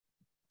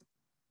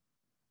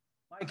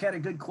Mike had a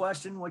good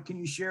question. What can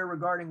you share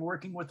regarding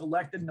working with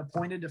elected and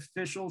appointed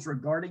officials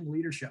regarding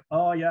leadership?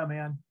 Oh yeah,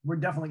 man, we're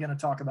definitely going to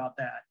talk about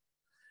that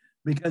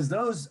because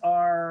those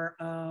are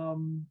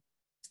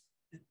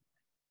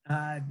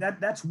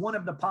that's one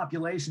of the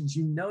populations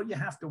you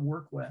have to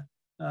work with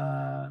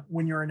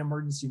when you're in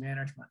emergency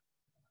management.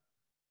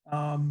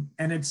 And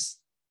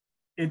it's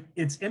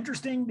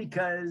interesting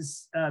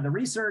because the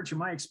research and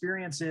my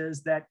experience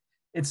is that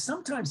it's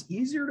sometimes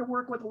easier to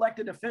work with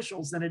elected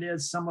officials than it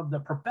is some of the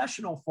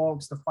professional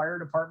folks, the fire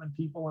department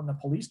people and the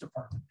police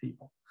department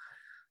people.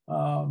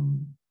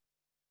 And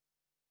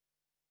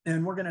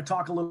we're going to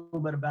talk a little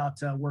bit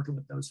about working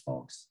with those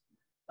folks.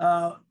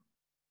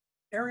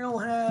 Ariel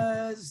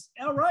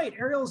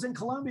Ariel's in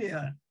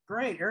Columbia.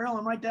 Great. Ariel,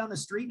 I'm right down the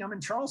street and I'm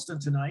in Charleston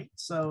tonight.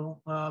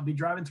 So I'll be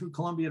driving through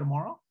Columbia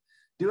tomorrow.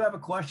 Do have a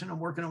question. I'm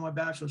working on my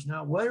bachelor's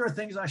now. What are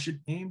things I should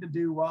aim to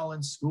do while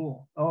in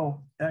school?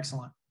 Oh,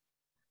 excellent.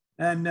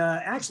 And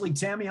actually,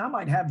 Tammy, I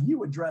might have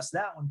you address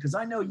that one because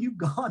I know you've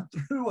gone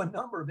through a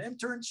number of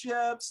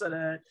internships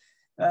and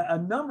a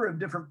number of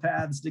different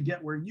paths to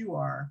get where you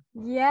are.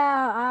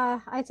 Yeah,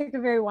 I took a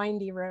very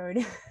windy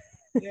road.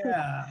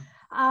 Yeah.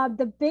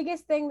 The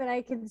biggest thing that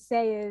I can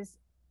say is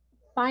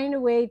find a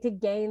way to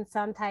gain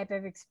some type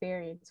of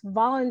experience.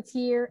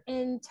 Volunteer,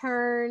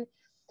 intern,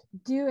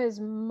 do as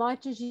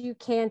much as you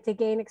can to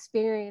gain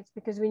experience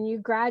because when you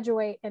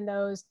graduate in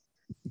those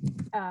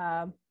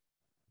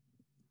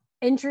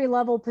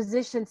entry-level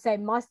positions say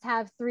must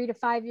have 3 to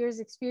 5 years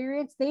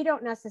experience, they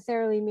don't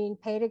necessarily mean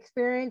paid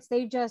experience.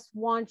 They just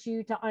want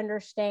you to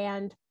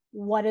understand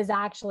what is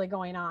actually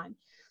going on.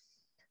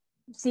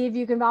 See if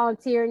you can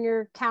volunteer in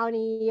your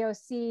county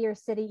EOC or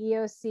city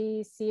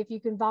EOC. See if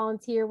you can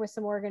volunteer with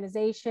some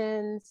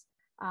organizations.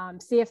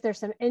 See if there's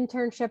some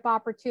internship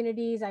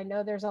opportunities. I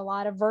know there's a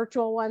lot of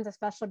virtual ones,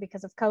 especially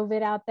because of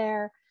COVID out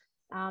there.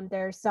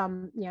 There's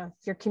some, if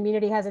your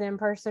community has an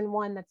in-person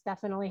one, that's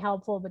definitely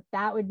helpful, but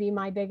that would be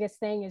my biggest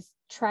thing is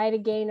try to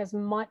gain as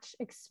much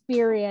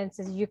experience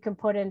as you can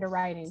put into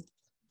writing.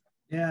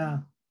 Yeah.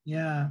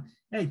 Yeah.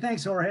 Hey,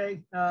 thanks, Jorge.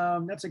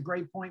 That's a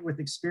great point with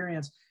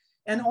experience.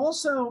 And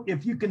also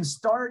if you can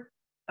start,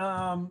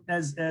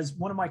 as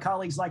one of my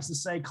colleagues likes to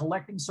say,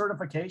 collecting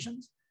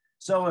certifications.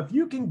 So if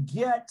you can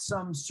get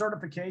some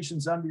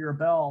certifications under your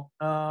belt,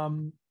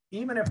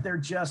 even if they're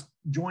just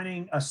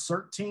joining a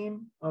CERT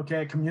team,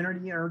 okay, a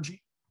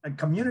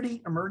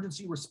community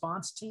emergency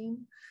response team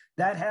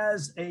that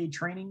has a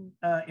training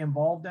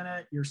involved in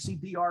it, your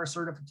CPR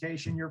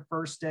certification, your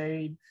first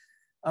aid.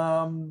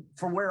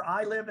 For where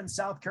I live in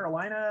South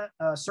Carolina,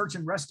 search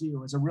and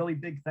rescue is a really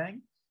big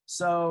thing.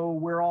 So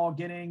we're all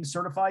getting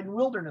certified in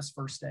wilderness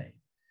first aid.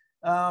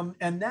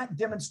 And that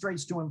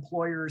demonstrates to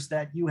employers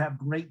that you have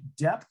great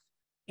depth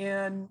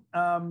in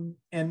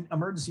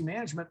emergency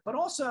management, but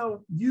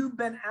also you've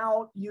been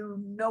out, you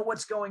know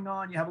what's going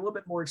on, you have a little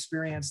bit more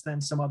experience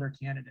than some other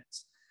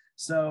candidates.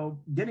 So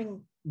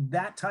getting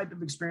that type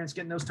of experience,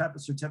 getting those type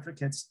of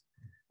certificates,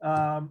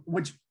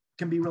 which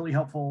can be really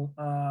helpful,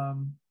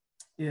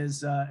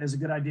 is a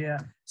good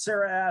idea.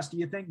 Sarah asked, do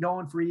you think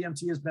going for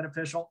EMT is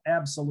beneficial?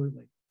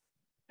 Absolutely.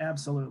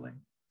 Absolutely.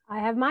 I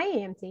have my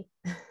EMT.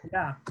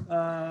 Yeah.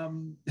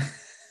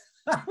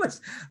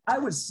 I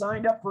was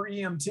signed up for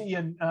EMT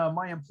and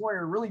my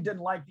employer really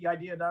didn't like the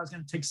idea that I was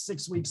going to take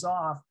 6 weeks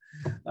off.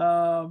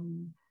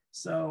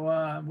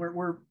 So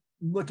we're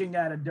looking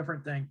at a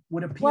different thing.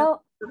 Would a PMP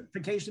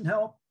certification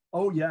help?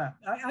 Oh yeah.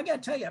 I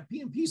got to tell you,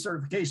 PMP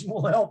certification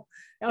will help.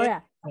 Oh yeah.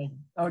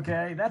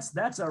 Okay.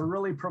 That's a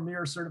really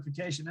premier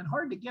certification and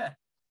hard to get.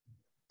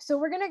 So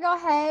we're going to go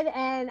ahead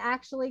and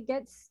actually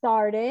get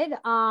started.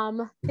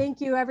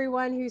 Thank you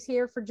everyone who's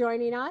here for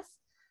joining us.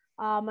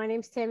 My name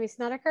is Tammy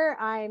Snedeker.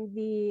 I'm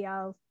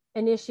the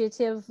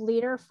initiative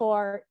leader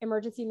for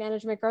Emergency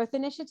Management Growth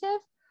Initiative.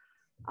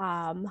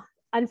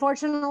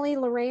 Unfortunately,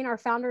 Lorraine, our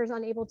founder, is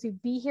unable to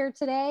be here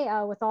today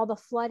with all the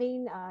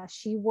flooding.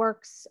 She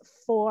works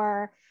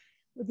for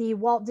the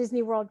Walt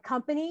Disney World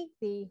Company,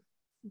 the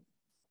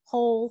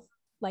whole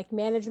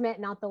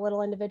management, not the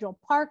little individual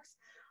parks.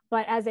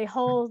 But as a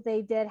whole,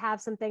 they did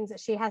have some things that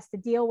she has to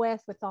deal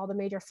with all the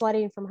major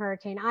flooding from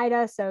Hurricane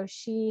Ida. So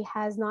she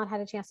has not had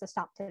a chance to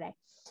stop today.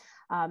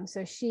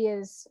 So she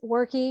is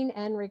working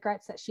and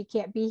regrets that she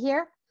can't be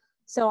here.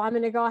 So I'm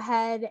going to go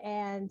ahead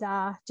and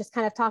just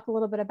kind of talk a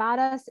little bit about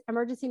us.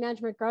 Emergency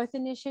Management Growth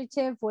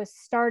Initiative was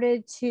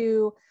started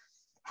to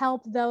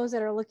help those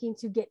that are looking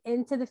to get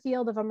into the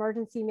field of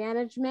emergency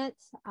management.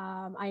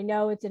 I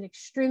know it's an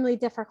extremely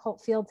difficult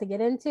field to get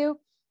into.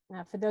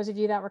 For those of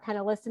you that were kind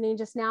of listening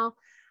just now,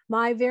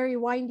 my very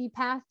windy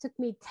path took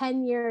me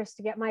 10 years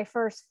to get my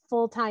first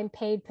full-time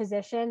paid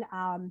position.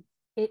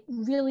 It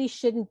really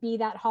shouldn't be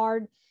that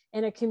hard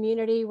in a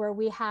community where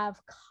we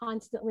have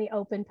constantly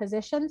open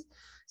positions.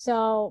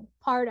 So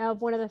part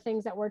of one of the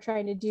things that we're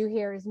trying to do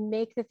here is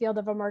make the field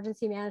of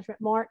emergency management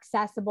more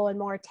accessible and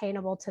more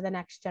attainable to the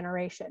next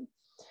generation.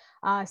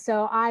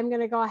 So I'm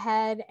going to go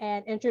ahead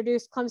and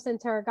introduce Clemson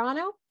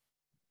Turregano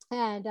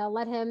and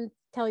let him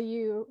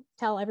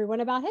tell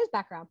everyone about his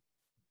background.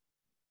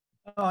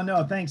 Oh,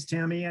 no, thanks,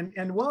 Tammy.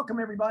 And welcome,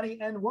 everybody,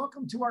 and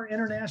welcome to our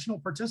international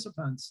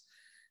participants.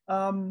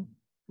 Um,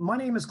 my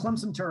name is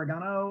Clemson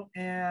Turregano,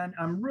 and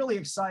I'm really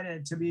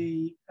excited to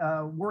be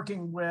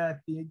working with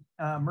the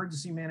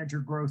Emergency Manager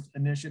Growth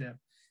Initiative.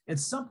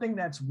 It's something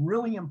that's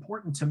really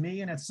important to me,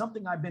 and it's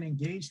something I've been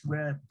engaged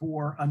with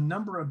for a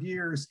number of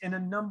years in a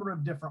number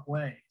of different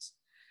ways.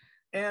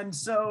 And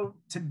so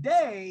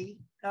today,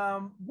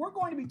 we're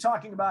going to be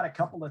talking about a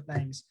couple of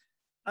things.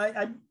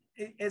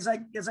 As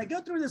I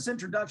go through this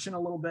introduction a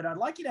little bit, I'd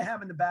like you to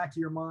have in the back of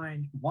your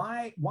mind,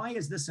 why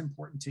is this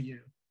important to you?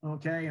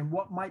 Okay, and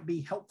what might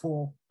be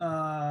helpful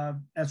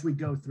as we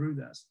go through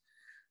this.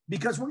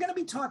 Because we're going to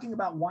be talking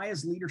about why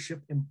is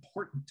leadership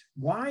important?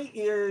 Why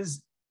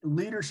is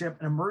leadership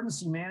and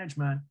emergency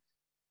management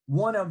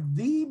one of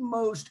the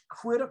most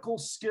critical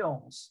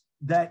skills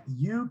that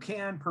you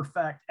can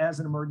perfect as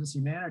an emergency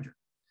manager?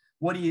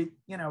 What do you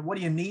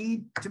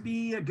need to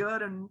be a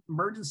good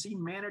emergency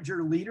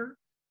manager leader?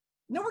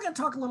 Now we're going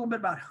to talk a little bit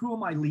about who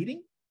am I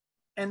leading,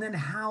 and then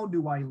how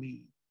do I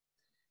lead?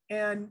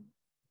 And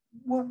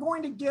we're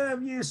going to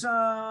give you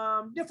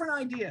some different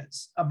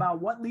ideas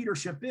about what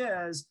leadership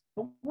is,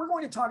 but we're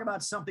going to talk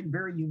about something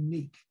very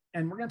unique,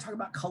 and we're going to talk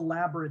about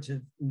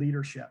collaborative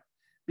leadership.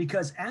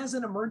 Because as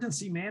an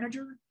emergency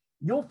manager,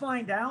 you'll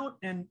find out,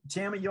 and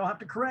Tammy, you'll have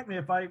to correct me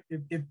if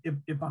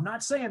I'm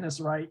not saying this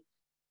right,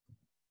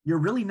 you're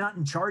really not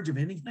in charge of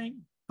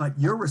anything, but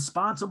you're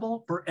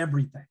responsible for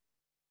everything.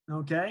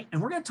 Okay.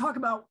 And we're going to talk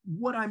about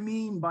what I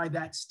mean by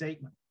that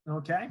statement.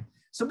 Okay.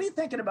 So be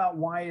thinking about,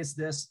 why is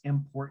this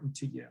important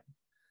to you?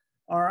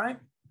 All right.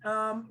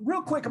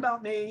 Real quick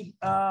about me.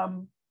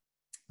 I'm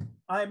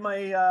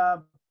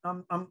a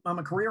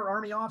career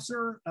Army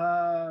officer,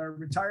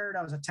 retired.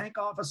 I was a tank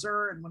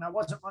officer. And when I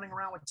wasn't running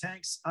around with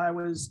tanks, I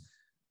was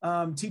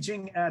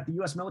teaching at the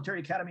U.S. Military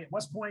Academy at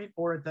West Point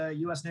or at the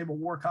U.S. Naval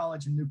War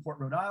College in Newport,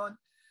 Rhode Island.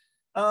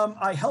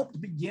 I helped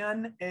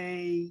begin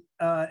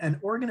an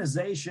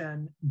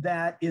organization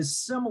that is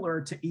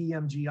similar to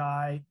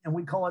EMGI, and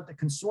we call it the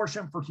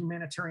Consortium for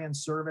Humanitarian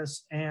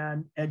Service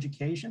and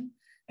Education.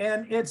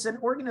 And it's an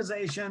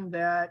organization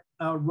that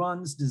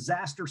runs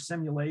disaster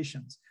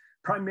simulations,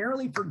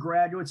 primarily for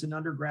graduates and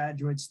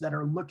undergraduates that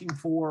are looking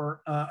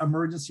for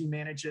emergency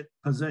management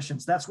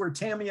positions. That's where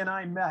Tammy and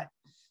I met,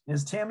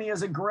 as Tammy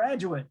is a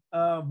graduate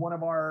of one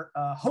of our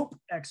HOPE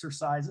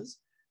exercises.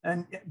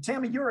 And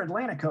Tammy, you're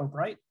Atlantic HOPE,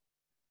 right?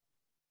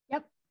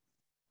 Yep.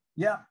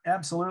 Yeah,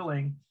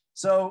 absolutely.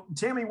 So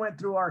Tammy went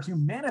through our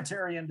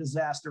humanitarian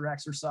disaster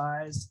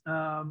exercise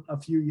a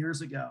few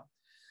years ago.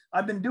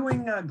 I've been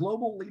doing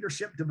global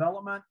leadership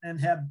development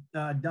and have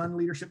done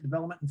leadership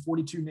development in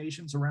 42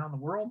 nations around the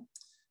world.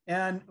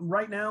 And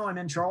right now I'm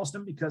in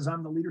Charleston because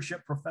I'm the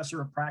leadership professor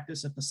of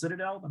practice at the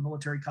Citadel, the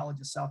Military College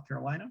of South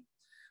Carolina.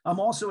 I'm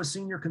also a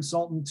senior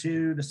consultant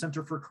to the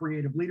Center for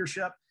Creative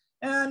Leadership.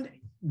 And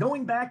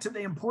going back to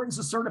the importance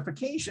of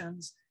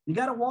certifications, you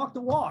got to walk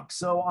the walk.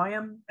 So I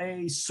am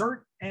a CERT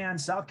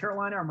and South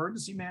Carolina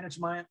Emergency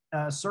Management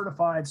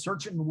certified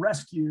search and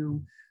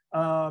rescue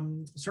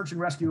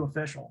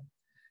official.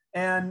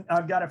 And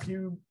I've got a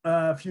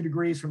few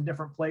degrees from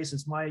different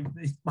places. My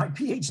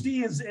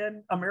Ph.D. is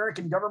in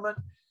American government.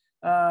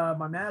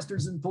 My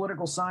master's in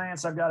political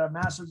science. I've got a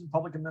master's in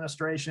public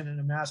administration and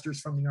a master's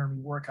from the Army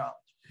War College.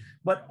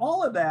 But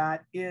all of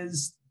that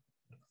is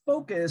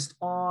focused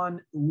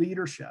on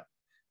leadership.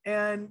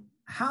 And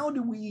how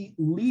do we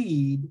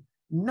lead,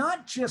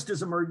 not just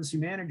as emergency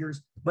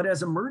managers, but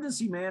as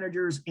emergency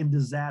managers in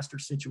disaster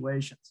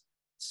situations?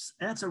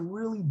 That's a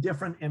really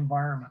different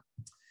environment.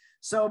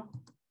 So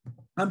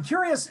I'm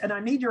curious, and I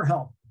need your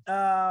help.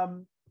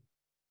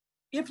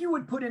 If you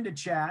would put into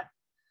chat,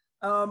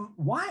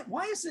 why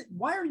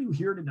are you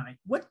here tonight?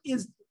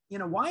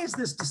 Why is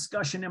this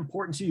discussion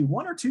important to you?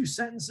 One or two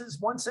sentences,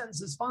 one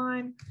sentence is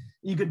fine.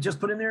 You could just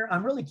put in there,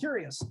 I'm really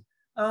curious.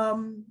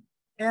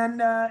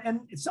 And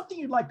it's something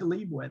you'd like to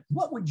leave with.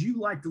 What would you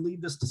like to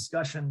leave this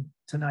discussion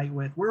tonight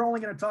with? We're only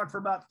going to talk for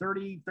about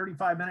 30,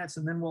 35 minutes,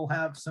 and then we'll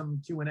have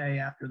some Q&A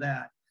after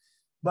that.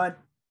 But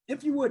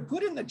if you would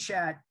put in the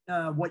chat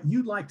what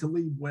you'd like to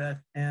leave with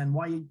and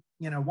why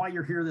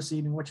you're here this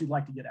evening, what you'd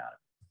like to get out of it.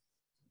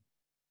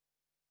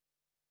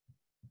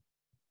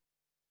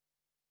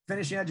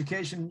 Finishing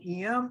education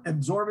in EM,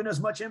 absorbing as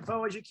much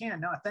info as you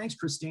can. Now, thanks,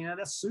 Christina.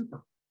 That's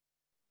super.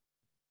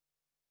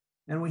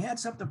 And we had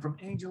something from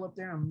Angel up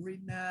there. I'm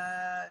reading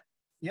that.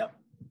 Yep.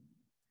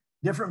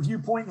 Different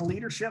viewpoint in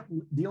leadership,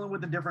 dealing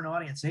with a different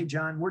audience. Hey,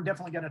 John, we're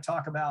definitely going to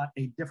talk about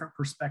a different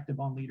perspective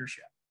on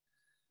leadership.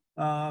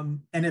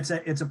 And it's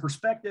a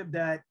perspective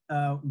that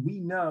we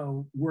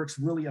know works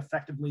really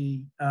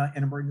effectively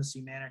in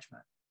emergency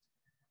management.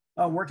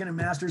 Working in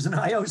masters in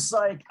IO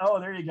Psych. Oh,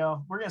 there you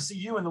go. We're going to see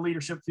you in the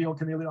leadership field,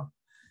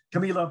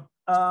 Camilo.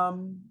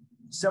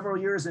 Several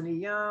years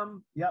in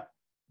EM. Yep.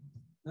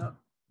 Let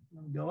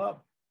me go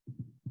up.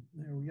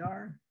 There we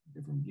are.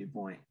 Different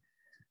viewpoint.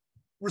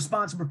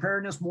 Response and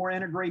preparedness, more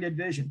integrated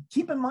vision.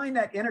 Keep in mind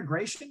that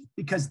integration,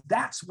 because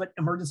that's what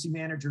emergency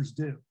managers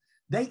do.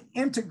 They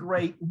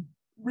integrate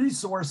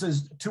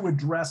resources to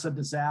address a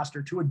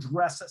disaster, to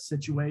address a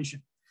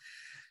situation.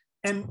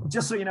 And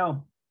just so you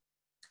know,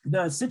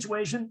 the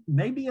situation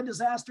may be a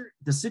disaster.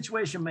 The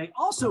situation may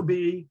also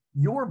be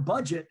your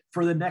budget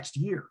for the next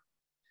year.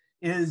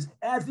 Is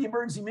as the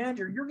emergency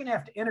manager, you're going to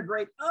have to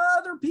integrate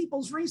other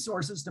people's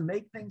resources to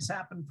make things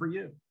happen for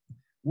you.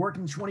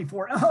 Working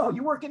 24. Oh,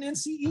 you work in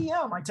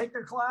NCEM. I take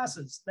their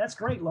classes. That's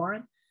great,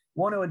 Lauren.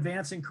 Want to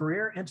advance in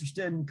career?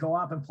 Interested in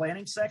co-op and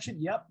planning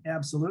section? Yep,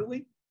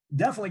 absolutely.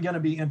 Definitely going to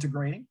be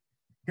integrating.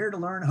 Here to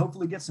learn,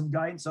 hopefully get some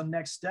guidance on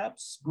next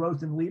steps,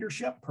 growth and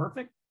leadership.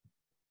 Perfect.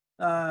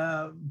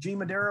 G.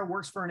 Madera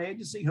works for an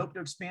agency. Hope to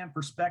expand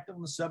perspective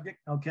on the subject,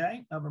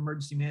 okay, of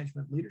emergency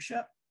management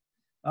leadership.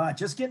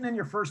 Just getting in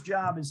your first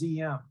job as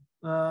EM,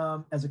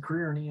 as a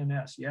career in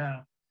EMS.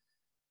 Yeah.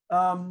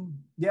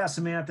 Yeah,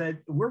 Samantha,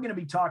 we're going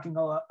to be talking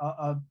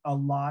a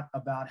lot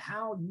about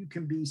how you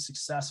can be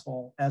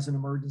successful as an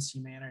emergency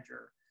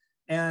manager.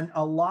 And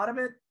a lot of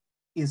it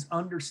is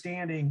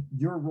understanding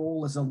your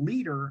role as a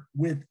leader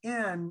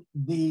within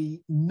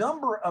the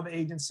number of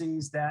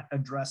agencies that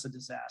address a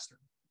disaster.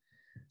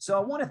 So I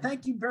want to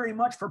thank you very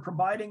much for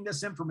providing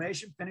this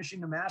information,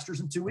 finishing the master's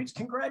in 2 weeks.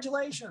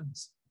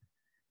 Congratulations.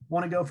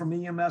 Want to go from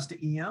EMS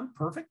to EM?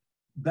 Perfect.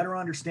 Better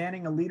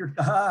understanding a leader.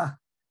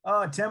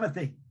 Oh,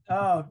 Timothy.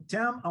 Oh,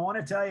 Tim, I want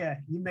to tell you,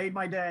 you made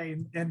my day.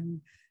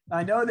 And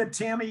I know that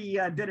Tammy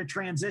did a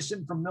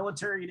transition from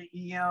military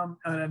to EM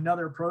on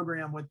another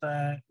program with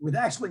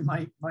actually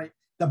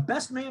the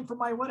best man for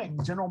my wedding,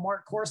 General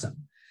Mark Corson.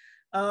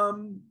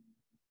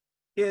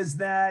 Is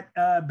that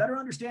better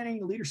understanding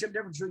the leadership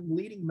difference between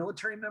leading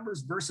military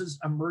members versus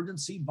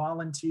emergency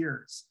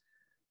volunteers.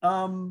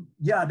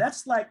 Yeah,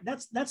 that's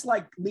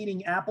like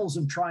leading apples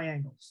and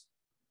triangles.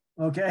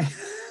 Okay,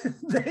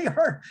 they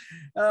are,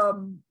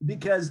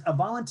 because a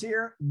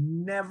volunteer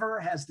never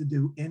has to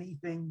do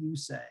anything you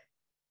say,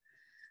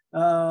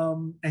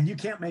 and you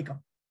can't make them.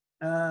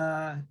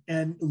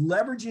 And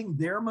leveraging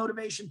their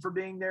motivation for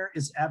being there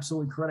is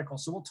absolutely critical.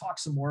 So we'll talk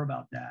some more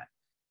about that.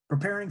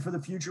 Preparing for the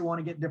future, want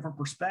to get different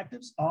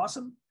perspectives.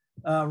 Awesome.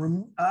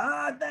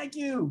 Thank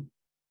you.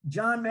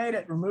 John made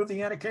it. Remove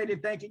the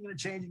indicated thinking in a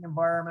changing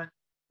environment.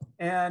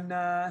 And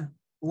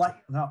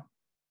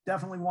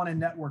definitely want to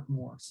network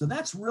more. So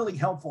that's really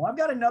helpful. I've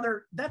got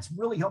another, that's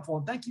really helpful.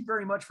 And thank you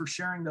very much for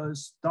sharing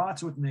those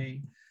thoughts with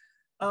me.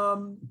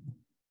 But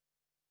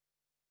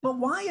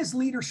why is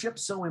leadership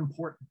so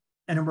important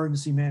in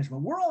emergency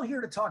management? We're all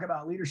here to talk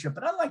about leadership,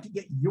 but I'd like to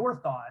get your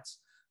thoughts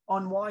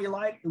on why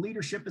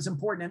leadership is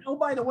important. And oh,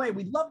 by the way,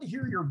 we'd love to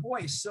hear your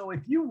voice. So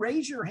if you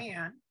raise your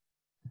hand,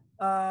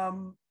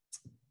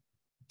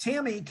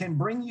 Tammy can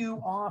bring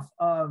you off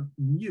of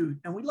mute,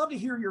 and we'd love to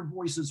hear your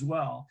voice as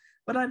well.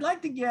 But I'd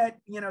like to get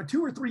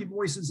 2 or 3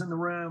 voices in the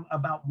room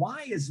about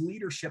why is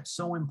leadership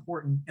so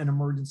important in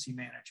emergency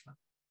management.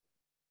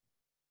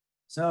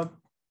 So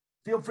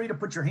feel free to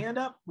put your hand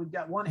up. We've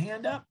got one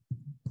hand up.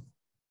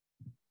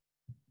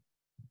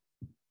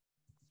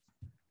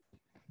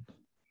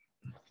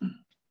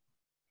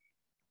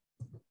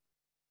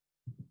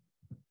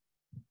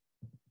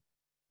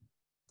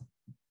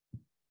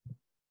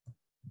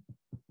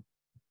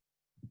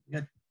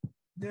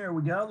 There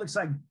we go. Looks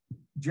like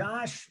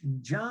Josh,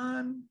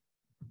 John.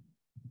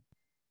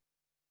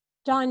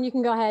 John, you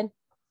can go ahead.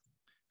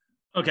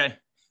 Okay.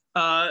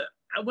 I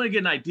want to get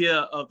an idea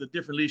of the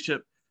different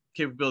leadership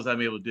capabilities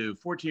I'm able to do.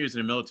 14 years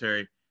in the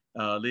military,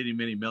 leading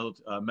many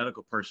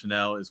medical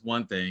personnel is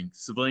one thing.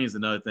 Civilians is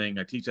another thing.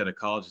 I teach at a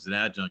college as an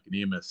adjunct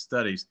in EMS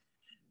studies.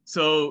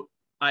 So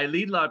I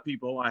lead a lot of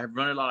people. I have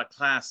run a lot of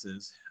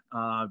classes,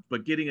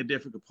 but getting a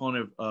different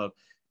component of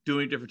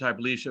doing different type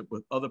of leadership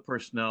with other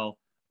personnel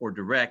or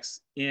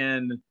directs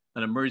in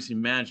an emergency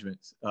management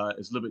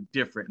is a little bit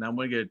different. And I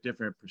want to get a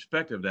different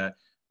perspective of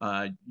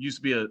that. Used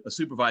to be a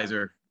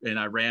supervisor, and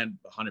I ran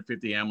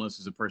 150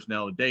 ambulances of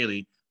personnel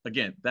daily.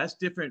 Again, that's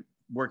different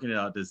working in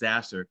a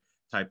disaster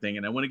type thing.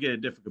 And I want to get a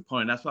different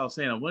component. That's why I was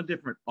saying I want a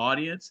different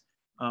audience,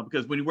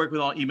 because when you work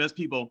with all EMS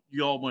people,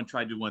 you all want to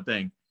try to do one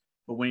thing.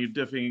 But when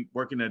you're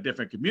working in a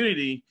different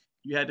community,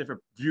 you have different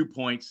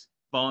viewpoints,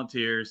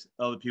 volunteers,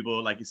 other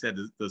people. Like you said,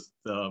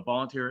 the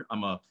volunteer,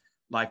 I'm a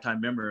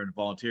lifetime member in a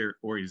volunteer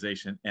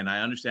organization. And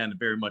I understand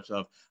very much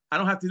of, I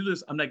don't have to do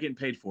this. I'm not getting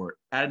paid for it.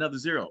 Add another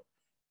 0.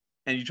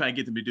 And you try to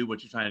get them to do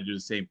what you're trying to do, the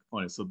same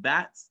component. So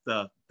that's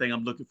the thing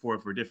I'm looking for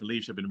different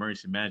leadership and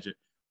emergency management,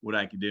 what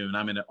I can do. And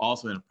I'm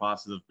also in the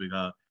process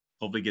of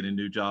hopefully getting a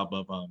new job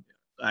of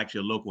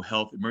actually a local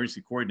health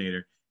emergency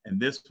coordinator. And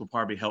this will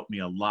probably help me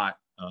a lot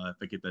if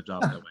I get that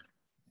job that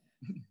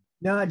way.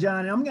 No,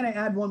 John, I'm going to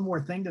add one more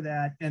thing to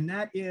that. And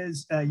that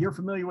is, you're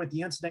familiar with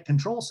the incident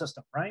control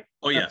system, right?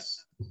 Oh,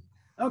 yes.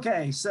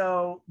 Okay,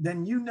 so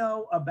then you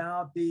know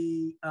about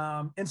the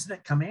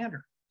incident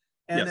commander.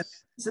 And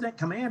yes. The incident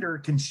commander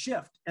can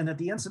shift, and that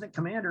the incident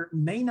commander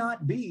may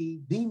not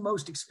be the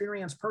most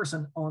experienced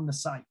person on the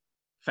site.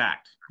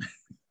 Fact.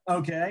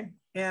 Okay,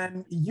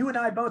 and you and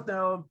I both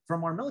know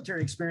from our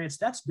military experience,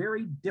 that's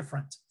very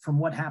different from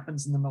what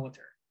happens in the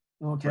military.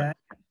 Okay, right.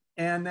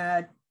 And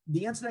that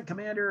the incident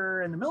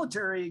commander in the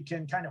military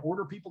can kind of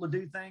order people to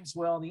do things.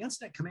 Well, the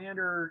incident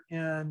commander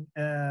in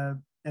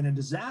a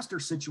disaster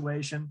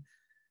situation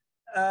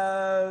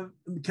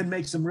can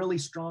make some really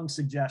strong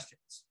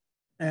suggestions.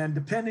 And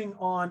depending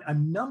on a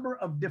number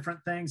of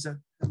different things that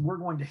we're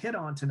going to hit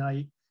on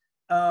tonight,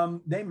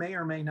 they may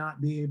or may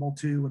not be able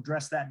to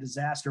address that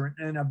disaster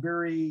in a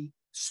very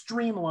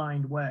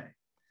streamlined way.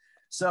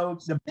 So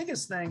the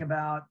biggest thing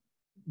about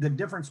the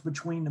difference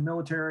between the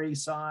military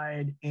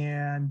side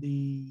and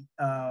the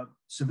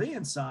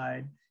civilian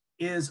side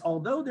is,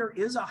 although there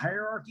is a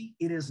hierarchy,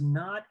 it is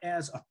not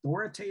as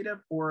authoritative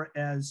or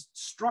as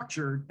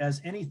structured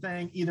as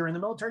anything either in the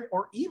military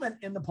or even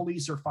in the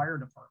police or fire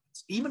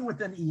departments, even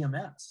within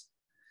EMS.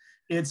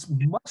 It's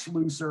much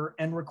looser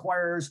and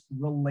requires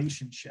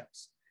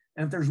relationships.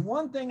 And if there's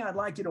one thing I'd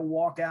like you to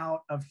walk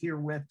out of here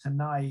with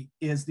tonight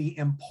is the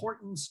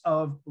importance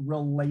of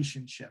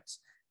relationships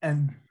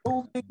and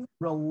building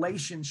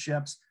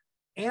relationships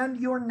and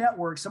your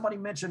network. Somebody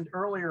mentioned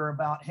earlier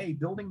about, hey,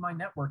 building my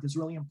network is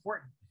really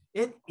important.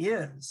 It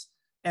is.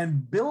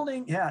 And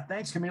building, yeah,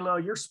 thanks,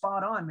 Camilo. You're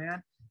spot on,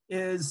 man.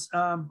 Is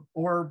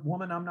or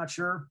woman, I'm not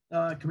sure.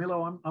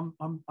 Camilo,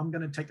 I'm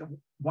going to take a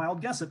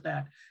wild guess at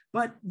that.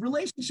 But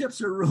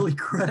relationships are really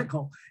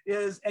critical.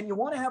 And you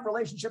want to have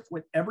relationships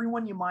with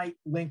everyone you might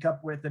link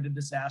up with at a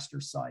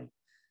disaster site.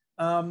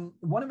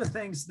 One of the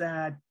things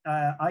that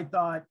I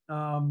thought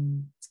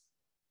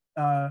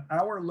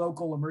our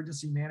local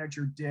emergency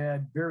manager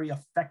did very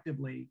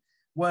effectively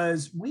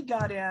was we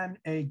got in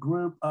a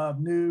group of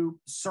new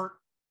CERT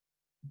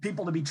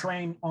people to be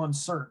trained on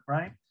CERT,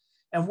 right?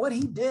 And what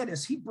he did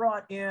is he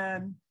brought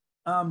in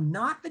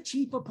not the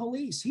chief of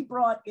police. He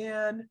brought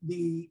in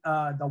the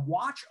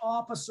watch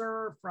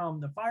officer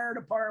from the fire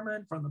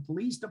department, from the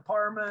police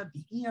department,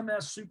 the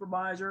EMS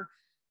supervisor,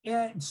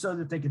 and so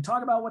that they could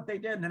talk about what they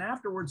did. And then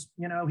afterwards,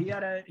 you know, he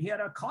had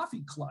a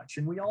coffee clutch,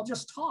 and we all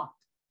just talked,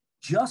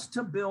 just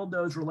to build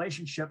those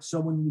relationships. So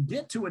when you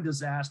get to a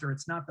disaster,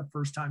 it's not the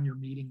first time you're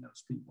meeting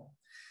those people.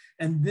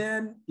 And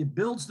then it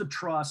builds the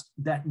trust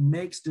that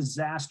makes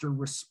disaster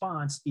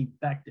response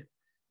effective.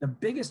 The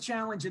biggest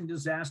challenge in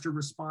disaster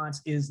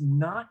response is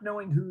not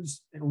knowing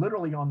who's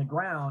literally on the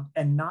ground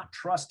and not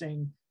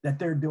trusting that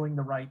they're doing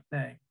the right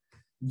thing.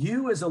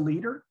 You as a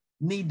leader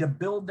need to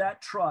build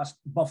that trust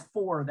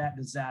before that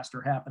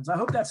disaster happens. I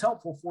hope that's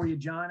helpful for you,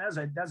 John.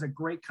 That's a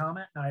great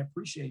comment, and I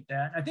appreciate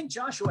that. I think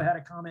Joshua had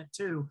a comment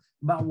too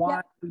about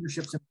why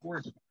leadership's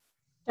important.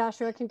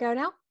 Joshua can go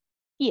now.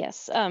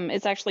 Yes,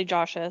 it's actually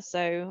Joshua.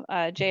 So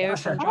J.O.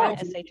 from John,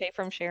 S.H.A.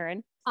 from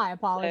Sharon. I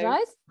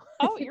apologize.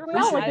 So, you're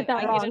fine. I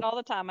get it all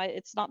the time.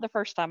 It's not the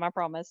first time, I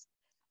promise.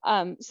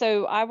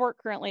 So I work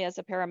currently as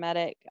a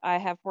paramedic. I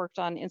have worked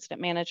on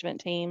incident management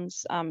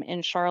teams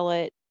in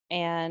Charlotte.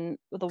 And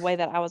the way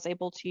that I was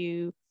able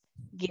to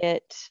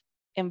get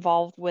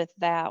involved with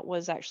that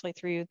was actually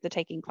through the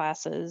taking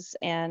classes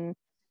and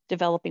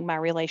developing my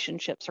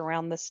relationships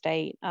around the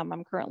state.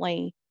 I'm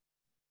currently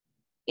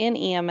in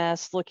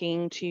EMS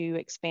looking to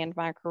expand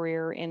my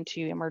career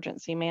into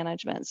emergency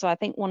management. So I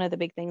think one of the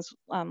big things,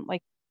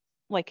 like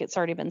it's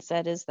already been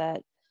said, is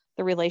that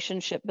the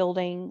relationship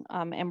building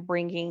and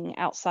bringing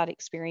outside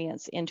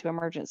experience into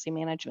emergency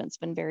management has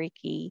been very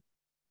key.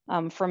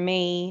 For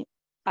me,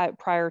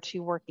 prior to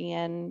working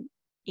in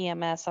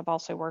EMS, I've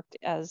also worked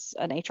as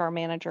an HR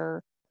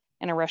manager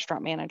and a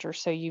restaurant manager.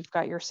 So you've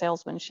got your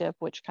salesmanship,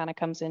 which kind of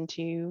comes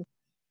into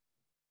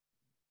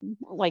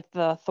like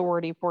the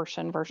authority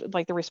portion versus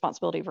like the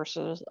responsibility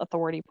versus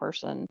authority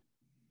person.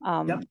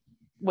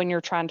 When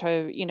you're trying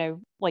to, you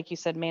know, like you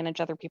said,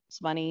 manage other people's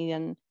money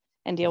and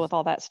deal with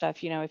all that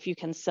stuff, you know, if you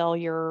can sell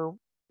your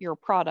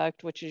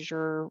product, which is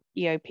your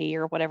EOP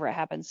or whatever it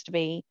happens to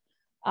be,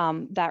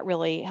 that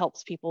really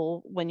helps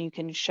people when you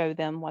can show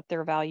them what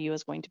their value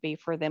is going to be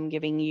for them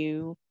giving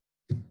you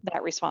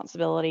that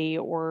responsibility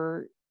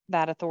or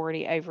that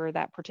authority over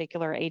that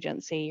particular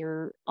agency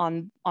or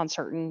on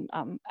certain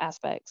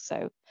aspects.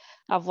 So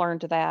I've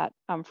learned that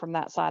from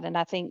that side. And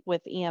I think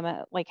with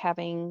EMS, like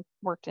having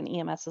worked in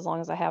EMS as long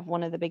as I have,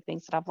 one of the big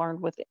things that I've learned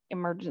with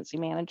emergency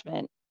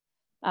management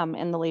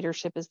and the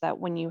leadership is that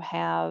when you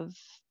have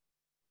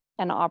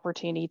an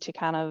opportunity to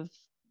kind of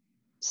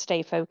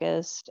stay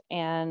focused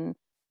and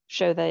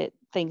show that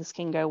things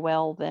can go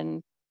well,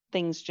 then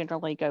things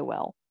generally go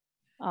well.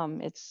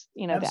 It's,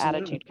 you know, Absolutely. The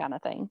attitude kind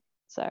of thing.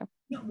 So,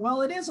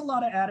 well, it is a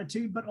lot of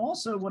attitude, but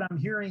also what I'm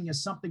hearing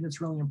is something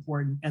that's really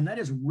important, and that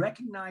is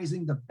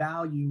recognizing the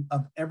value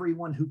of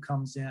everyone who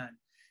comes in.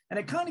 And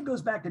it kind of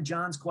goes back to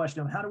John's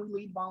question of how do we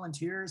lead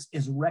volunteers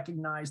is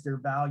recognize their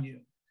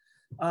value.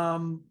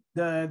 One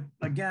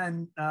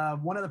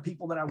of the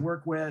people that I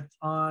work with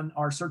on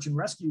our search and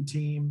rescue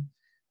team,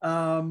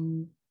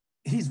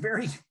 he's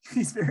very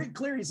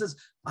clear. He says,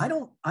 I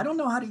don't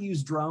know how to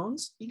use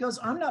drones. He goes,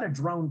 I'm not a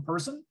drone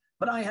person,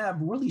 but I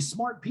have really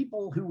smart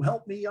people who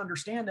help me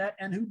understand that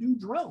and who do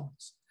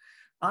drones.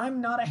 I'm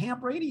not a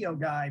ham radio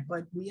guy,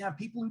 but we have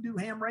people who do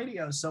ham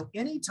radio. So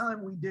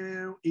anytime we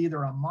do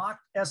either a mock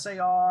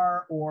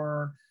SAR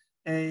or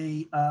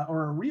a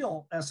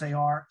real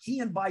SAR, he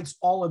invites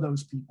all of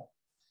those people.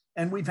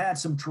 And we've had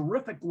some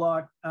terrific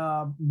luck,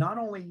 not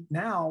only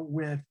now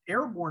with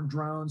airborne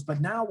drones,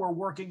 but now we're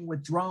working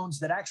with drones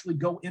that actually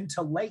go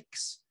into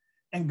lakes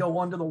and go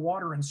under the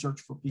water and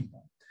search for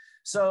people.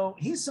 So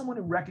he's someone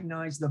who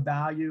recognized the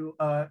value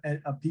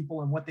of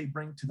people and what they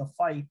bring to the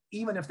fight,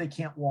 even if they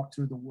can't walk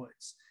through the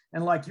woods.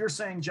 And like you're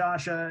saying,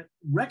 Joshua,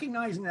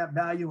 recognizing that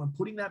value and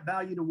putting that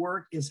value to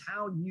work is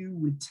how you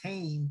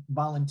retain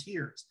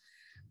volunteers.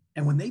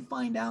 And when they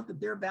find out that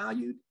they're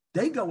valued,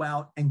 they go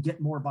out and get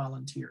more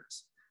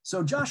volunteers.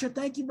 So Joshua,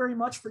 thank you very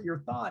much for your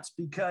thoughts,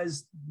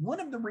 because one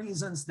of the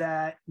reasons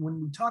that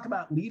when we talk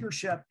about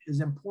leadership is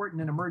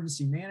important in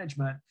emergency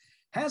management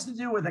has to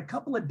do with a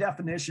couple of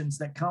definitions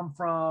that come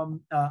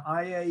from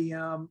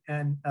IAEM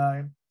and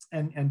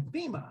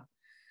FEMA.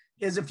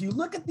 Is if you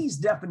look at these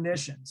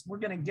definitions, we're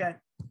going to get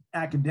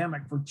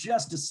academic for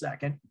just a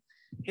second,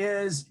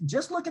 is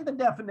just look at the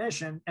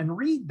definition and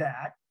read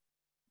that.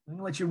 I'm going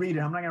to let you read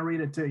it. I'm not going to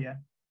read it to you.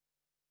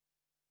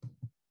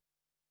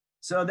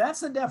 So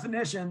that's the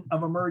definition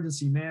of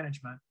emergency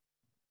management.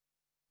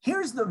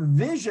 Here's the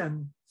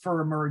vision for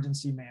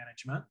emergency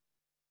management.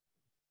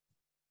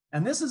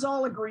 And this is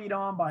all agreed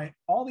on by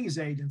all these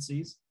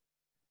agencies.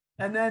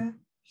 And then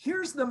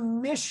here's the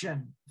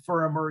mission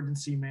for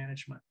emergency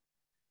management.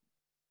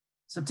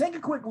 So take a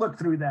quick look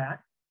through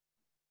that.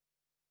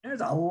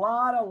 There's a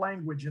lot of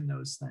language in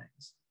those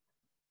things.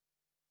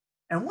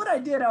 And what I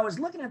did, I was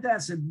looking at that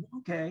and said,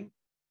 okay,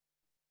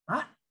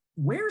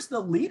 where's the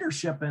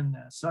leadership in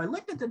this? So I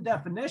looked at the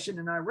definition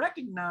and I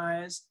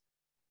recognized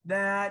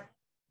that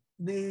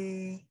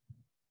the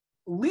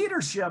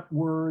leadership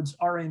words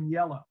are in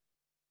yellow: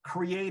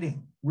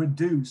 creating,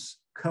 reduce,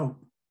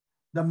 cope.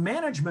 The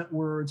management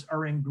words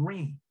are in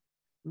green.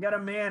 We got to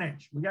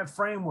manage, we got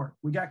framework,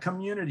 we got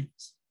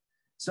communities.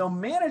 So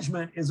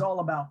management is all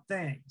about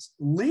things.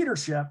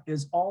 Leadership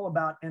is all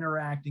about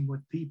interacting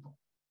with people.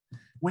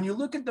 When you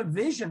look at the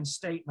vision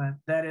statement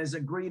that is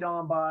agreed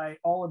on by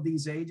all of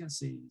these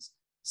agencies,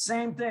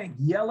 same thing.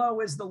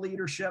 Yellow is the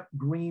leadership,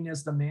 green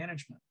is the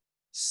management.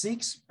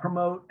 Seeks,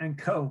 promote, and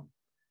cope.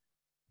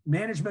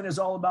 Management is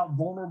all about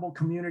vulnerable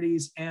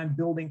communities and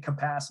building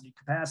capacity.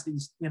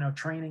 Capacities,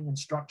 training and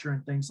structure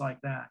and things like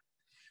that.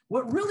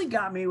 What really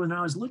got me when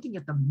I was looking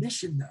at the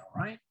mission though,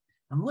 right?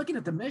 I'm looking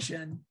at the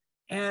mission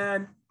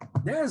and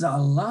there's a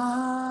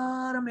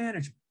lot of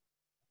management,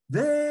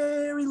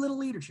 very little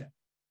leadership.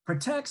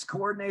 Protects,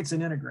 coordinates,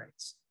 and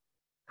integrates.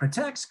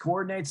 Protects,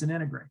 coordinates, and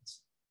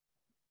integrates.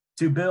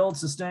 To build,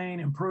 sustain,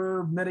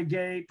 improve,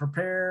 mitigate,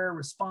 prepare,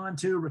 respond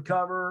to,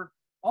 recover.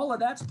 All of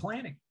that's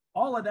planning.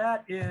 All of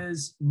that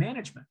is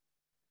management.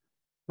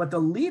 But the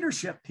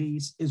leadership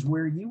piece is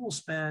where you will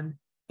spend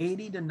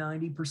 80 to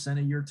 90%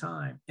 of your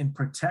time in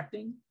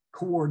protecting,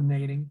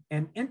 coordinating,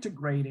 and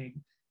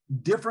integrating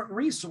different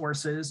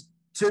resources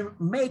to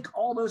make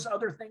all those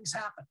other things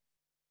happen.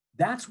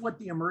 That's what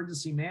the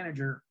emergency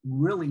manager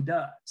really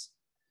does.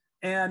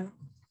 And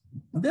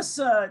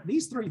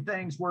these three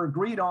things were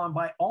agreed on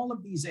by all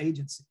of these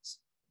agencies.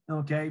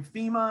 Okay,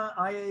 FEMA,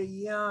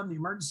 IAEM, the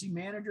Emergency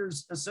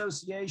Managers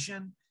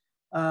Association,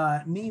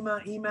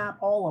 NEMA, EMAP,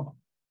 all of them.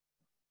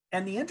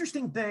 And the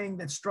interesting thing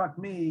that struck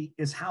me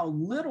is how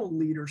little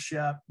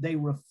leadership they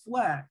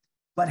reflect,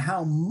 but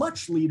how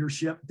much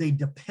leadership they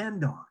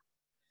depend on.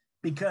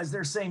 Because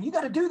they're saying, you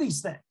got to do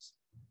these things.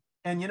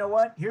 And you know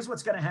what? Here's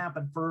what's going to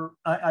happen.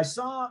 I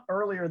saw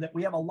earlier that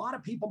we have a lot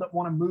of people that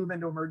want to move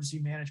into emergency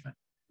management.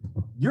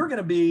 You're going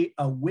to be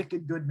a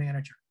wicked good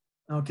manager,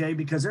 okay?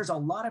 Because there's a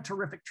lot of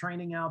terrific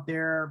training out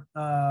there.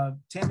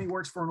 Tammy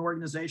works for an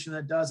organization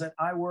that does it.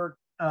 I work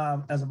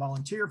as a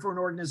volunteer for an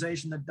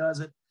organization that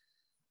does it.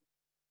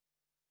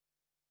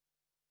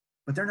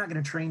 But they're not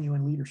going to train you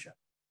in leadership.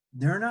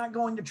 They're not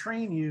going to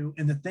train you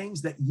in the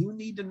things that you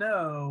need to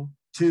know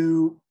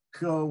to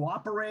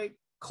cooperate,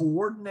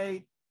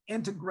 coordinate,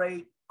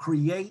 integrate,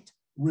 create,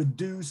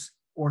 reduce,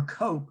 or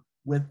cope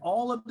with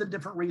all of the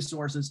different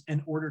resources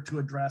in order to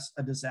address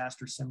a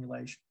disaster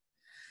simulation.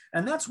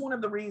 And that's one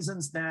of the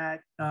reasons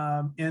that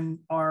in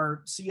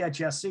our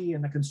CHSC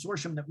and the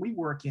consortium that we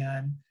work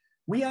in,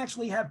 we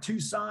actually have two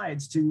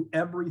sides to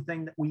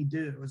everything that we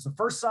do. The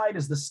first side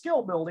is the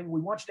skill building. We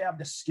want you to have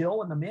the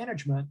skill and the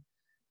management.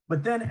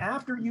 But then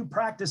after you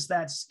practice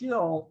that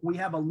skill, we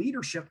have a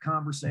leadership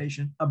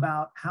conversation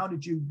about how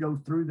did you go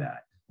through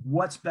that?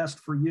 What's best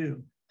for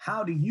you?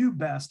 How do you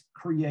best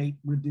create,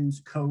 reduce,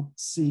 cope,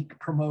 seek,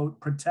 promote,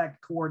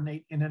 protect,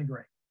 coordinate, and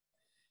integrate?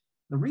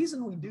 The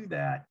reason we do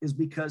that is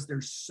because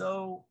there's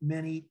so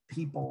many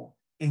people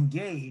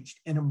engaged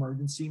in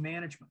emergency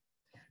management.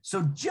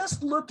 So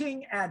just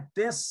looking at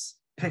this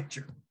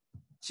picture,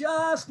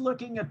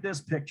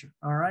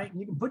 all right? And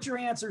you can put your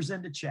answers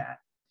into chat.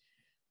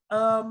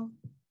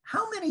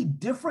 How many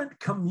different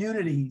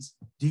communities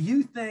do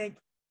you think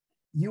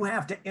you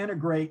have to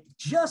integrate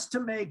just to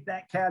make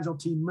that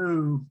casualty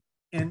move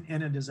in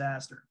a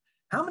disaster?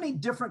 How many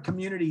different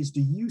communities do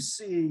you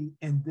see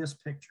in this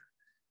picture?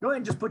 Go ahead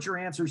and just put your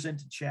answers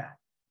into chat.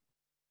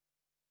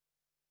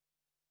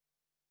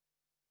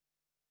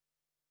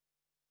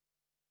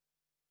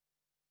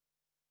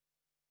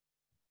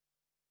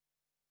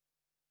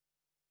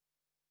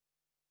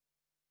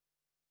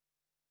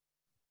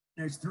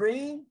 There's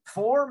 3,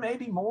 4,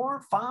 maybe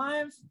more,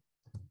 5.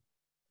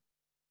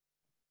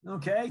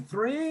 Okay,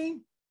 3.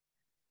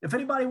 If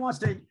anybody wants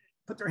to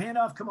put their hand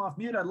off, come off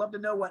mute, I'd love to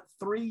know what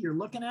 3 you're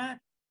looking at.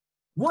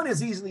 1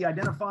 is easily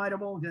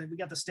identifiable. We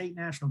got the State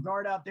National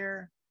Guard out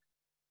there.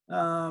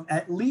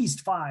 At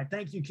least 5.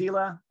 Thank you,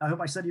 Keela. I hope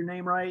I said your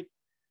name right.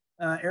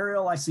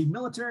 Ariel, I see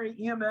military,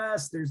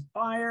 EMS, there's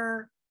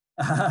fire.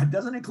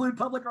 Doesn't include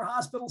public or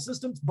hospital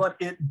systems, but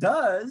it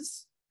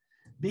does,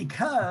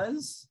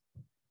 because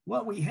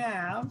what we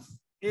have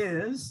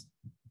is,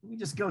 let me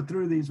just go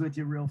through these with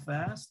you real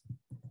fast,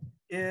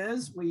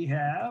 is we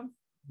have,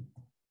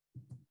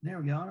 there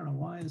we go. I don't know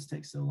why this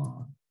takes so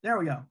long. There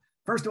we go.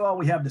 First of all,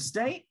 we have the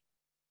state.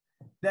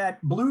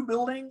 That blue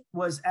building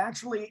was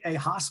actually a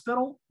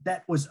hospital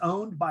that was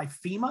owned by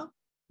FEMA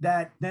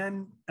that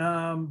then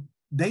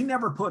they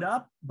never put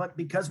up, but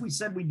because we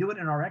said we do it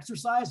in our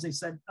exercise, they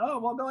said, oh,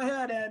 well, go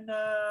ahead and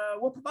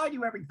we'll provide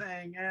you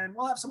everything and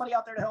we'll have somebody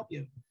out there to help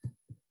you.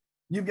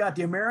 You've got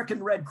the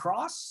American Red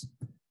Cross.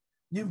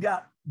 You've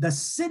got the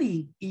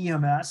city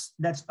EMS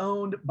that's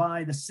owned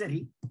by the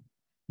city.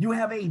 You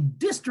have a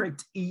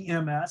district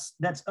EMS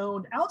that's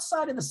owned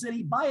outside of the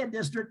city by a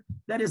district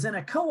that is in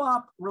a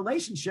co-op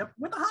relationship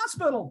with a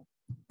hospital.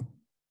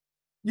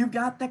 You've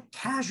got the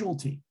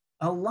casualty.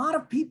 A lot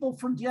of people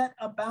forget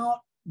about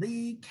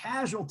the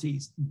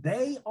casualties.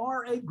 They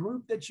are a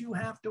group that you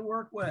have to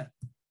work with.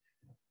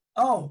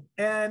 Oh,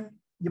 and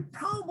you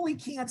probably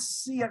can't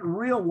see it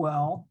real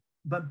well,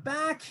 but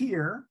back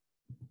here,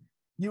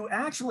 you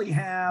actually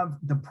have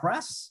the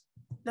press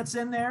that's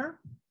in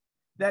there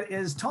that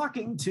is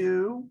talking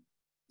to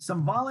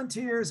some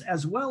volunteers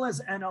as well as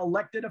an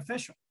elected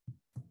official.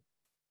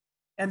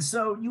 And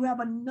so you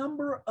have a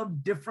number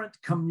of different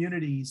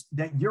communities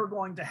that you're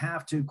going to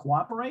have to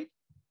cooperate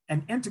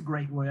and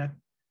integrate with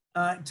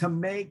to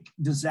make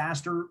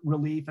disaster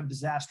relief and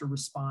disaster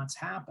response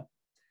happen.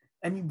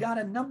 And you've got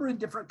a number of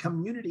different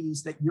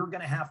communities that you're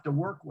going to have to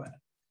work with.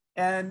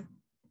 And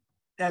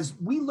as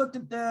we looked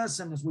at this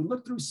and as we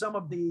looked through some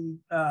of the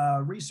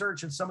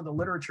research and some of the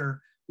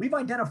literature, we've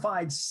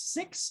identified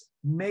 6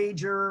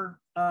 major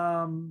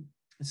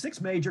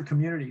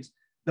communities.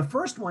 The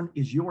first one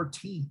is your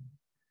team.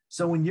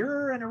 So when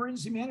you're an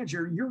emergency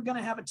manager, you're going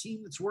to have a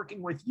team that's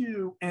working with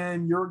you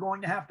and you're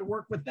going to have to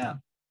work with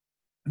them.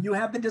 You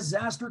have the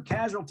disaster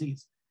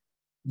casualties.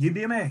 You'd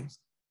be amazed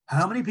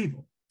how many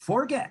people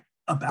forget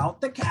about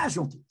the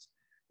casualties.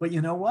 But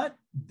you know what?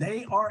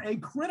 They are a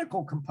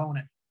critical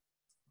component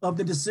of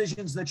the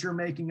decisions that you're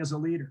making as a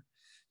leader.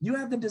 You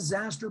have the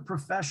disaster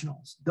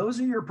professionals. Those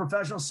are your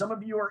professionals. Some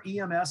of you are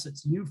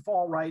EMSs. You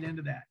fall right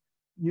into that.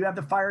 You have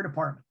the fire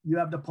department. You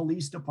have the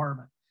police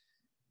department.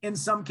 In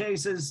some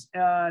cases,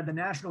 the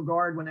National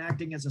Guard, when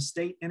acting as a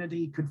state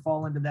entity, could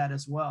fall into that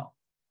as well.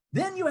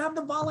 Then you have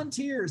the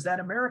volunteers, that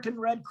American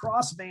Red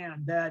Cross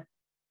van that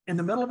in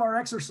the middle of our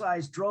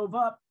exercise drove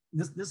up.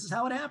 This is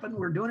how it happened.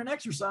 We're doing an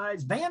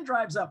exercise. Van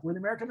drives up with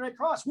American Red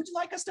Cross. Would you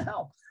like us to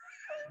help?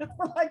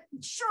 We're like,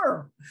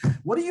 sure.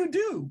 What do you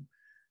do?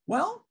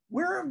 Well,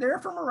 we're there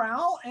for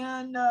morale,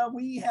 and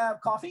we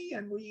have coffee,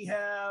 and we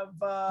have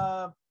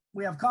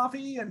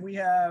coffee, and we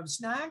have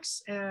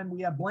snacks, and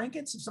we have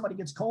blankets if somebody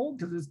gets cold,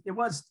 because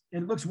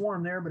it looks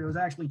warm there, but it was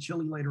actually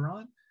chilly later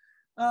on.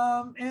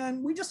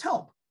 And we just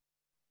help.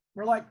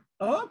 We're like,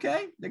 oh,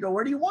 okay. They go,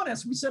 where do you want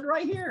us? We said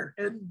right here.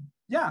 And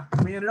yeah,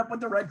 we ended up with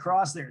the Red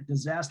Cross there,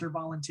 disaster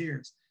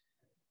volunteers.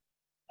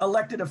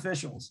 Elected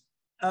officials.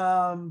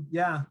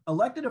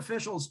 Elected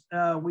officials,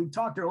 we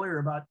talked earlier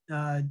about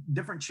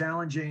different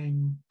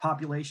challenging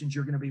populations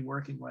you're going to be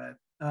working with.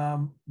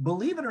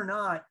 Believe it or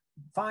not,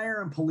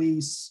 fire and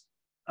police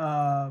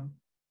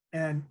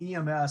and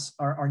EMS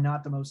are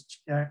not the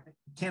most,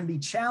 can be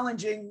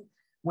challenging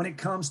when it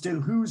comes to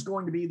who's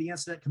going to be the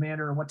incident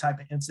commander and what type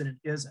of incident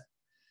is it.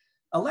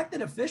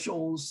 Elected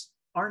officials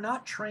are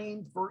not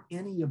trained for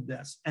any of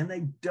this, and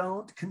they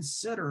don't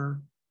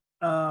consider,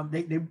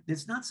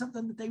 it's not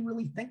something that they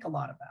really think a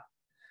lot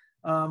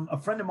about.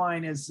 A friend of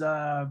mine is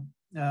a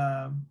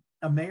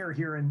mayor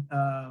here in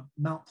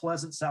Mount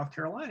Pleasant, South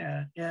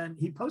Carolina, and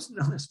he posted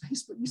on his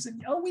Facebook. He said,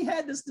 "Oh, we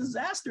had this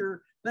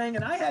disaster thing,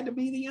 and I had to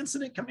be the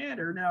incident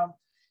commander." Now,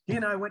 he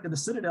and I went to the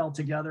Citadel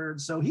together,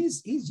 so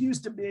he's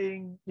used to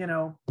being,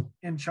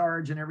 in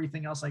charge and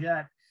everything else like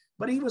that.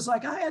 But he was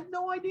like, I had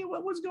no idea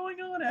what was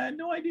going on. I had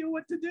no idea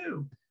what to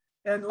do.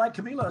 And like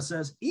Camilo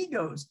says,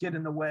 egos get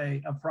in the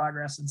way of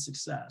progress and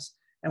success.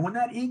 And when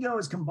that ego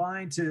is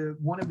combined to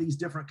one of these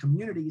different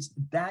communities,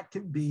 that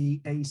can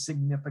be a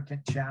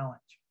significant challenge.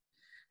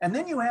 And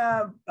then you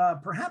have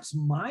perhaps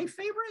my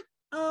favorite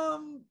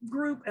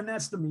group, and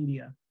that's the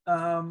media.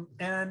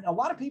 And a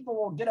lot of people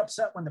will get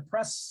upset when the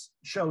press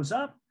shows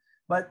up,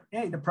 but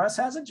hey, the press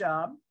has a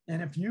job.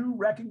 And if you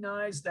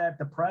recognize that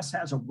the press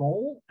has a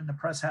role and the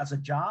press has a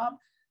job,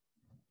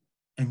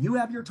 and you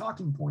have your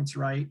talking points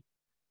right,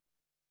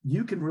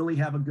 you can really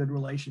have a good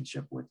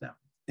relationship with them.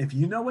 If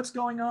you know what's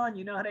going on,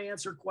 you know how to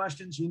answer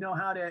questions, you know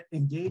how to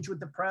engage with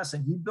the press,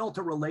 and you built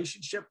a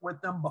relationship with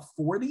them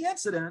before the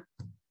incident,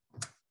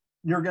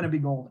 you're going to be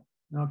golden.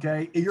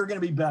 Okay. You're going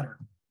to be better.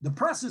 The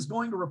press is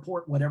going to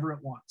report whatever it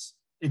wants.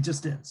 It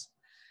just is.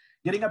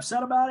 Getting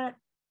upset about it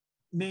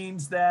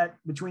means that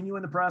between you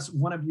and the press,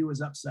 one of you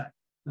is upset,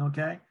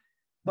 okay?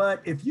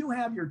 But if you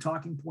have your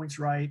talking points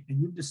right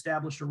and you've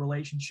established a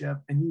relationship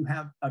and you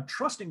have a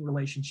trusting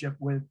relationship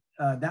with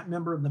that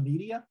member of the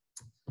media,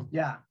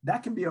 yeah,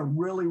 that can be a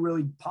really,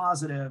 really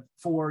positive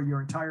for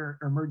your entire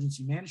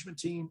emergency management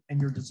team and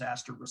your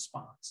disaster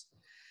response.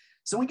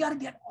 So we got to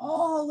get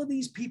all of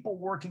these people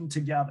working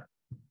together.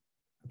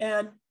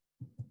 And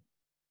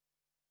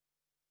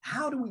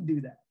how do we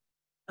do that?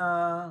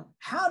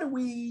 How do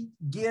we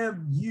give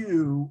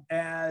you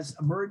as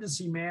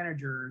emergency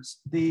managers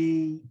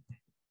the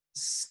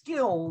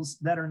skills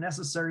that are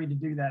necessary to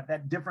do that,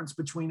 that difference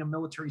between a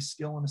military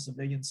skill and a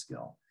civilian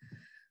skill?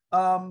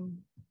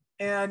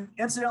 And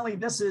incidentally,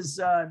 this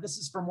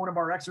is from one of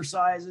our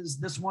exercises.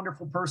 This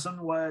wonderful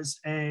person was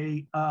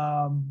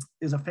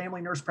is a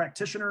family nurse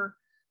practitioner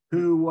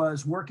who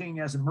was working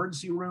as an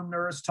emergency room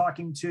nurse,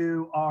 talking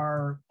to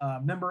our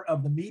member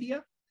of the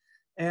media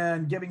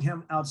and giving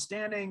him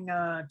outstanding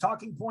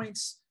talking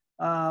points.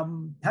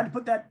 Had to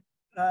put that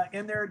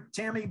in there,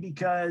 Tammy,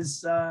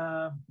 because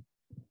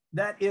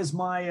that's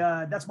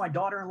my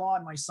daughter-in-law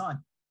and my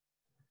son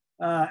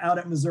out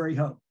at Missouri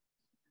Hope.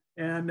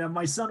 And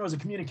my son was a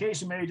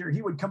communication major.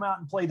 He would come out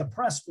and play the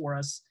press for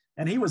us,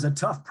 and he was a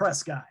tough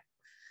press guy.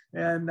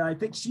 And I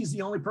think she's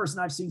the only person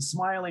I've seen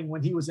smiling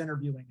when he was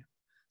interviewing him.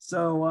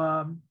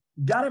 So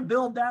got to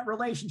build that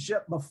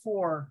relationship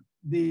before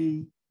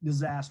the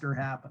disaster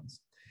happens.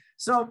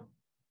 So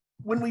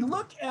when we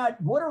look at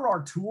what are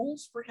our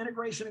tools for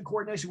integration and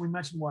coordination, we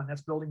mentioned one,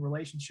 that's building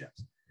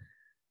relationships.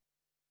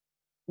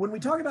 When we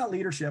talk about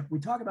leadership, we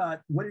talk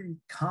about what are your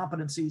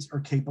competencies or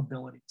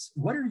capabilities?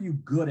 What are you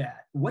good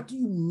at? What do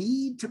you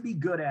need to be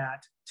good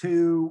at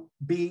to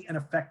be an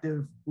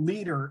effective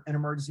leader in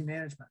emergency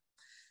management?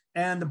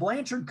 And the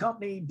Blanchard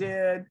Company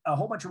did a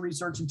whole bunch of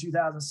research in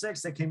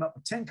 2006. They came up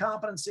with 10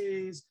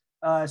 competencies.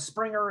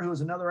 Springer, who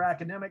is another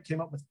academic,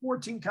 came up with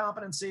 14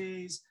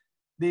 competencies.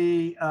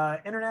 The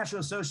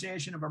International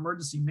Association of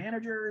Emergency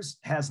Managers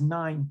has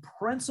 9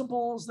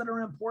 principles that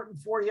are important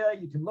for you.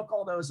 You can look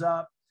all those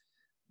up.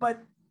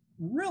 But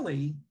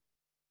really,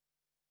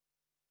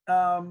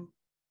 you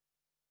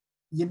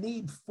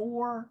need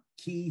 4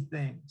 key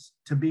things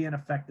to be an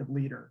effective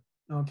leader,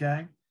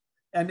 okay?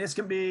 And this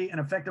can be an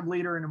effective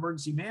leader in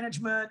emergency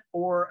management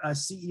or a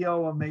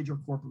CEO of a major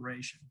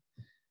corporation.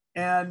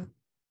 And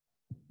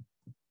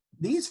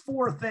these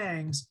 4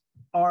 things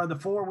are the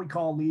 4 we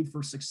call lead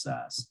for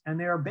success. And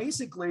they are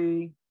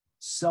basically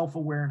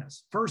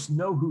self-awareness. First,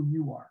 know who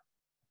you are.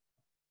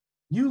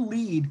 You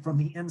lead from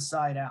the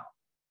inside out.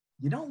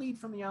 You don't lead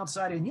from the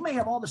outside in. You may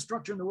have all the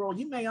structure in the world.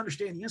 You may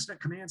understand the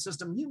incident command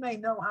system. You may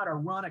know how to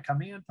run a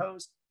command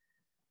post.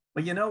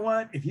 But you know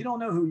what? If you don't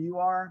know who you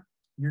are,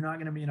 you're not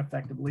going to be an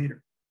effective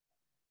leader.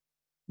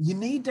 You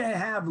need to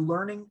have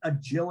learning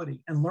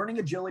agility. And learning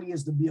agility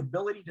is the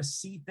ability to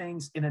see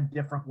things in a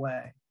different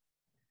way.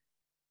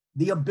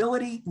 The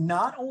ability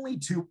not only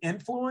to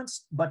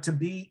influence, but to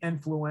be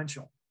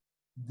influential.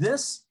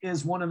 This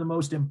is one of the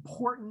most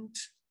important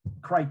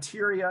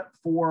criteria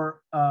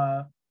for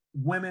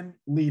women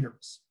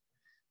leaders,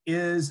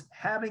 is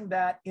having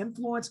that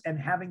influence and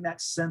having that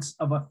sense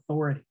of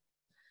authority.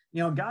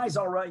 You know, guys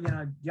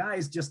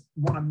just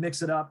want to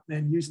mix it up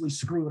and usually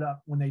screw it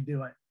up when they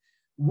do it.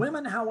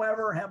 Women,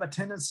 however, have a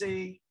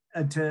tendency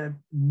to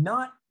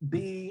not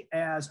be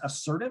as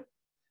assertive.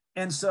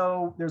 And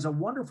so there's a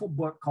wonderful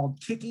book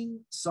called Kicking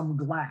Some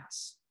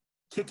Glass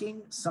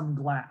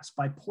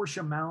by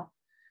Portia Mount.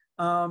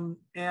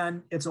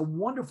 And it's a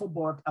wonderful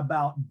book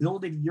about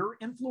building your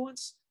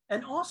influence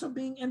and also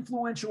being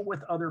influential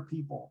with other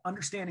people,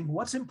 understanding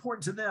what's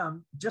important to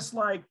them, just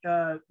like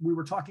we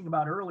were talking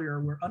about earlier.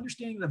 We're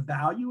understanding the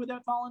value of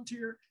that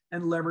volunteer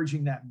and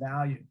leveraging that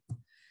value.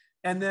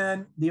 And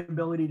then the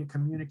ability to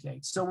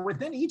communicate. So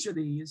within each of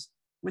these,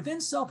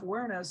 within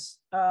self-awareness,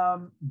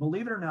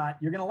 believe it or not,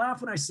 you're going to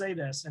laugh when I say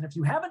this. And if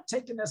you haven't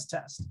taken this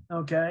test,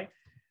 okay,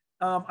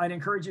 I'd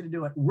encourage you to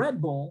do it.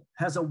 Red Bull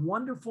has a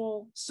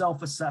wonderful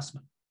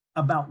self-assessment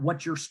about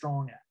what you're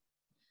strong at.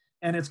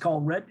 And it's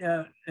called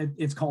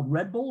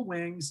Red Bull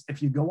Wings.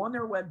 If you go on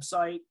their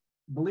website,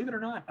 believe it or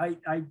not,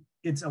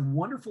 it's a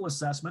wonderful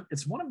assessment.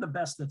 It's one of the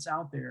best that's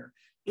out there.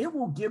 It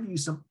will give you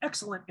some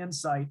excellent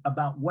insight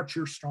about what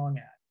you're strong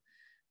at.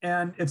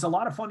 And it's a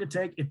lot of fun to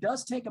take. It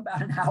does take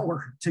about an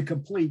hour to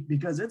complete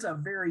because it's a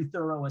very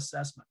thorough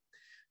assessment,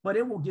 but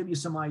it will give you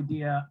some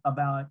idea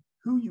about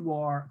who you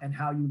are and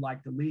how you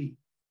like to lead.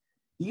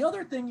 The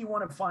other thing you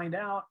want to find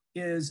out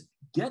is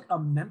get a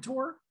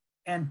mentor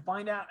and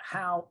find out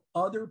how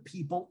other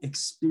people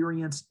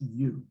experience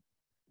you.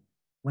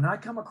 When I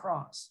come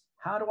across,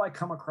 how do I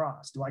come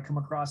across? Do I come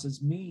across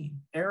as mean,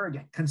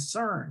 arrogant,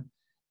 concerned,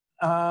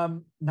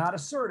 not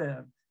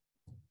assertive,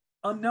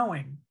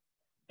 unknowing?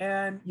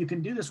 And you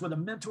can do this with a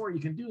mentor. You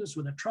can do this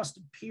with a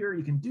trusted peer.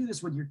 You can do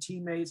this with your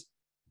teammates.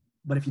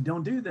 But if you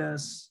don't do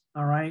this,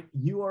 all right,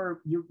 you're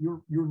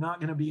not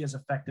going to be as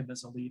effective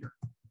as a leader.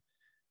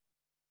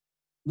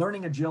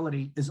 learning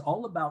agility is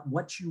all about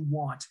what you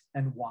want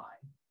and why.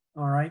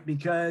 All right,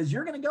 because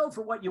you're going to go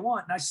for what you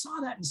want. And I saw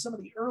that in some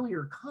of the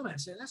earlier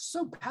comments. And that's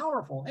so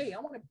powerful. Hey, I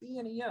want to be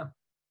an EM.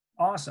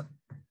 Awesome.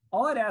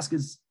 All I'd ask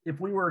is,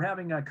 if we were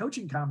having a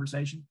coaching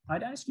conversation,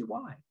 I'd ask you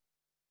why.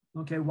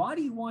 Okay, why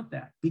do you want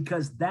that?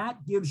 Because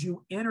that gives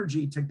you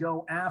energy to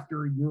go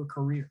after your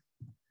career.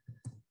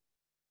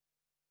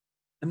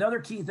 Another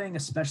key thing,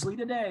 especially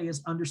today,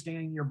 is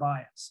understanding your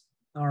bias.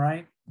 All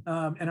right.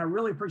 And I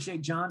really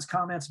appreciate John's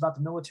comments about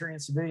the military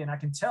and civilian. I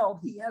can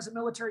tell he has a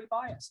military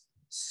bias.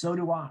 So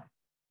do I.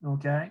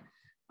 Okay.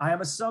 I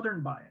have a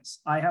Southern bias.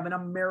 I have an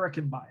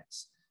American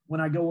bias when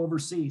I go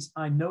overseas.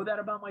 I know that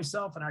about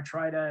myself, and I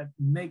try to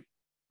make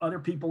other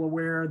people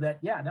aware that,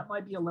 yeah, that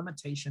might be a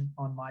limitation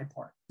on my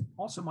part.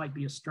 Also might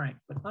be a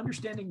strength, but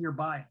understanding your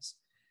bias.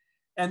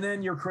 And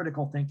then your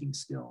critical thinking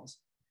skills.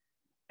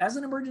 As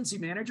an emergency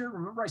manager,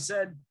 remember I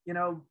said,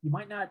 you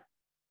might not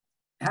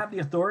have the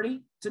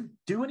authority to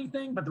do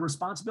anything, but the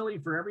responsibility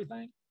for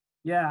everything.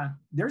 Yeah,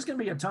 there's going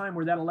to be a time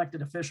where that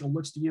elected official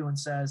looks to you and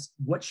says,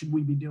 what should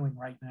we be doing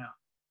right now?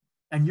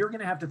 And you're going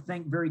to have to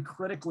think very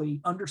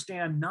critically,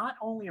 understand not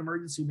only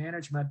emergency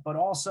management, but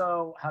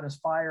also how does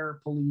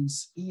fire,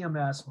 police,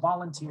 EMS,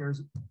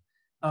 volunteers,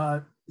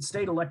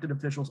 state elected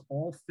officials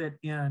all fit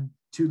in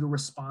to the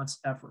response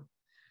effort.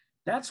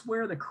 That's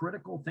where the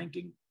critical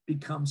thinking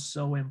becomes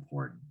so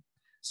important.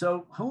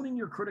 So honing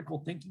your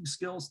critical thinking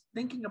skills,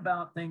 thinking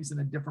about things in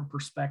a different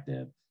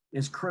perspective,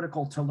 is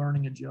critical to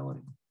learning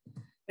agility.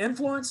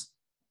 Influence,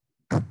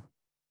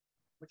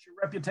 what's your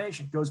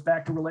reputation? Goes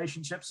back to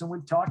relationships, and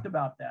we've talked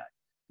about that.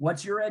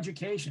 What's your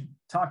education?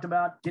 Talked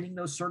about getting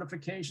those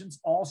certifications,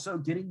 also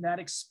getting that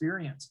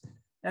experience.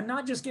 And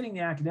not just getting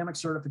the academic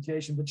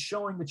certification, but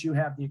showing that you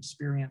have the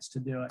experience to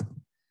do it.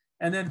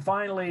 And then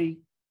finally,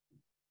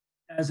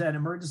 as an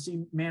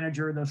emergency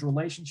manager, those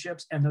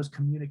relationships and those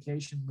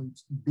communication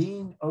loops,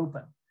 being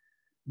open.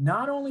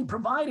 Not only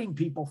providing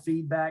people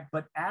feedback,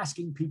 but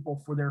asking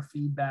people for their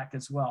feedback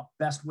as well.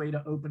 Best way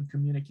to open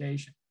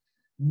communication.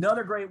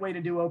 Another great way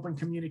to do open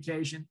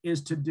communication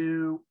is to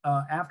do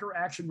after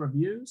action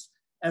reviews,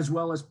 as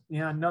well as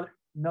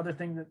another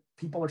thing that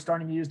people are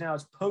starting to use now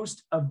is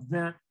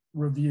post-event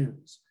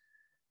reviews.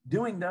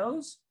 Doing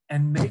those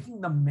and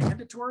making them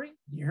mandatory.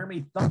 You hear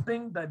me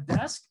thumping the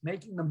desk,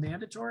 making them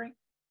mandatory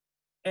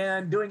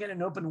and doing it in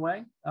an open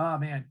way. Oh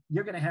man,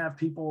 you're going to have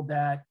people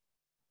that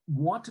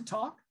want to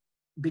talk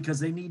because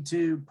they need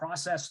to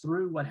process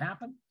through what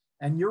happened.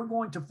 And you're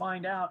going to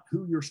find out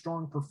who your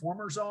strong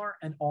performers are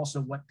and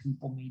also what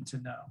people need to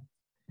know.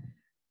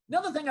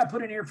 Another thing I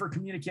put in here for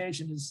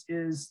communication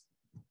is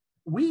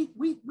we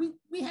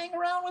hang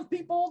around with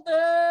people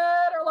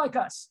that are like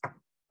us,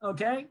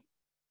 okay?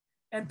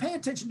 And pay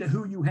attention to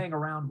who you hang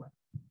around with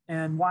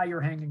and why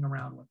you're hanging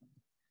around with them.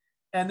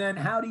 And then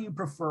how do you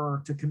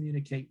prefer to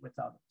communicate with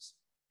others?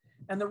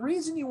 And the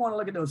reason you want to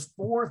look at those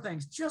 4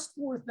 things, just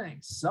 4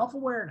 things,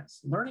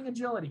 self-awareness, learning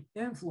agility,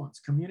 influence,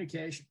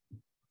 communication,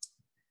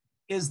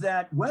 is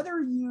that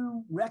whether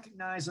you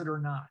recognize it or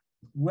not,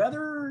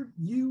 whether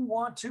you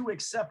want to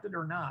accept it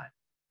or not,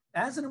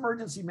 as an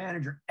emergency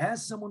manager,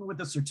 as someone with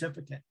a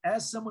certificate,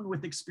 as someone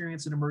with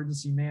experience in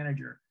emergency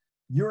manager,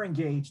 you're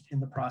engaged in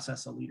the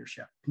process of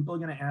leadership. People are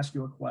going to ask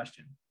you a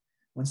question.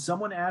 When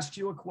someone asks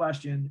you a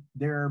question,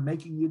 they're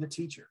making you the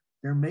teacher.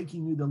 They're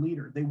making you the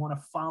leader. They want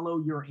to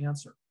follow your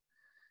answer.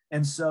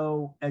 And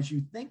so as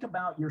you think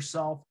about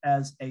yourself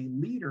as a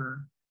leader,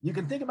 you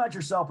can think about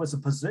yourself as a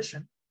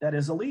position that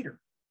is a leader.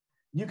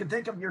 You can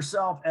think of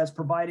yourself as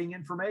providing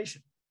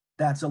information.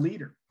 That's a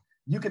leader.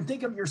 You can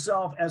think of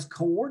yourself as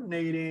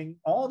coordinating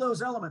all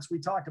those elements we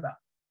talked about.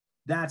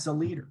 That's a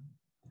leader.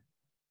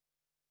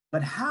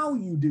 But how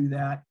you do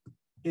that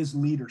is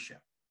leadership.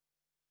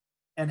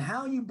 And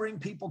how you bring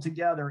people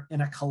together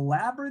in a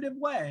collaborative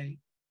way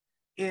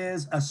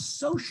is a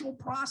social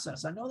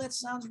process. I know that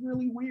sounds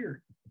really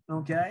weird,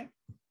 okay?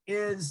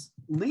 Is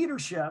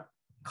leadership,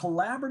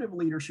 collaborative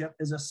leadership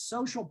is a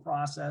social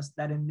process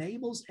that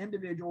enables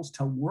individuals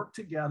to work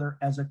together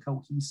as a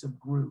cohesive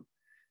group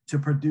to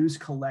produce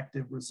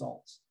collective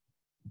results.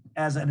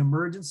 As an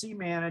emergency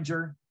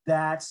manager,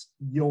 that's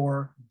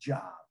your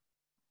job.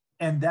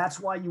 And that's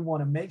why you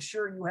want to make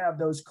sure you have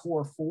those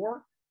core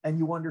 4 and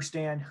you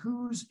understand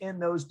who's in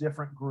those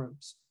different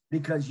groups,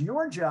 because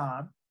your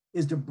job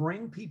is to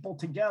bring people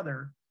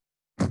together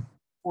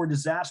for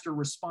disaster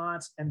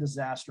response and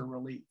disaster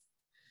relief.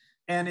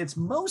 And it's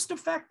most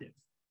effective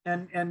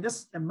and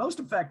most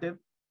effective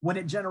when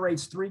it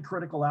generates 3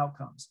 critical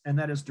outcomes, and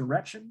that is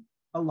direction,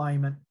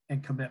 alignment,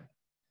 and commitment.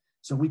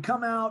 So we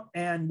come out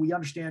and we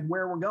understand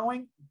where we're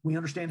going, we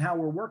understand how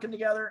we're working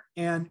together,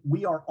 and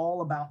we are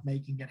all about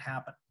making it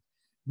happen.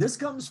 This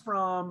comes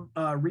from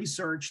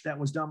research that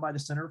was done by the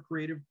Center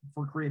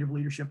for Creative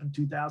Leadership in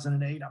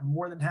 2008. I'm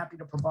more than happy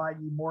to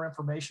provide you more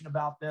information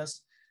about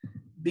this,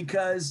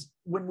 because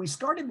when we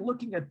started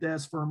looking at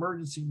this for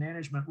emergency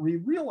management, we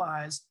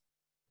realized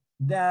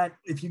that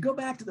if you go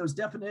back to those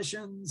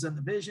definitions and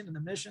the vision and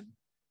the mission,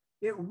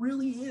 it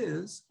really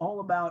is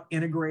all about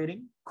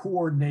integrating,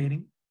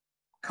 coordinating,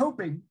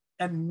 coping,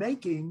 and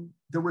making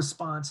the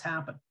response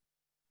happen.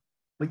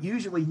 But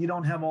usually you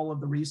don't have all of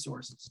the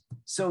resources.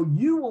 So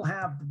you will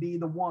have to be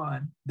the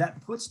one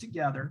that puts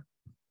together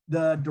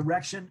the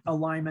direction,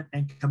 alignment,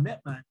 and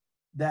commitment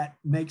that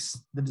makes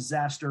the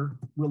disaster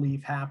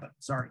relief happen.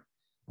 Sorry.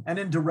 And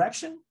in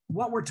direction,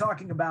 what we're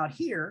talking about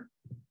here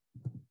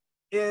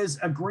is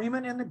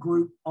agreement in the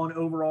group on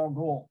overall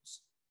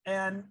goals.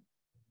 And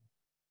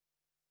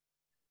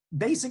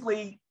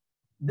basically,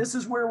 this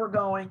is where we're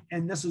going,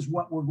 and this is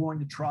what we're going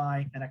to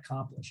try and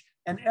accomplish.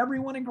 And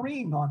everyone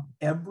agreeing on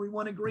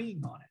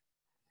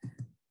it.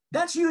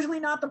 That's usually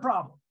not the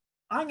problem.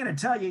 I'm going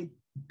to tell you,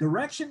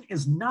 direction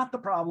is not the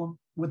problem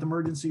with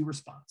emergency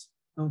response,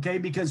 okay?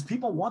 Because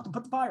people want to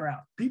put the fire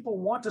out. People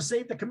want to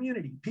save the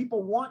community.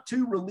 People want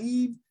to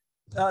relieve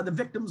the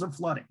victims of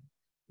flooding.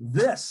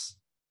 This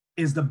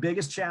is the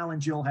biggest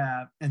challenge you'll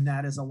have, and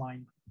that is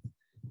alignment.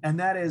 And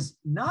that is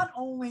not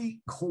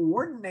only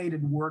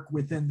coordinated work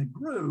within the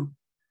group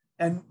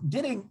and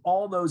getting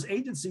all those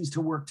agencies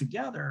to work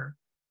together,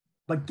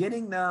 but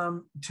getting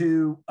them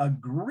to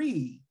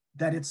agree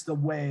that it's the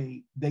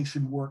way they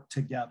should work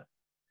together.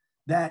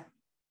 That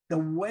the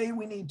way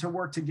we need to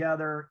work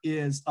together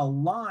is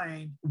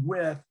aligned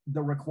with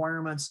the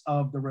requirements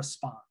of the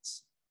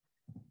response.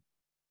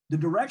 The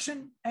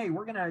direction, hey,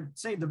 we're going to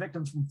save the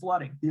victims from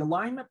flooding. The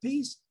alignment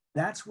piece,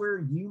 that's where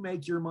you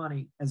make your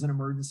money as an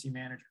emergency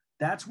manager.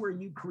 That's where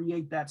you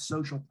create that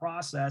social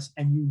process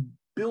and you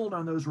build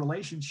on those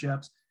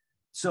relationships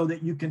so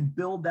that you can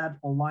build that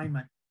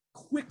alignment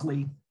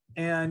quickly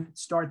and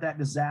start that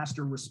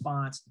disaster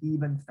response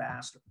even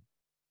faster.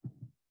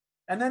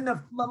 And then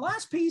the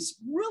last piece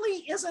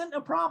really isn't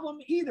a problem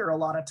either. A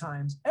lot of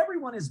times,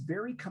 everyone is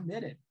very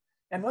committed.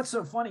 And what's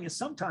so funny is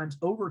sometimes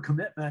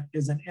overcommitment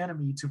is an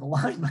enemy to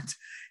alignment.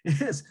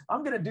 Is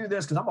I'm going to do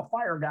this because I'm a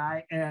fire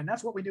guy, and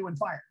that's what we do in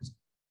fires.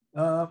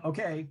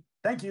 Okay,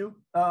 thank you.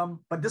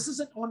 But this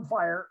isn't on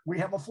fire. We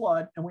have a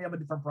flood, and we have a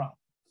different problem.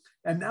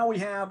 And now we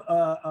have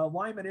a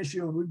alignment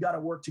issue, and we've got to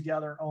work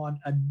together on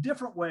a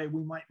different way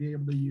we might be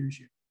able to use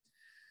you.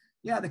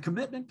 Yeah, the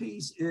commitment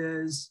piece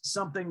is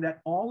something that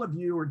all of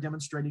you are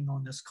demonstrating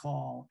on this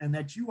call, and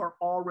that you are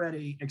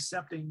already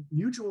accepting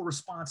mutual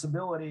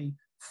responsibility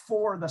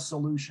for the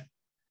solution,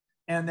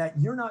 and that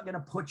you're not going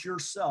to put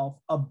yourself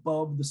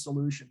above the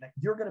solution, that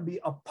you're going to be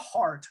a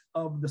part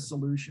of the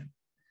solution.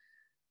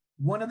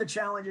 One of the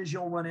challenges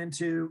you'll run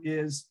into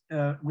is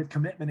with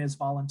commitment is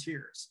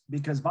volunteers,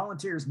 because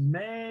volunteers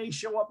may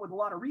show up with a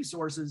lot of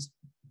resources,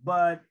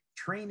 but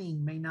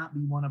training may not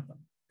be one of them.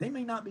 They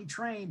may not be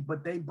trained,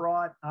 but they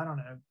brought, I don't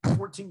know,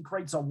 14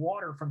 crates of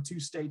water from 2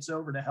 states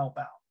over to help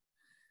out.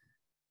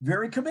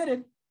 Very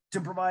committed to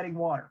providing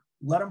water.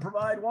 Let them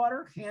provide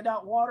water, hand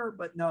out water,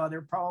 but no,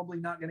 they're probably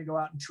not going to go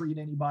out and treat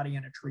anybody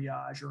in a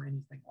triage or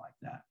anything like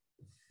that.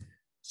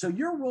 So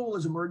your role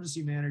as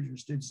emergency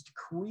managers is to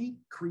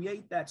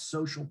create that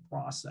social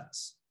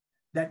process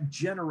that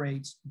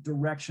generates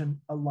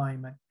direction,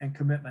 alignment, and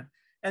commitment.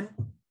 And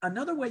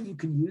another way you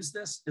can use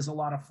this is a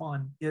lot of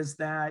fun, is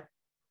that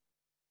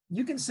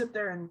you can sit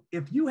there and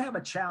if you have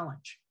a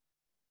challenge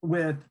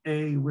with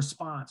a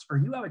response, or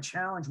you have a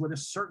challenge with a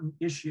certain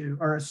issue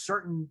or a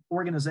certain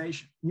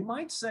organization, you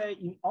might say,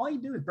 all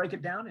you do is break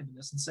it down into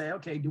this and say,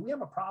 okay, do we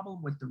have a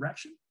problem with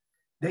direction?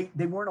 They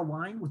weren't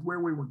aligned with where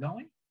we were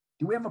going.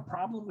 Do we have a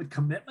problem with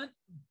commitment?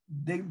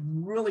 They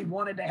really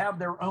wanted to have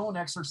their own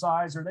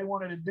exercise, or they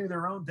wanted to do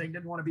their own thing,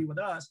 didn't want to be with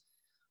us.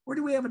 Or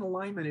do we have an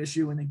alignment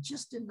issue and they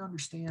just didn't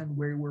understand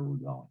where we're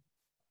going?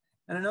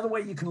 And another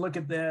way you can look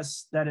at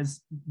this that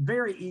is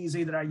very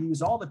easy, that I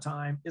use all the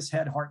time, is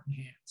head, heart, and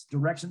hands.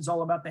 Direction's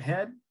all about the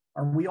head.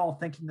 Are we all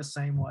thinking the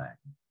same way?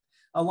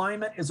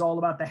 Alignment is all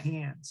about the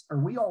hands. Are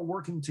we all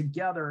working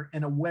together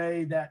in a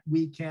way that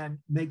we can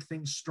make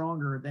things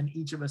stronger than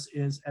each of us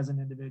is as an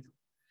individual?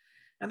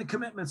 And the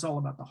commitment's all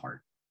about the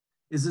heart.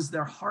 Is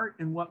there heart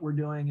in what we're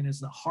doing, and is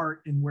the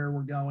heart in where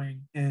we're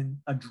going in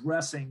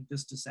addressing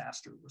this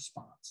disaster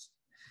response?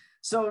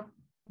 So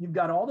you've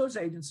got all those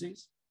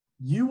agencies.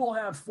 You will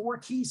have 4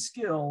 key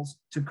skills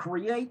to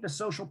create the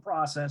social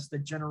process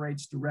that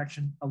generates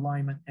direction,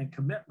 alignment, and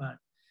commitment,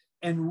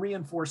 and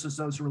reinforces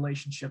those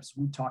relationships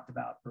we talked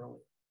about earlier.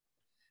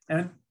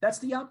 And that's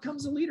the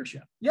outcomes of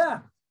leadership.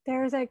 Yeah.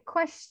 There's a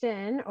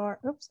question, or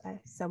oops,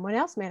 someone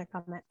else made a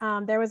comment.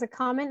 There was a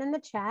comment in the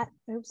chat.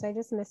 Oops, I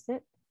just missed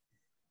it.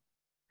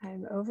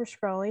 I'm over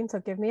scrolling, so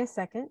give me a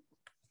second.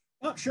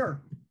 Oh,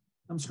 sure.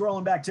 I'm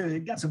scrolling back too.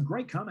 You've got some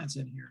great comments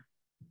in here.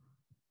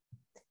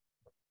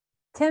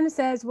 Tim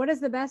says, what is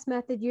the best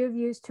method you have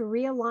used to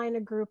realign a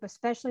group,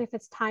 especially if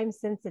it's time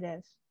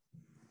sensitive?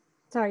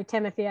 Sorry,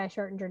 Timothy, I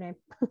shortened your name.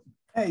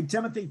 Hey,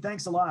 Timothy,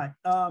 thanks a lot.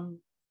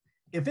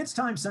 If it's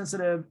time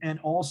sensitive, and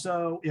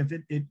also if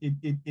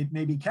it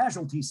may be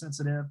casualty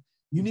sensitive,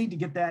 you need to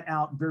get that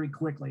out very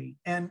quickly.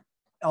 And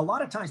a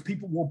lot of times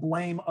people will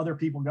blame other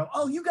people and go,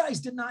 oh, you guys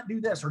did not do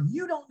this, or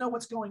you don't know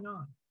what's going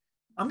on.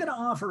 I'm going to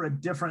offer a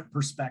different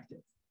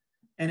perspective.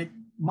 And it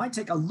might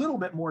take a little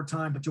bit more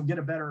time, but you'll get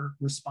a better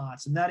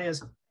response. And that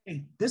is,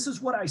 hey, this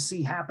is what I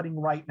see happening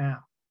right now.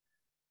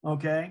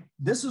 Okay.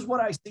 This is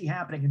what I see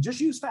happening. And just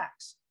use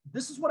facts.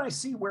 this is what I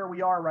see where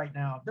we are right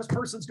now. This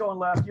person's going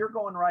left, you're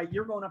going right,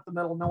 you're going up the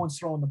middle, no one's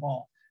throwing the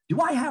ball. Do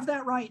I have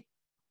that right?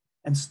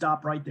 And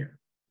stop right there.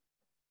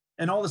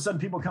 And all of a sudden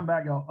people come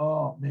back and go,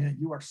 oh man,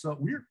 you are so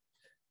weird.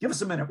 Give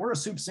us a minute. We're a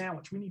soup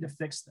sandwich. We need to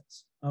fix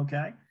this.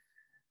 Okay.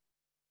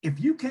 If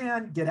you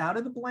can get out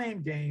of the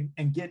blame game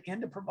and get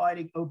into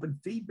providing open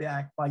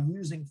feedback by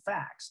using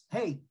facts.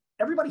 Hey,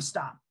 everybody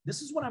stop.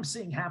 This is what I'm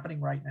seeing happening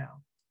right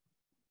now.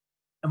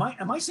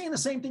 Am I seeing the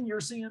same thing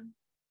you're seeing?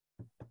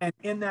 And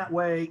in that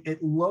way,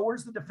 it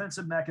lowers the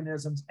defensive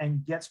mechanisms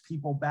and gets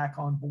people back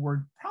on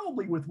board,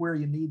 probably with where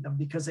you need them,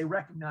 because they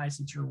recognize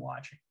that you're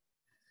watching.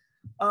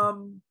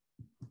 Kyla,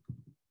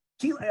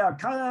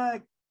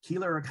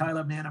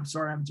 man, I'm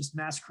sorry, I'm just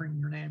massacring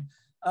your name.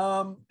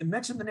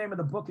 Mention the name of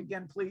the book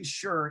again, please.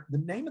 Sure. The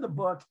name of the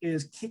book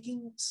is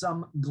Kicking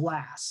Some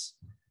Glass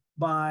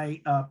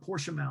by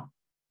Portia Mount.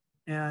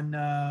 And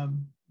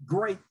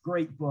great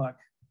book.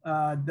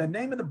 The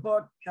name of the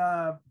book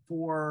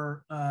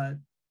for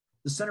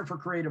the Center for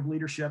Creative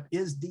Leadership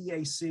is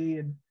DAC.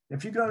 And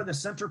if you go to the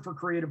Center for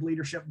Creative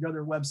Leadership, go to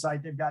their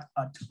website, they've got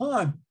a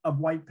ton of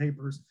white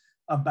papers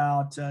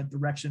about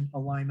direction,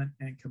 alignment,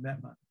 and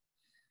commitment.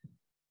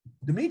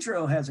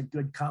 Demetrio has a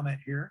good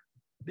comment here.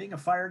 Being a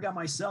fire guy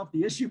myself,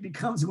 the issue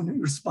becomes when we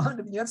respond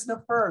to the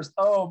incident first.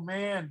 Oh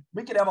man,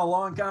 we could have a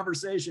long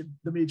conversation,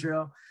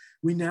 Demetrio.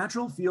 We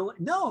natural feel,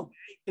 no,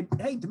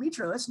 hey,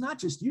 Demetrio, that's not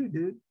just you,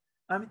 dude.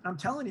 I'm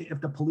telling you, if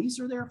the police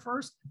are there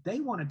first, they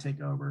want to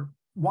take over.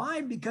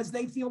 Why? Because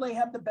they feel they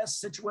have the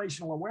best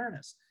situational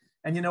awareness.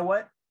 And you know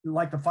what?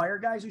 Like the fire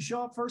guys who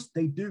show up first,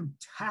 they do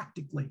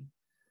tactically.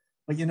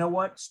 But you know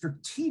what?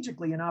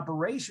 Strategically and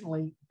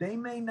operationally, they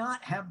may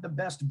not have the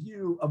best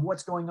view of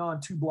what's going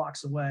on 2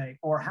 blocks away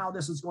or how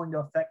this is going to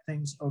affect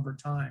things over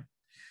time.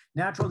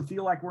 Natural to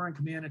feel like we're in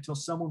command until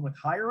someone with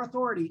higher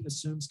authority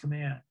assumes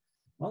command.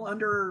 Well,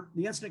 under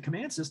the incident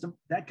command system,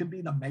 that could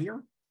be the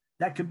mayor.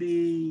 That could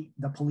be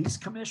the police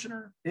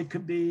commissioner. It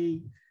could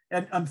be,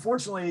 and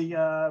unfortunately,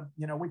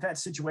 you know, we've had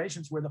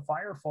situations where the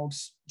fire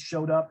folks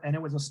showed up and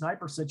it was a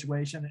sniper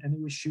situation and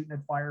he was shooting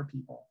at fire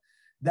people.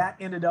 That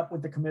ended up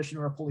with the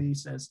commissioner of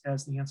police as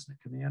the incident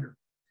commander.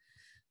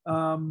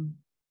 And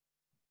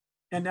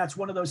that's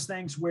one of those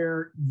things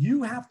where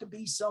you have to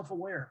be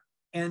self-aware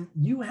and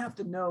you have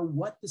to know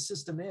what the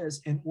system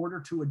is in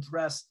order to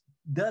address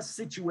the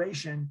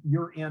situation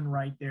you're in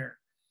right there.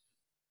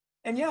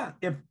 And yeah,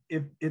 if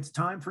it's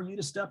time for you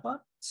to step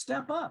up,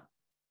 step up.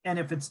 And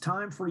if it's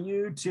time for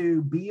you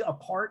to be a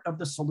part of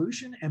the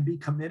solution and be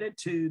committed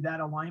to that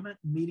alignment,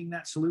 meeting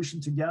that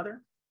solution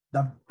together,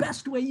 the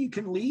best way you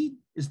can lead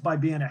is by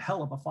being a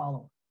hell of a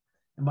follower.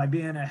 And by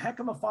being a heck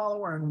of a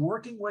follower and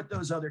working with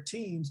those other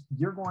teams,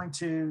 you're going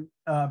to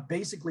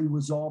basically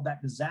resolve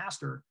that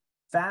disaster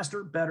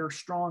faster, better,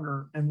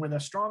 stronger, and with a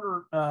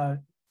stronger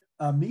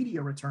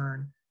media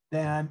return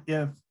than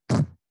if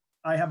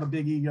I have a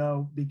big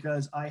ego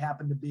because I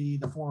happen to be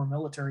the former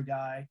military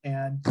guy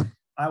and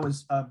I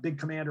was a big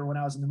commander when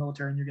I was in the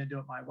military and you're going to do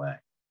it my way.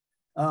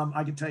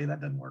 I can tell you that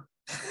doesn't work.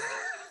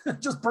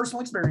 Just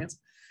personal experience.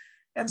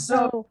 And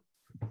so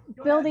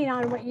building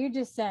on what you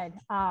just said,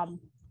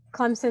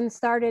 Clemson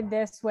started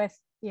this with,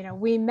 you know,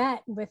 we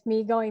met with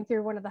me going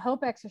through one of the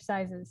hope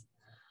exercises.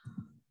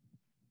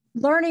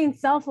 Learning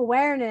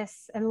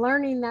self-awareness and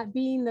learning that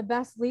being the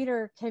best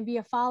leader can be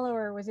a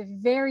follower was a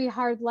very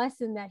hard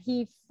lesson that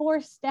he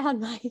forced down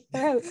my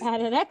throat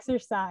at an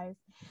exercise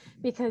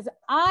because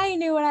I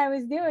knew what I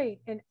was doing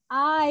and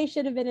I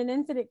should have been in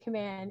incident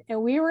command.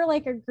 And we were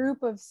like a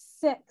group of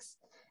 6.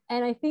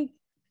 And I think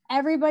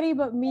everybody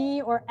but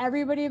me or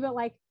everybody but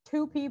like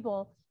 2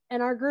 people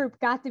in our group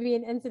got to be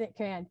in incident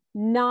command,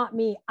 not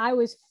me. I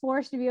was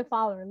forced to be a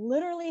follower,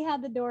 literally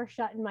had the door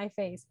shut in my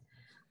face.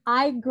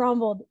 I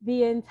grumbled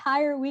the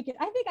entire weekend.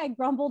 I think I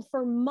grumbled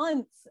for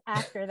months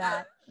after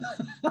that.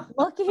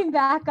 Looking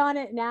back on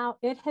it now,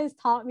 it has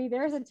taught me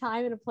there's a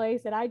time and a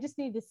place that I just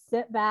need to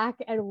sit back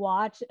and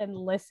watch and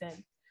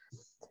listen.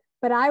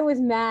 But I was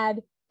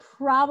mad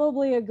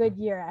probably a good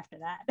year after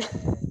that.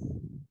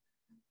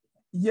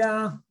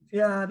 Yeah,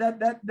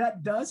 that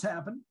does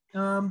happen.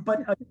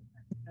 But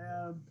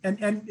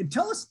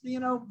tell us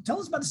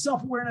about the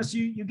self-awareness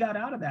you got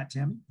out of that,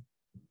 Tammy.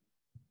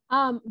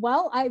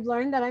 Well, I've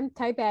learned that I'm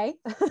type A,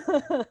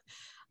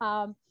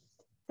 that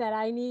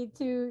I need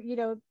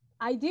to,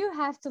 I do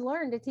have to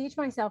learn to teach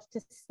myself to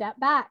step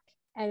back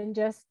and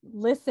just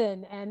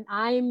listen. And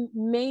I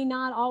may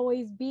not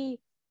always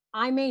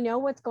I may know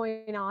what's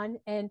going on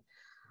and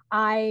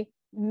I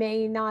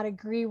may not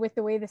agree with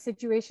the way the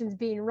situation's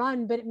being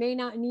run, but it may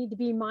not need to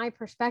be my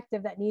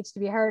perspective that needs to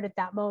be heard at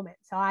that moment.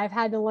 So I've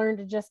had to learn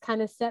to just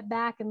kind of step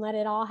back and let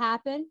it all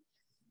happen.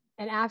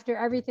 And after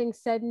everything's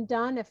said and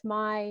done, if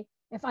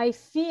I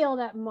feel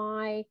that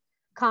my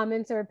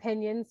comments or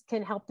opinions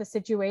can help the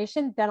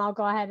situation, then I'll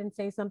go ahead and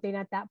say something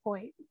at that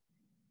point.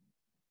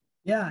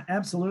 Yeah,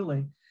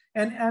 absolutely.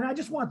 And I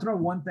just want to throw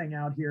one thing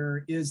out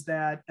here is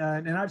that,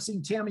 and I've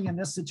seen Tammy in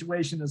this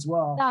situation as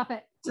well. Stop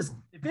it. Just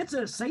if it's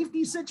a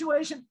safety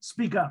situation,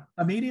 speak up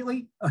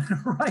immediately,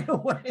 right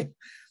away.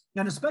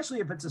 And especially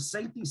if it's a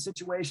safety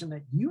situation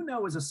that you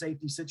know is a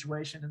safety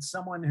situation and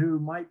someone who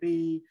might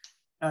be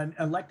an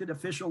elected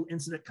official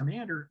incident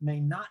commander may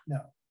not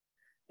know.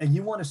 And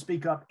you want to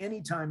speak up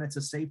anytime it's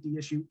a safety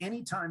issue,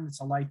 anytime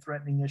it's a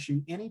life-threatening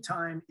issue,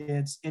 anytime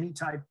it's any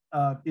type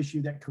of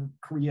issue that could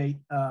create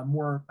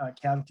more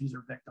casualties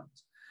or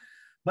victims.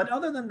 But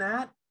other than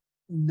that,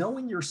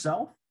 knowing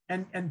yourself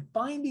and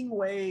finding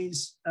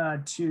ways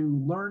to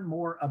learn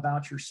more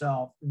about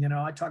yourself. You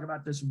know, I talk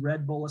about this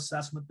Red Bull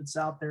assessment that's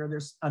out there.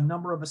 There's a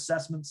number of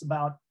assessments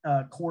about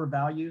core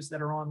values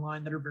that are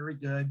online that are very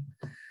good.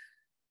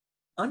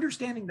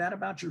 Understanding that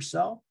about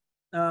yourself.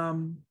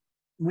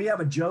 We have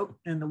a joke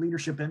in the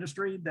leadership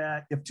industry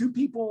that if two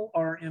people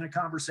are in a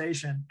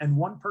conversation and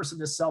one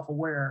person is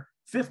self-aware,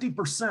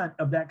 50%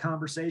 of that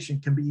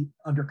conversation can be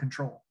under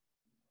control.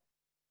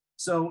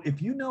 So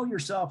if you know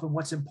yourself and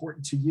what's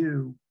important to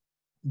you,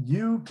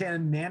 you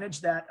can manage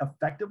that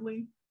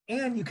effectively,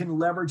 and you can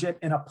leverage it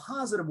in a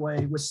positive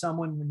way with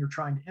someone when you're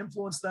trying to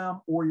influence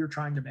them or you're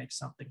trying to make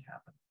something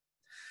happen.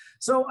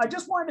 So I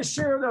just wanted to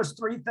share those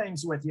three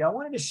things with you. I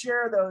wanted to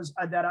share those,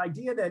 that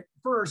idea that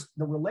first,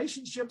 the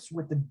relationships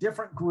with the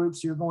different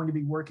groups you're going to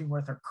be working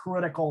with are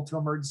critical to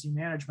emergency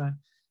management,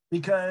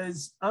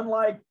 because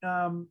unlike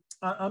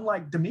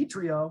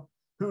Demetrio,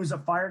 who's a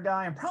fire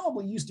guy and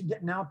probably used to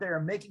getting out there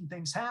and making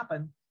things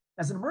happen,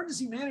 as an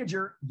emergency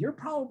manager, you're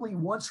probably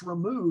once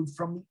removed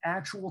from the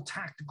actual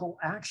tactical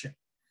action.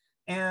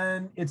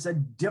 And it's a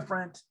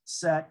different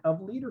set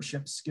of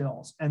leadership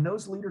skills. And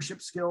those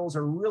leadership skills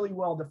are really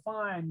well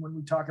defined when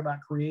we talk about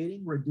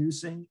creating,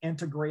 reducing,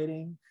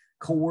 integrating,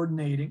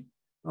 coordinating,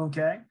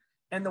 okay?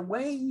 And the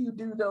way you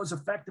do those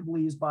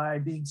effectively is by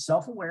being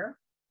self-aware,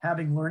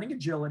 having learning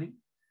agility,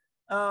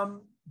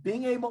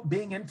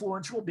 being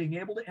influential, being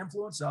able to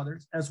influence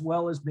others, as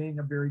well as being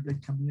a very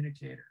good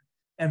communicator.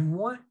 And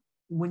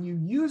when you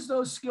use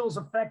those skills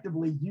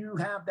effectively, you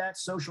have that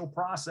social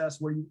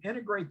process where you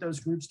integrate those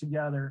groups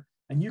together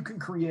and you can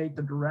create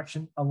the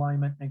direction,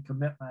 alignment, and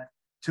commitment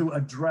to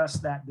address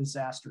that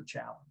disaster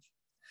challenge.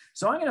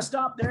 So I'm going to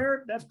stop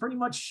there. That's pretty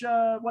much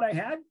what I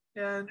had.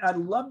 And I'd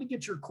love to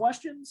get your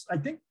questions. I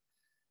think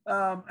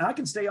I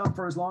can stay on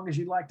for as long as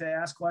you'd like to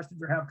ask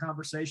questions or have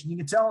conversation. You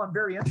can tell I'm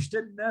very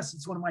interested in this.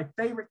 It's one of my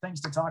favorite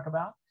things to talk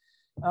about.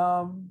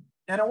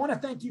 And I want to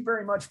thank you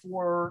very much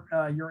for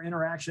your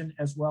interaction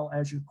as well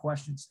as your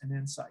questions and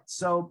insights.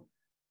 So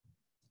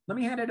let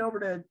me hand it over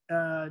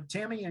to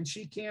Tammy, and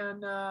she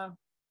can.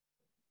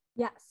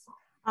 Yes.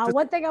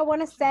 One thing I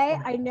want to say,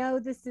 I know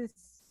this is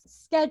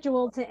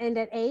scheduled to end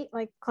at 8.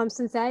 Like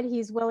Clemson said,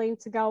 he's willing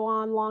to go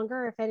on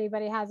longer if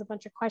anybody has a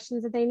bunch of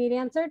questions that they need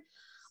answered.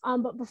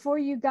 But before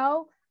you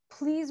go,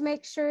 please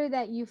make sure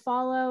that you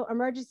follow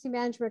Emergency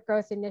Management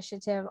Growth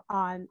Initiative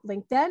on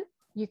LinkedIn.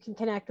 You can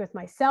connect with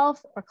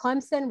myself or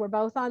Clemson. We're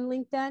both on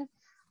LinkedIn.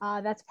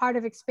 That's part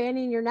of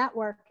expanding your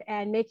network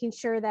and making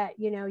sure that,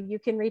 you know, you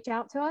can reach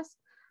out to us.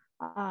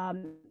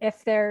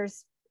 If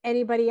there's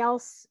anybody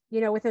else,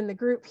 you know, within the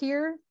group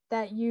here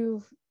that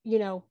you've, you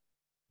know,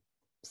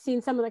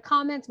 seen some of the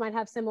comments, might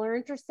have similar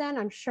interest in,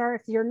 I'm sure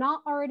if you're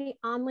not already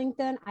on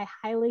LinkedIn, I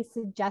highly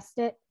suggest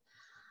it.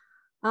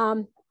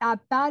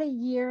 About a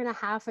year and a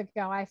half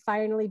ago, I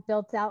finally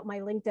built out my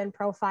LinkedIn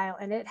profile,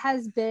 and it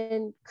has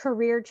been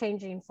career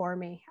changing for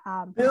me.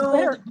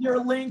 Build your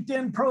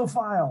LinkedIn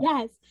profile.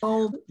 Yes.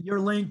 Build your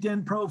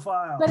LinkedIn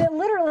profile. But it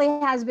literally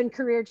has been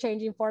career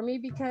changing for me,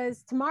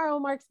 because tomorrow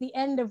marks the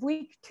end of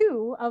week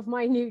 2 of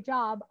my new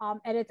job.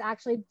 And it's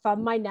actually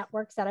from my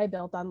networks that I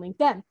built on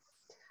LinkedIn.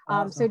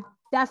 Awesome. So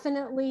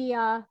definitely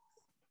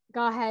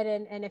go ahead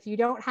and if you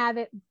don't have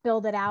it,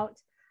 build it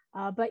out.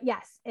 But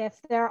yes, if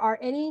there are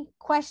any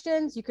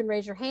questions, you can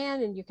raise your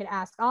hand and you can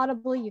ask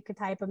audibly. You can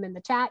type them in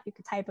the chat. You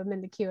can type them in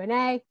the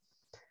Q&A.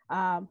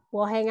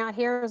 We'll hang out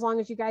here as long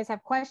as you guys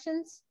have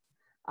questions.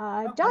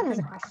 John has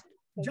a question.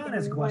 John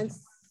has a question. 1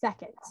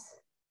 second.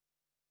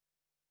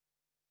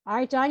 All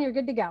right, John, you're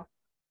good to go.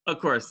 Of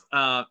course.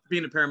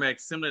 Being a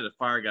paramedic, similar to the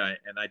fire guy,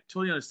 and I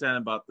totally understand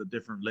about the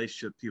different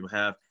relationships people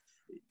have.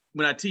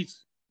 When I teach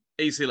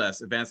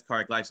ACLS, Advanced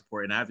Cardiac Life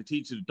Support, and I have to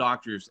teach the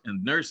doctors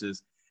and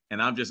nurses,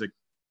 and I'm just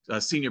a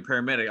senior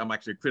paramedic, I'm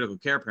actually a critical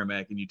care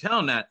paramedic, and you tell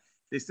them that,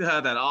 they still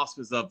have that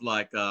auspice of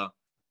like,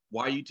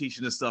 why are you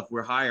teaching this stuff?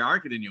 We're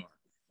hierarchy than you are.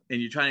 And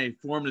you're trying to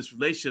form this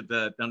relationship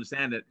to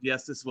understand that,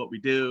 yes, this is what we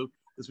do,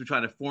 this we're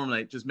trying to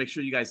formulate, just make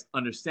sure you guys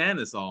understand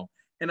this all.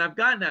 And I've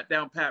gotten that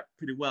down pat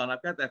pretty well, and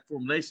I've got that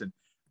formulation.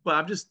 But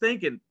I'm just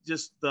thinking,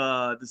 just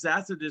the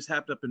disaster just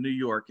happened up in New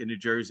York and New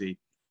Jersey.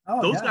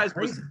 Oh, those yeah,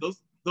 guys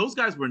those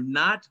guys were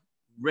not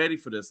ready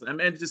for this. I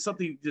mean, it's just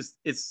something,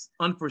 it's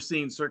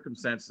unforeseen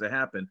circumstances that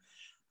happen.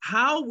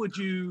 How would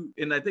you,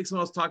 and I think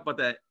someone else talked about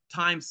that,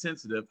 time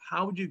sensitive,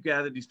 how would you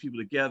gather these people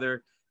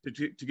together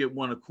to get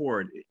one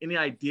accord? Any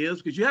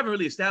ideas? Because you haven't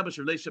really established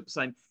a relationship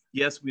saying,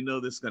 yes, we know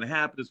this is going to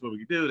happen, this is what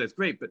we can do, that's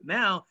great. But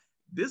now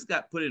this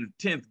got put in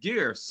 10th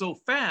gear so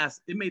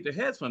fast, it made their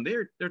heads swim.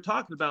 They're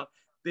talking about,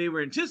 they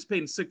were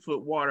anticipating 6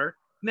 foot water.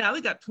 Now they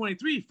got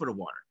 23 foot of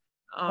water.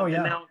 Oh,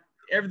 yeah.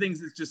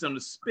 everything's just on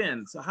the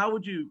spin. So how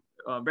would you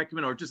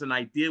recommend, or just an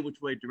idea which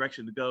way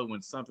direction to go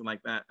when something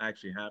like that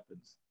actually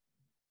happens?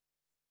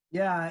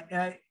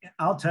 Yeah,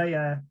 I'll tell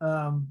you,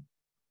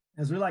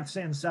 as we like to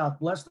say in the South,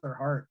 bless their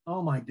heart.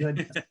 Oh my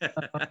goodness.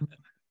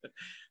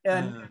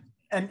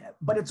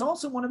 But it's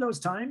also one of those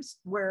times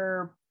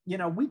where,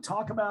 we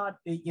talk about,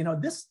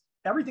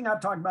 everything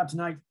I've talked about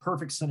tonight,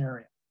 perfect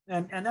scenario.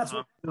 And that's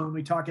what we do when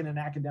we talk in an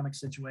academic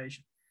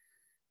situation.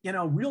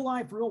 Real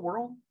life, real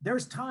world,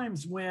 there's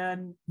times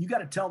when you got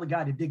to tell the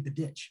guy to dig the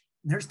ditch.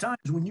 There's times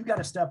when you got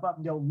to step up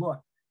and go,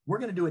 look, we're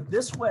going to do it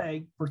this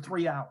way for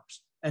 3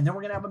 hours. And then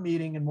we're going to have a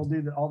meeting and we'll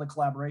do all the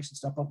collaboration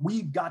stuff. But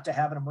we've got to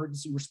have an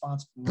emergency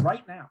response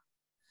right now.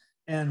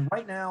 And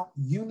right now,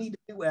 you need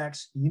to do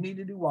X, you need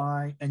to do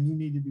Y, and you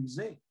need to do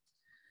Z.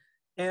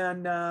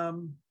 And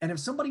if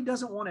somebody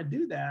doesn't want to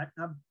do that,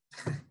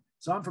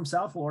 so I'm from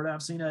South Florida.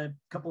 I've seen a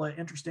couple of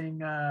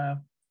interesting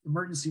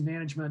emergency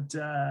management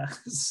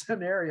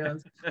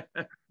scenarios.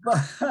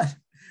 But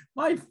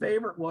my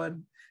favorite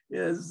one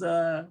is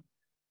the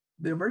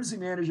emergency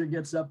manager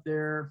gets up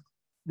there,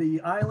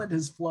 the island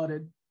is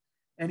flooded,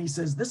 and he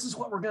says, this is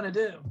what we're going to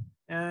do.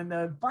 And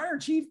the fire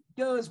chief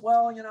goes,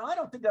 well, I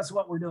don't think that's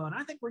what we're doing.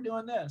 I think we're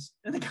doing this.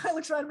 And the guy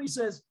looks right at me and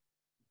says,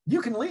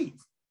 you can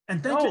leave.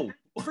 And thank you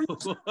for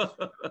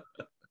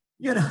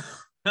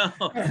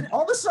And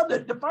all of a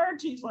sudden, the fire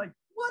chief's like,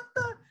 what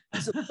the?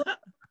 He said,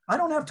 I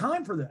don't have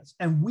time for this.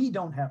 And we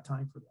don't have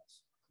time for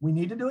this. We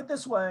need to do it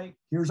this way.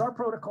 Here's our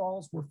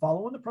protocols. We're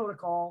following the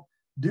protocol.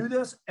 Do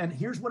this. And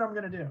here's what I'm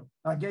going to do.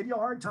 I gave you a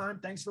hard time.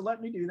 Thanks for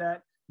letting me do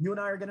that. You and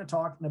I are going to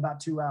talk in about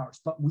 2 hours,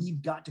 but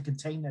we've got to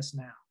contain this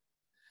now.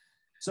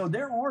 So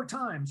there are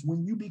times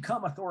when you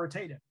become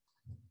authoritative,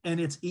 and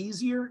it's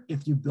easier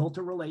if you built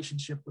a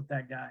relationship with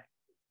that guy.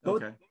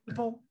 Both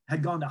people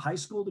had gone to high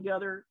school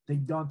together.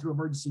 They'd gone through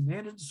emergency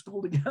management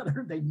school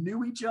together. They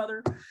knew each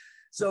other.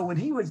 So when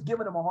he was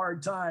giving them a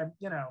hard time,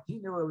 he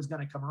knew it was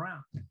going to come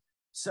around.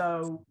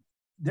 So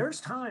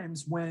there's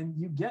times when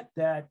you get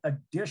that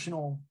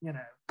additional,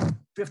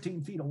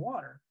 15 feet of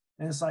water.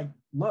 And it's like,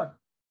 look,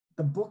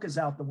 the book is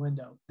out the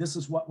window. This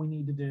is what we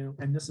need to do.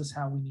 And this is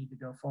how we need to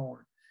go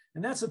forward.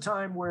 And that's a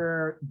time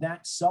where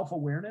that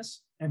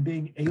self-awareness and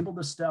being able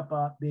to step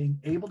up, being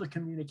able to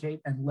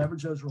communicate and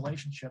leverage those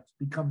relationships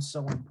becomes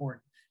so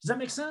important. Does that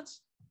make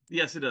sense?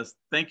 Yes, it does.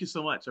 Thank you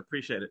so much. I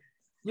appreciate it.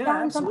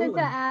 Yeah, and something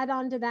to add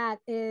on to that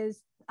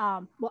is,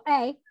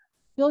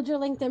 build your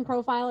LinkedIn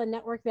profile and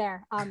network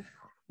there.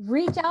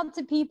 Reach out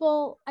to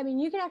people. I mean,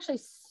 you can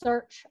actually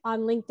search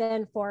on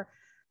LinkedIn for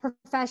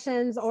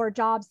professions or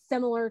jobs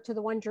similar to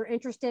the ones you're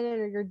interested in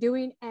or you're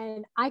doing.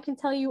 And I can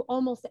tell you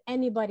almost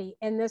anybody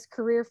in this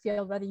career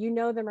field, whether you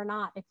know them or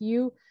not, if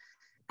you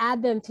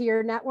add them to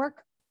your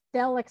network,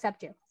 they'll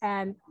accept you.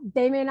 And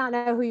they may not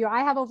know who you are.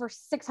 I have over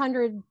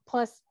 600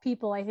 plus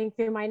people, I think,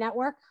 through my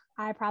network.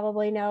 I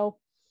probably know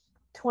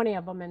 20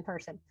 of them in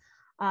person.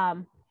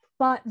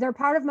 But they're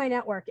part of my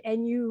network,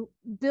 and you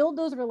build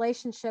those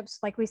relationships,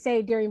 like we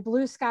say, during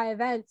blue sky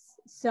events.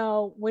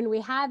 So when we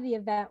have the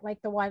event,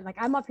 like the one, like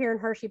I'm up here in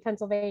Hershey,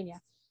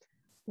 Pennsylvania,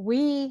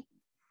 we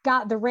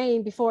got the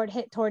rain before it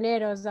hit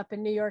tornadoes up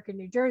in New York and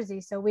New Jersey.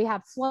 So we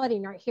have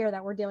flooding right here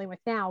that we're dealing with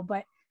now.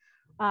 But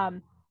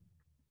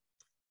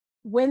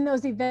when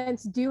those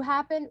events do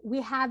happen,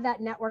 we have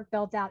that network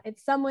built out.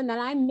 It's someone that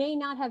I may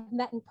not have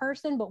met in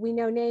person, but we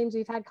know names,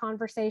 we've had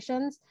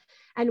conversations,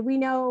 and we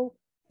know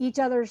each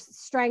other's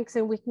strengths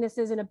and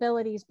weaknesses and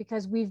abilities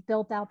because we've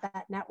built out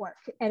that network.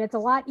 And it's a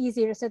lot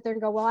easier to sit there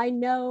and go, well, I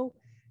know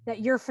that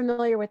you're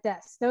familiar with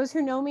this. Those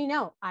who know me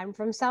know I'm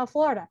from South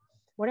Florida.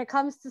 When it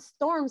comes to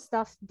storm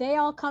stuff, they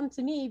all come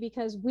to me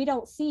because we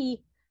don't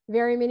see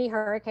very many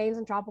hurricanes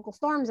and tropical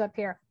storms up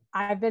here.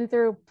 I've been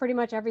through pretty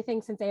much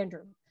everything since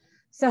Andrew.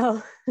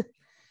 So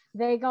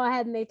they go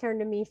ahead and they turn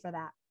to me for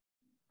that.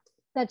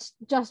 That's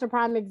just a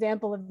prime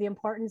example of the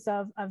importance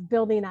of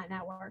building that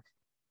network.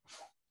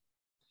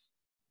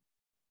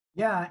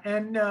 Yeah,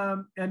 and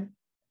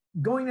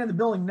going into the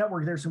building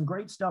network, there's some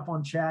great stuff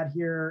on chat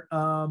here.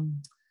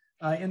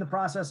 In the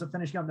process of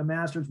finishing up the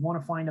master's,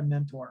 want to find a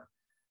mentor.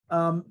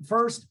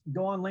 First,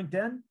 go on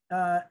LinkedIn.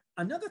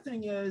 Another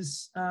thing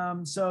is,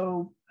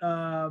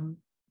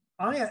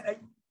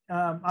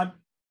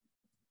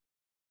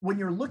 when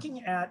you're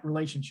looking at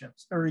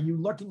relationships or you're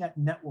looking at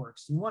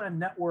networks, you want a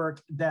network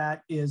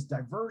that is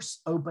diverse,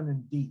 open,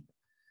 and deep.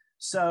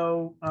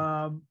 So,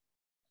 part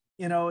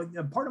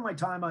of my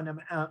time,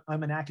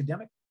 I'm an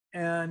academic,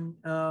 and,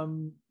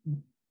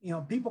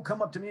 people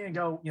come up to me and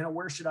go,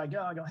 where should I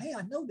go? I go, hey,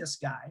 I know this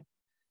guy.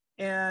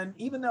 And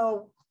even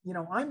though,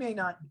 I may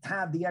not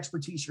have the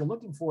expertise you're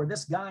looking for,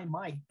 this guy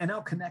might, and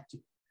I'll connect you.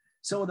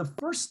 So the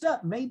first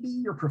step may be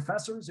your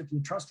professors, if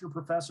you trust your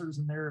professors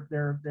and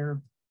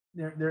they're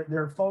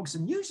folks.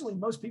 And usually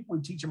most people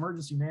who teach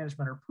emergency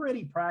management are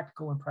pretty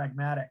practical and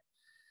pragmatic.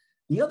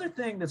 The other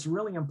thing that's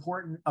really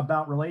important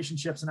about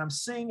relationships, and I'm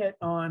seeing it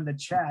on the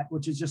chat,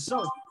 which is just so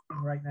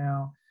exciting right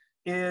now,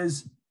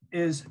 is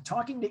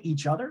talking to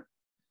each other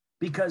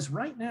because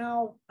right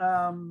now,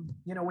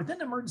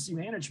 within emergency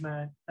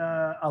management,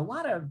 a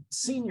lot of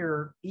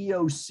senior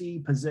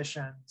EOC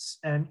positions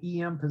and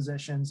EM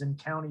positions in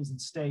counties and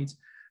states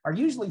are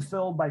usually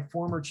filled by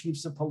former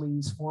chiefs of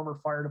police, former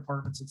fire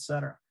departments, et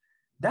cetera.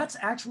 That's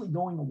actually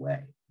going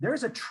away.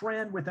 There's a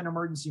trend within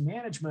emergency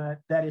management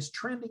that is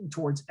trending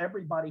towards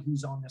everybody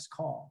who's on this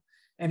call.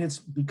 And it's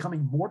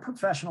becoming more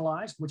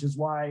professionalized, which is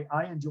why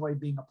I enjoy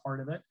being a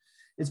part of it.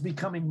 It's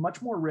becoming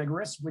much more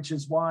rigorous, which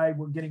is why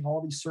we're getting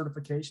all these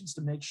certifications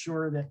to make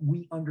sure that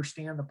we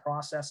understand the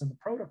process and the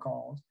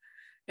protocols.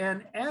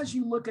 And as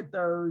you look at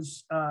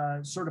those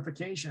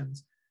certifications,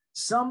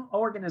 some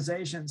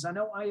organizations, I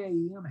know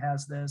IAEM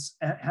has this,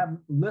 have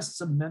lists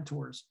of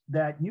mentors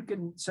that you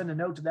can send a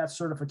note to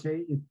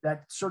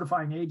that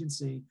certifying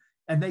agency,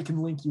 and they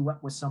can link you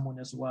up with someone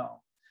as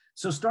well.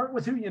 So start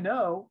with who you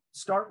know,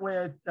 start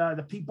with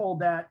the people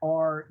that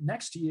are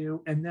next to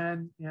you, and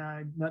then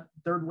the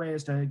third way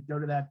is to go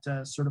to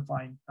that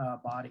certifying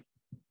body.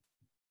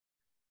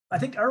 I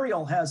think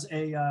Ariel has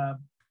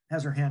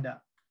her hand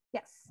up.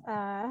 Yes,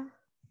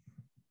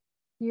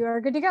 you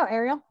are good to go,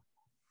 Ariel.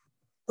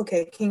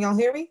 Okay, can y'all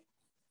hear me?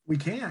 We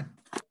can.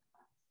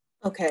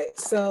 Okay,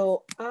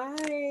 so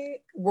I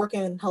work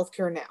in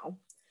healthcare now,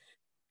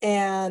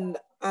 and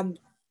I'm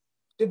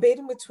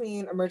debating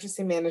between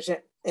emergency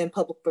management and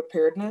public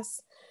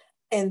preparedness.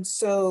 And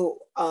so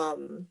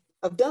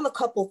I've done a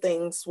couple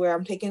things where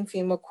I'm taking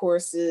FEMA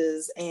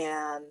courses,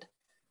 and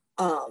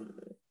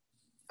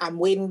I'm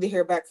waiting to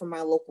hear back from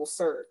my local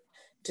CERT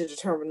to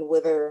determine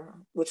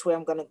which way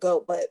I'm going to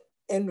go. But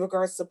in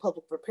regards to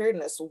public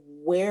preparedness,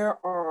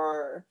 where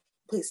are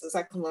places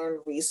I can learn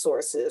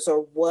resources,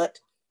 or what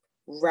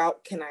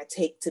route can I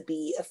take to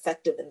be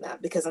effective in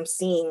that? Because I'm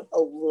seeing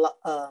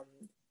a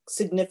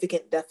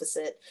significant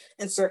deficit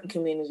in certain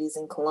communities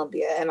in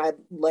Columbia, and I'd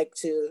like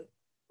to,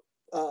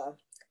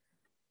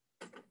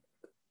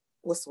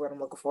 what's the word I'm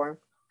looking for?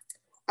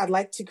 I'd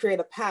like to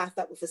create a path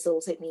that would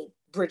facilitate me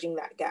bridging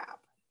that gap.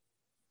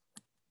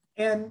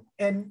 And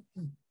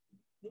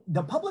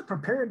the public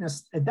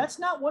preparedness, that's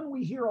not one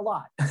we hear a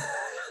lot.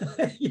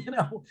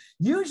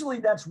 Usually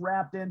that's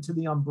wrapped into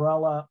the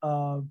umbrella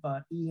of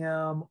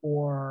EM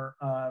or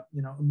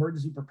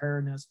emergency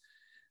preparedness.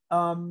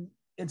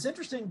 It's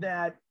interesting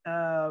that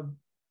what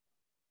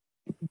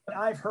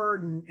I've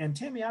heard, and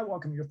Tammy, I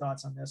welcome your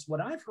thoughts on this.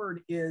 What I've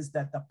heard is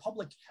that the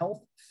public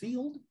health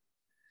field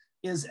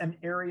is an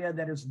area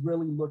that is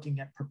really looking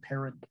at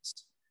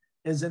preparedness.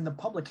 Is in the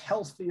public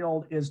health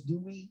field is, do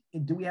we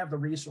have the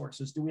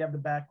resources? Do we have the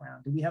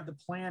background? Do we have the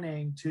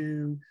planning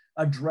to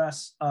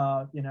address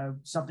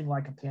something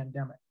like a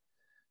pandemic?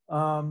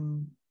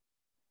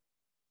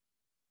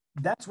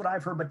 That's what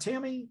I've heard. But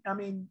Tammy, I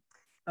mean,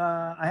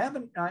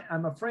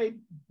 I'm afraid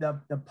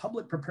the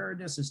public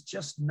preparedness is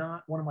just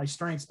not one of my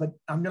strengths, but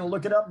I'm going to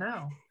look it up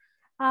now.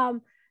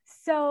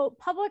 So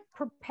public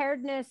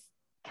preparedness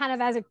kind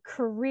of as a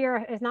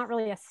career is not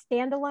really a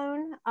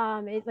standalone.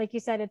 Like you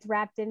said, it's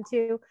wrapped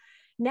into.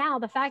 Now,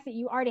 the fact that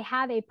you already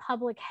have a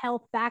public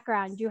health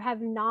background, you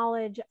have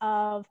knowledge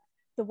of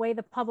the way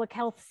the public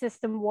health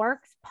system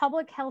works.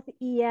 Public health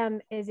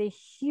EM is a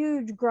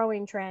huge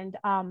growing trend,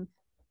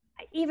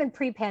 even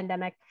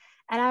pre-pandemic.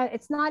 And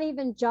it's not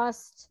even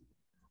just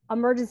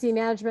emergency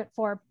management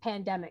for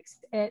pandemics.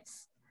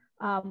 It's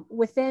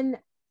within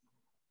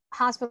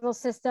hospital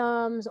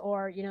systems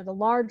or, the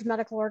large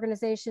medical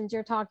organizations.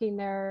 You're talking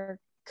their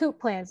COOP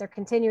plans, their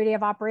continuity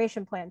of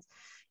operation plans.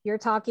 You're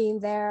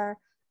talking their,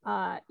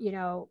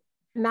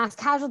 mass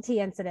casualty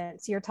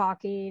incidents. You're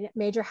talking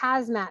major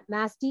hazmat,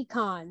 mass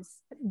decons,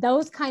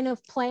 those kind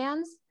of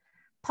plans,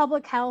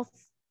 public health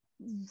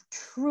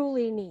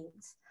truly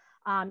needs.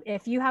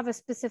 If you have a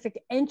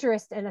specific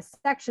interest in a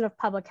section of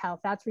public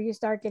health, that's where you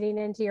start getting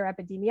into your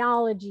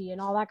epidemiology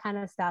and all that kind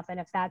of stuff. And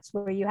if that's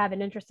where you have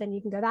an interest in,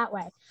 you can go that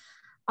way.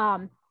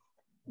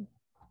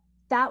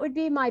 That would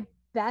be my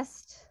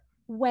best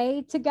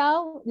way to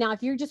go. Now,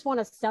 if you just want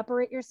to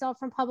separate yourself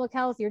from public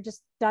health, you're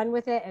just done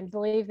with it. And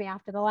believe me,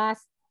 after the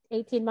last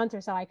 18 months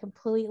or so, I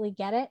completely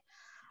get it.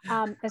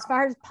 As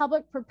far as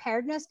public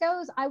preparedness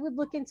goes, I would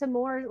look into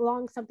more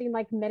along something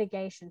like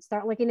mitigation,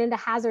 start looking into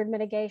hazard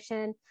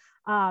mitigation.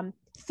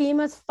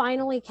 FEMA's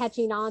finally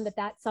catching on that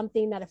that's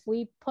something that if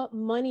we put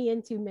money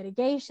into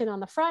mitigation on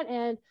the front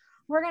end,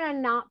 we're going to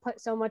not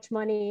put so much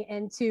money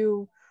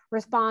into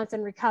response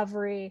and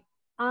recovery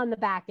on the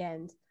back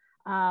end.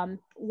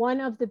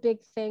 One of the big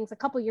things, a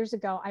couple of years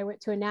ago, I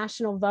went to a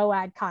national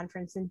VOAD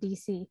conference in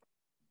DC,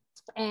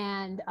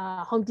 and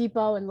Home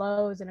Depot and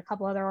Lowe's and a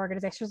couple other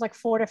organizations, like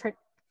 4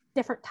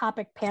 different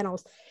topic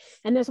panels.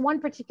 And there's one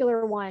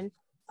particular one,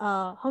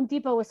 Home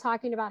Depot was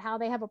talking about how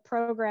they have a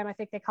program, I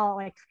think they call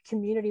it like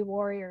Community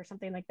Warrior or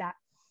something like that.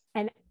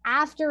 And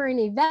after an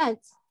event,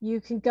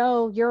 you can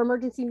go, your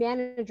emergency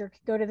manager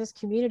could go to this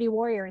Community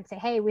Warrior and say,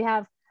 hey, we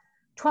have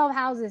 12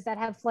 houses that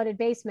have flooded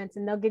basements,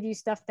 and they'll give you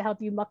stuff to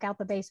help you muck out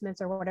the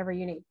basements or whatever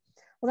you need.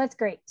 Well, that's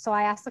great. So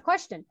I asked the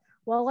question,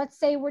 well, let's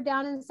say we're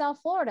down in South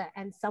Florida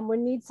and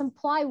someone needs some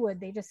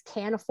plywood. They just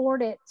can't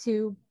afford it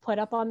to put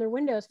up on their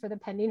windows for the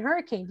pending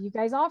hurricane. Do you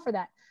guys offer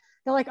that?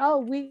 they're like, oh,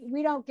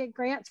 we don't get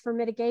grants for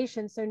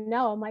mitigation. So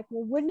no, I'm like,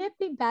 well, wouldn't it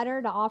be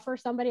better to offer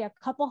somebody a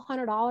couple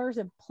 $100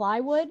 of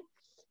plywood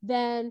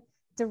than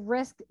to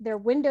risk their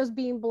windows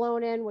being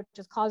blown in, which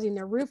is causing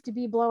their roof to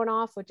be blown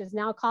off, which is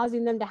now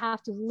causing them to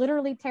have to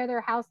literally tear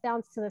their house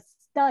down to the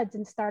studs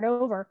and start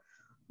over,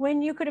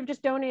 when you could have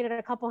just donated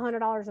a couple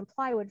 $100 in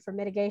plywood for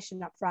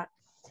mitigation up front.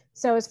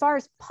 So as far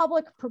as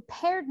public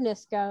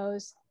preparedness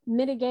goes,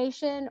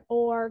 mitigation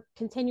or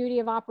continuity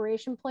of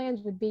operation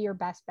plans would be your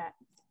best bet.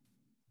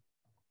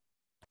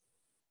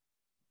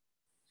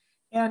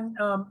 And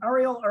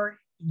Ariel,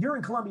 you're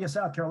in Columbia,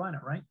 South Carolina,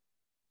 right?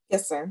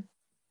 Yes, sir.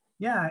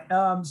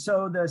 Yeah.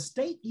 So the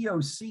state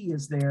EOC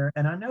is there,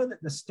 and I know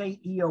that the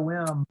state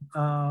EOM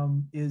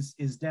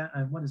is down.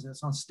 What is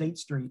this, on State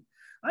Street?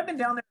 I've been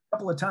down there a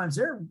couple of times.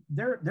 They're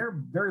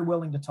very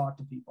willing to talk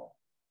to people,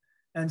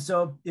 and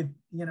so if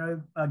you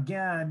know,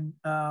 again,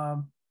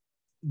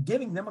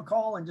 giving them a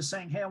call and just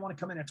saying, hey, I want to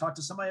come in and talk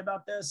to somebody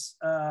about this,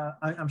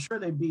 I'm sure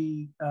they'd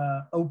be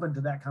open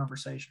to that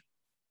conversation.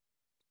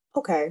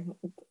 Okay,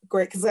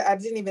 great. Because I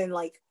didn't even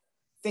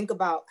think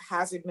about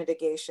hazard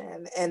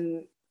mitigation,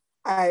 and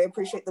I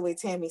appreciate the way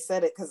Tammy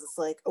said it, because it's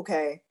like,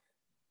 okay,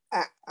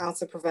 an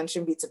ounce of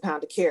prevention beats a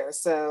pound of cure.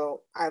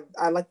 So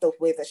I like the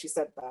way that she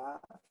said that.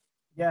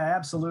 Yeah,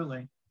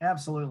 absolutely.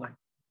 Absolutely.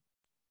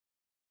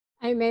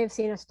 I may have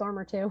seen a storm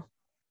or two.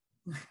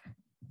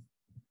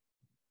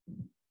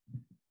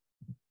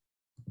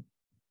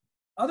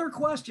 Other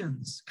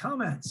questions,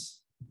 comments?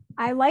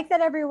 I like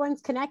that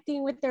everyone's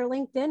connecting with their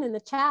LinkedIn in the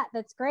chat.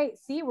 That's great.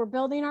 See, we're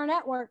building our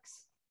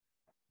networks.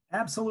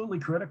 Absolutely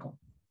critical.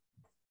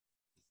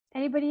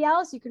 Anybody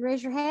else? You can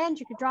raise your hand.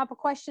 You can drop a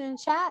question in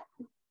chat.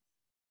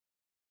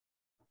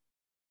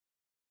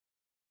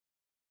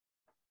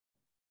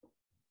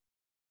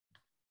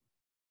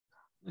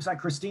 Looks like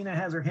Christina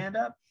has her hand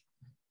up.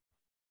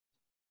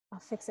 I'll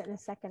fix it in a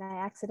second.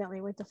 I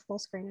accidentally went to full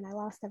screen and I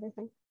lost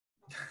everything.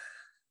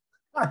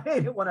 I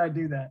hate it when I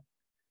do that.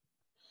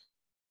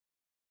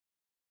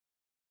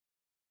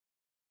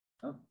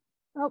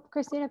 Oh,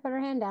 Christina put her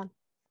hand down.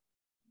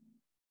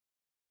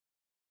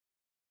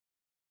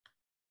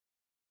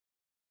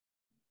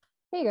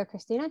 There you go,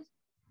 Christina.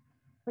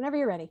 Whenever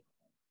you're ready.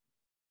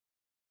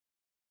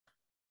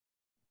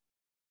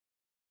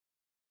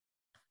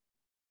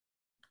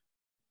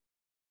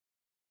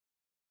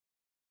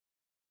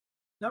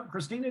 No,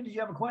 Christina, did you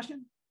have a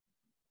question?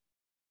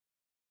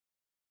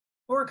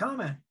 Or a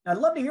comment? I'd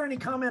love to hear any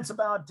comments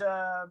about,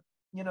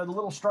 you know, the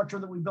little structure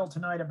that we built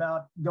tonight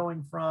about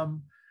going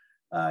from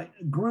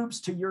groups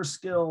to your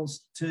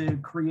skills to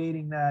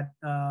creating that,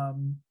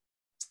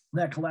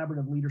 that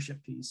collaborative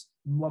leadership piece.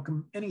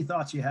 Welcome any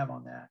thoughts you have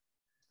on that.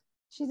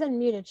 She's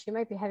unmuted. She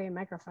might be having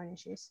microphone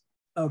issues.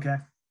 Okay.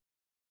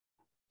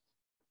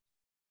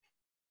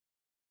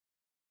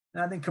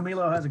 And I think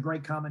Camilo has a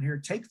great comment here.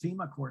 Take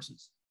FEMA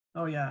courses.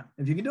 Oh yeah.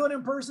 If you can do it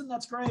in person,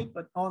 that's great,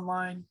 but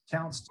online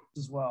counts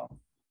as well.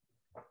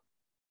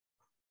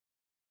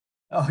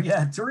 Oh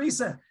yeah,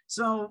 Teresa.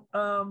 So,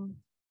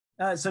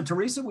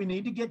 Teresa, we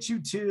need to get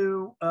you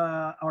to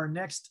our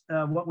next,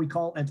 what we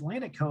call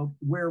Atlantic Hope,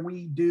 where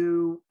we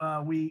do,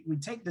 we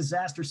take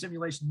disaster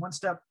simulation one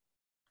step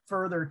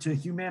further to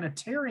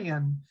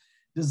humanitarian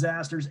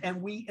disasters,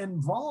 and we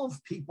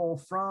involve people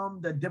from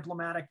the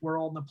diplomatic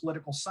world and the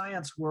political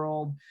science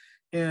world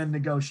in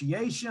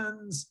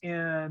negotiations,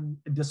 in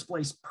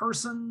displaced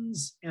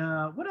persons.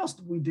 What else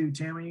did we do,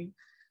 Tammy?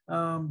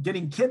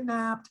 Getting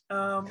kidnapped.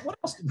 What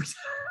else did we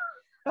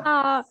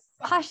do?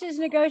 Hostage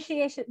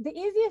negotiation. The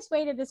easiest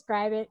way to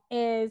describe it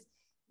is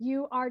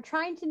you are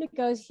trying to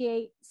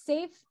negotiate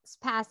safe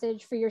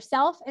passage for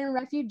yourself and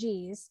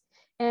refugees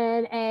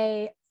in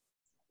a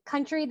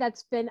country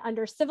that's been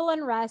under civil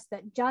unrest,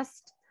 that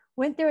just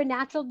went through a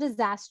natural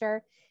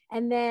disaster.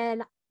 And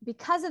then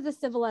because of the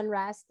civil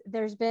unrest,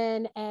 there's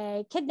been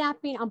a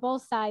kidnapping on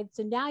both sides.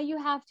 So now you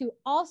have to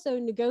also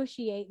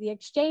negotiate the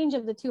exchange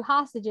of the two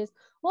hostages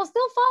while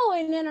still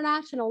following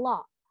international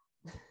law.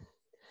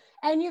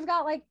 And you've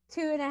got like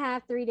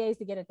 2.5, 3 days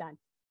to get it done.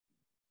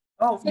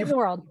 Oh, save the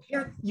world.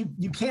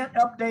 You can't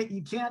update,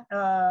 you can't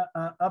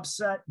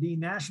upset the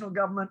national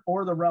government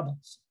or the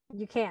rebels.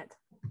 You can't.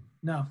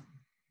 No.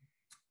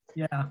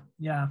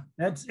 Yeah.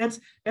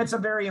 It's a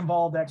very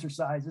involved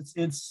exercise.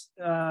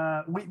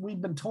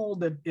 We've been told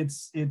that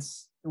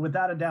it's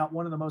without a doubt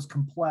one of the most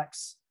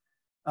complex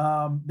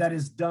that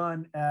is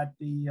done at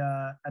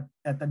the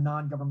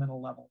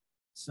non-governmental level.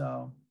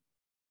 So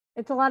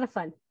it's a lot of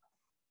fun.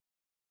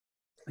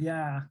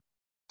 Yeah.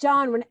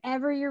 John,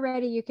 whenever you're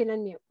ready, you can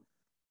unmute.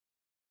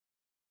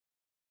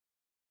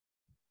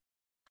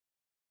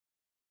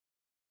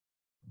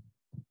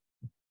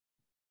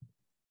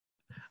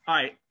 All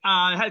right.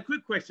 I had a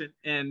quick question,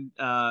 and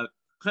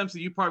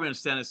Clemson, you probably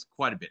understand this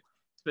quite a bit,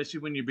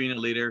 especially when you're being a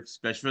leader,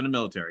 especially in the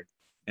military.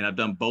 And I've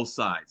done both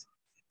sides.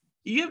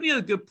 You have any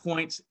other good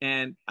points?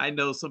 And I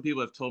know some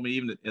people have told me,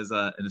 even as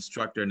an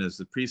instructor and as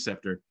a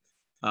preceptor,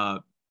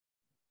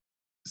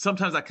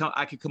 sometimes I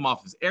can come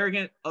off as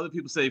arrogant. Other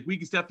people say, we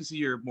can definitely see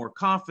you're more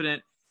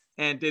confident.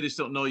 and they just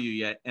don't know you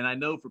yet. And I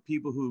know for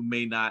people who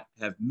may not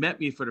have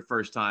met me for the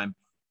first time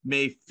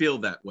may feel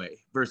that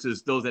way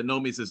versus those that know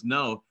me says,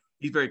 no,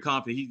 he's very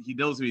confident. He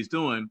knows what he's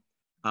doing.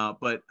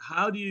 But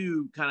how do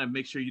you kind of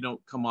make sure you don't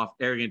come off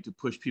arrogant to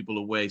push people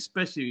away,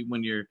 especially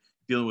when you're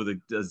dealing with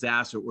a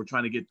disaster or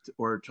trying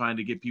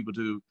to get people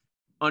to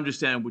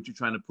understand what you're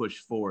trying to push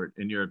forward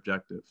in your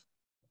objective?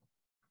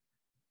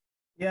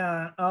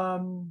 Yeah.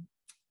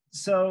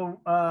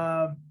 So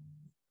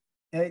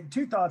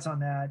two thoughts on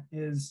that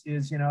is,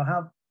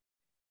 how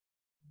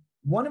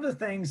one of the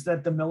things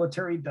that the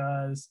military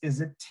does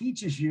is it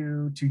teaches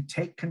you to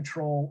take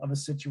control of a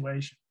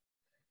situation.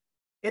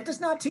 It does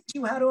not teach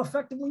you how to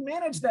effectively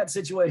manage that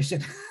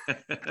situation.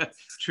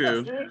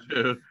 True.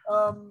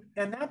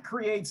 And that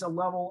creates a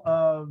level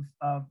of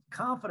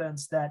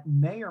confidence that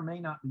may or may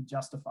not be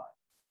justified.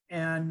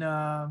 And,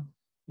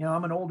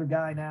 I'm an older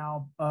guy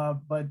now,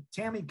 but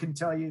Tammy can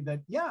tell you that,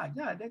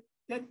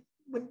 that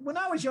when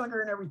I was younger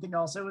and everything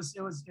else, it was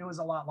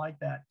a lot like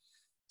that.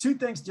 Two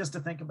things just to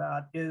think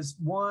about is,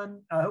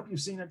 one, I hope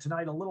you've seen it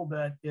tonight a little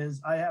bit, is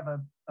I have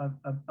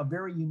a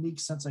very unique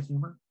sense of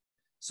humor.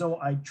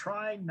 So I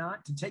try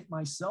not to take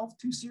myself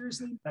too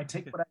seriously, but I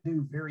take what I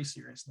do very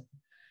seriously.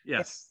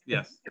 Yes.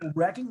 People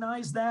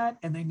recognize that,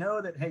 and they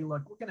know that, hey,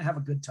 look, we're going to have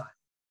a good time.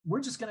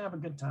 We're just going to have a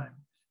good time.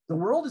 The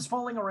world is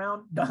falling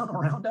down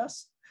around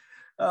us.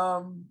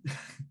 I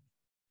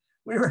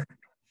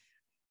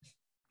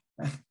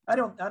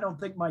don't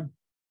think my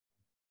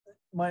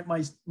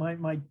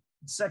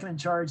second in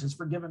charge has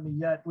forgiven me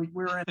yet. We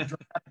were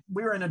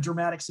in a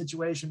dramatic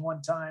situation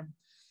one time.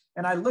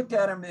 And I looked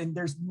at him, and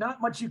there's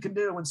not much you can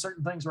do when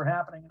certain things were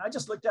happening. And I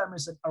just looked at him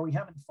and said, "Are we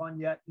having fun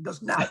yet?" He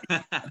goes, "No."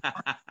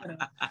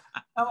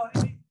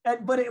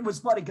 But it was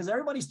funny because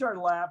everybody started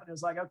laughing. It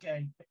was like,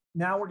 okay,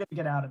 now we're going to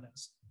get out of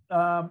this.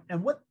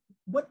 And what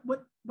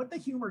the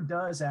humor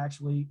does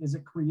actually is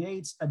it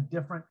creates a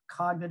different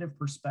cognitive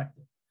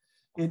perspective.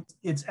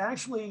 It's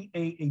actually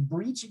a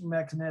breaching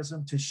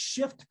mechanism to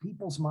shift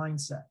people's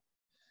mindset.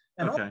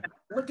 And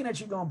looking at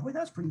you going, boy,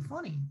 that's pretty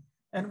funny.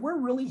 And we're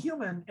really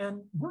human,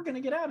 and we're going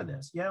to get out of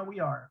this. Yeah, we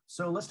are.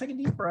 So let's take a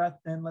deep breath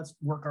and let's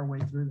work our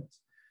way through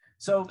this.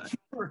 So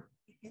humor,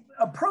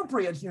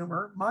 appropriate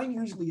humor, mine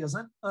usually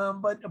isn't,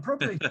 but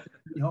appropriate humor is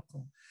really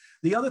helpful.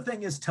 The other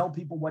thing is tell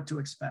people what to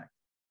expect.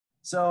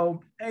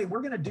 So, hey,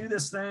 we're going to do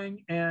this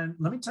thing, and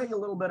let me tell you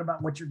a little bit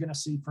about what you're going to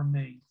see from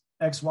me,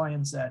 X, Y,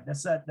 and Z.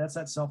 That's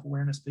that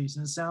self-awareness piece.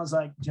 And it sounds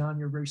like, John,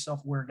 you're a very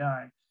self-aware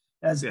guy,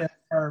 as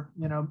are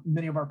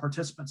many of our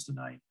participants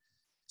tonight.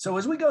 So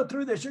as we go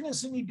through this, you're going to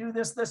see me do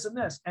this, this, and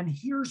this. And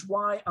here's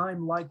why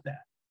I'm like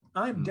that.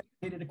 I'm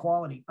dedicated to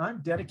quality.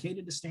 I'm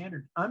dedicated to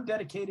standard. I'm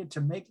dedicated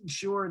to making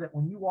sure that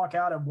when you walk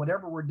out of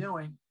whatever we're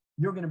doing,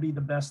 you're going to be the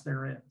best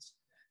there is.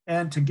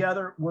 And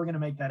together, we're going to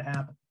make that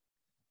happen.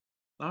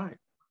 All right.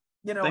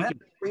 Having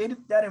created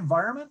that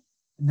environment,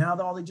 now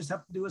that all they just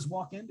have to do is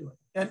walk into it.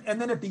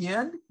 And then at the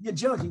end, you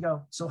joke, you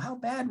go, so how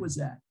bad was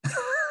that?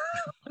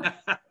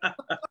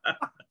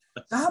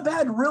 How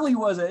bad really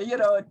was it?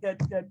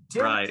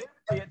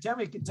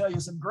 Tammy can tell you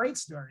some great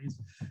stories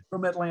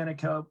from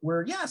Atlantic Hope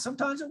where,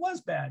 sometimes it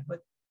was bad,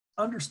 but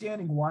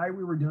understanding why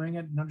we were doing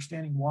it and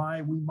understanding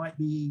why we might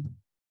be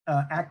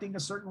acting a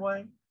certain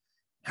way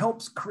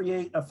helps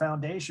create a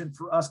foundation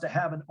for us to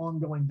have an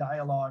ongoing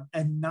dialogue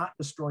and not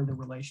destroy the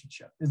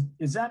relationship.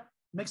 Is that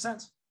make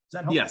sense? Is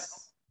that helpful?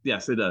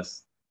 Yes, it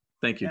does.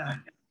 Thank you. Yeah.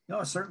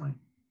 No, certainly.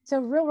 So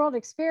real world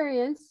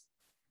experience,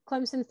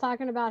 Clemson's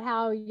talking about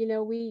how,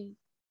 we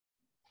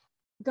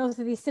go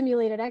through these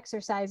simulated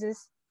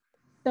exercises.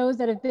 Those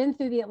that have been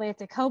through the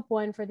Atlantic Hope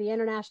one for the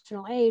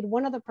international aid,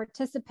 one of the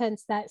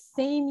participants that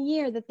same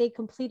year that they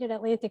completed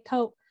Atlantic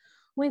Hope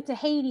went to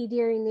Haiti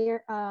during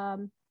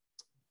the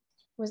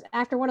was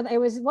after one of the, it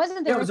was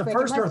the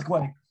first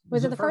earthquake.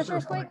 Was it the first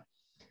earthquake?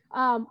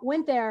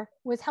 Went there,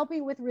 was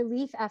helping with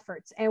relief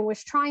efforts and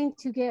was trying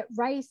to get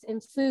rice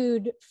and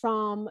food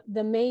from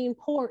the main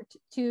port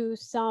to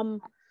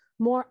some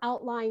more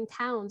outlying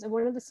towns. And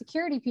one of the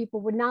security people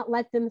would not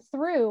let them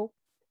through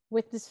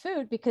with this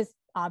food because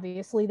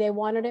obviously they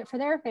wanted it for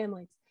their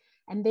families.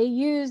 And they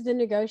used the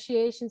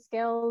negotiation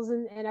skills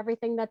and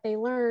everything that they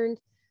learned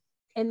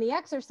in the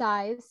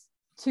exercise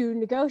to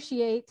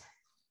negotiate.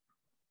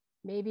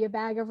 Maybe a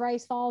bag of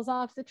rice falls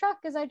off the truck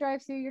as I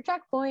drive through your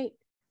checkpoint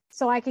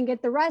so I can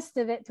get the rest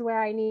of it to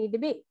where I need to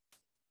be.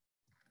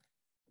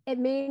 It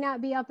may not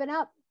be up and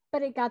up,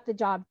 but it got the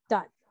job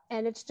done.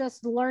 And it's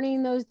just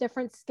learning those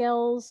different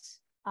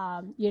skills,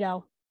 like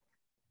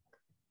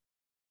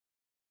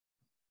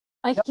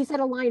you said,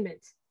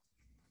 alignment.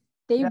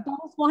 They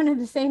both wanted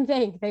the same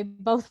thing. They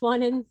both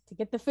wanted to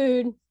get the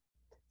food.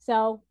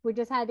 So we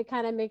just had to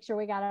kind of make sure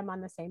we got them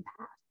on the same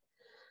path.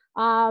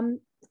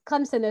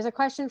 Clemson, there's a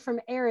question from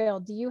Ariel.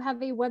 Do you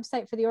have a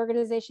website for the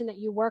organization that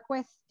you work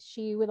with?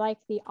 She would like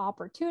the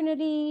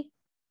opportunity.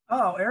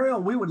 Oh, Ariel,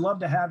 we would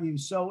love to have you.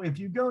 So if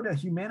you go to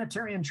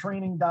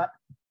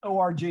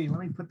humanitariantraining.org, let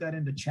me put that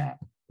into chat.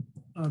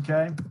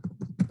 Okay.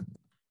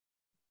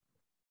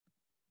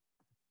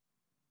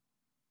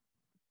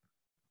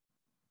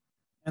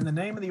 And the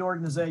name of the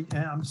organization,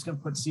 and I'm just going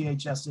to put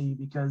CHSE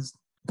because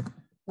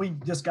we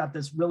just got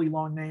this really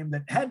long name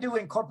that had to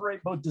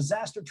incorporate both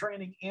disaster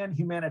training and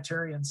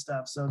humanitarian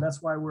stuff. So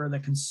that's why we're the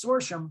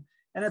consortium.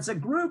 And it's a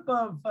group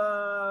of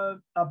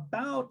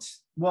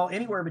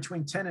anywhere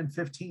between 10 and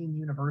 15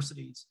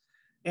 universities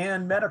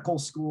and medical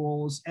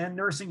schools and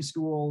nursing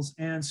schools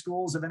and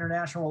schools of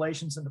international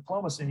relations and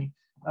diplomacy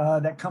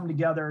that come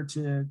together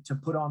to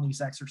put on these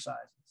exercises.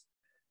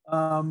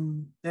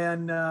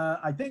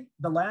 I think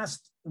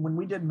when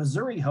we did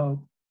Missouri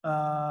Hope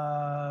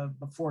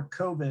before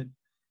COVID,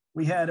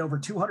 we had over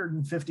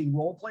 250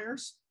 role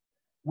players.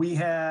 We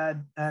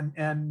had,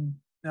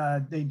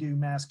 they do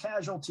mass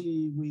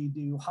casualty, we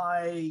do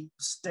high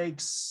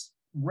stakes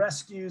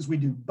rescues, we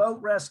do boat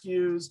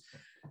rescues.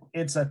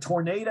 It's a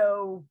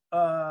tornado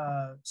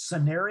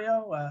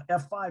scenario,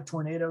 F5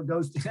 tornado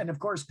goes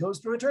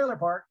through a trailer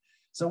park.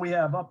 So we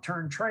have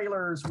upturned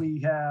trailers,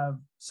 we have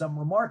some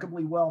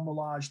remarkably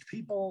well-melaged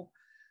people.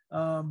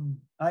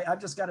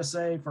 I've just got to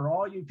say, for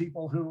all you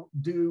people who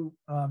do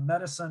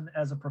medicine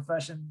as a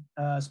profession,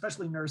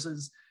 especially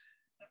nurses,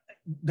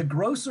 the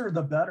grosser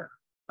the better.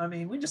 I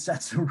mean, we just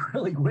had some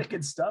really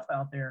wicked stuff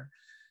out there.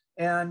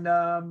 And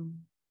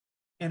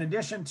in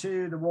addition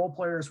to the role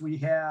players, we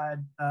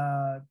had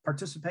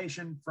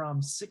participation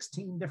from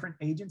 16 different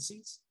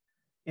agencies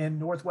in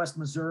Northwest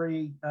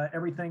Missouri,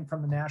 everything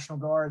from the National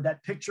Guard.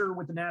 That picture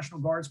with the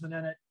National Guardsman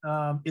in it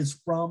is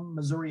from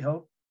Missouri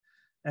Hope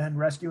and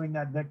rescuing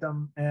that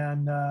victim.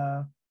 And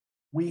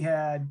we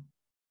had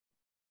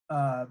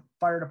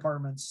fire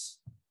departments,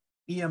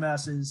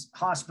 EMSs,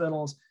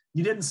 hospitals.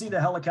 You didn't see the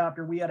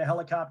helicopter. We had a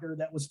helicopter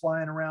that was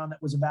flying around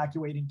that was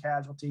evacuating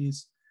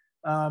casualties.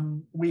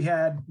 We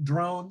had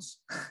drones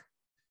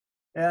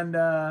and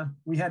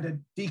we had to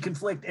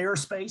deconflict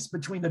airspace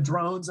between the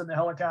drones and the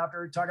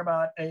helicopter. Talk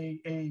about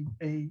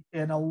an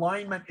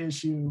alignment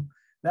issue.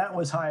 That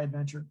was high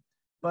adventure.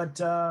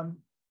 But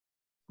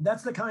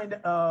that's the kind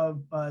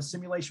of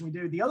simulation we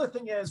do. The other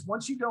thing is,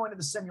 once you go into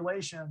the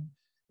simulation,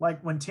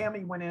 like when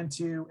Tammy went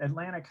into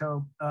Atlantic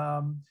Hope,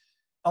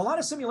 a lot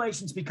of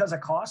simulations, because of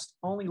cost,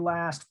 only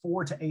last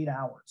 4 to 8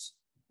 hours,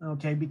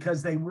 okay?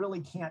 Because they really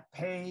can't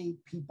pay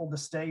people to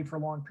stay for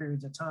long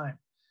periods of time.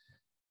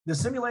 The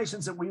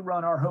simulations that we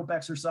run, our Hope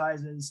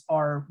exercises,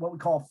 are what we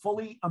call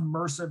fully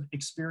immersive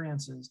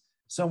experiences.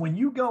 So when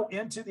you go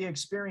into the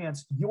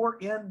experience, you're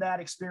in that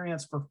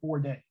experience for 4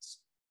 days.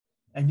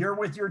 And you're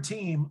with your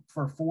team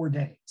for 4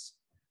 days.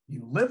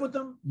 You live with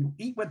them, you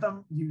eat with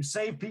them, you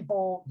save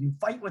people, you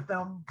fight with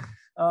them.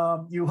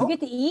 You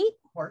get to eat?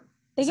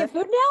 They get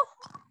food now?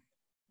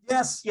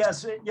 Yes, yeah,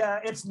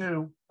 it's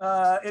new.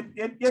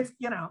 It's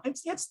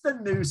the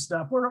new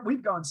stuff.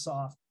 We've gone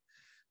soft,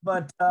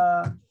 but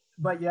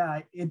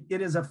yeah,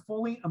 it is a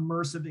fully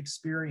immersive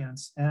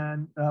experience,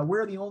 and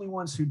we're the only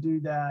ones who do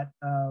that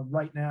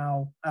right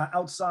now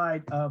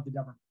outside of the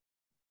government.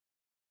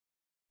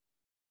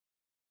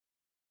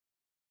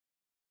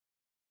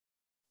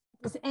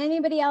 Does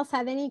anybody else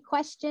have any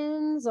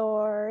questions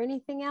or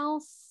anything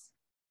else?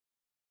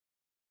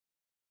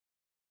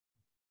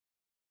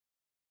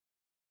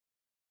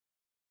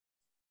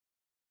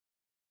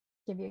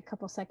 Give you a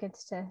couple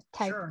seconds to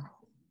type. Sure.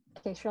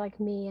 In case you're like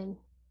me and a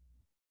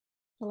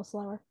little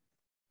slower.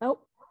 Oh,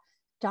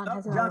 John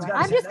has another one.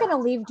 I'm just going to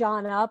leave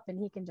John up and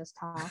he can just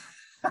talk.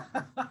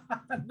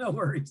 No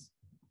worries.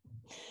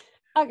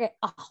 Okay.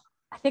 Oh,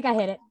 I think I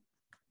hit it.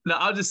 No,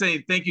 I'll just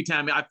say thank you,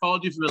 Tammy. I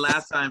followed you from the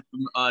last time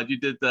you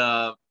did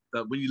the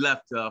when you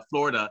left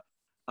Florida,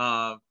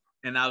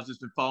 and I was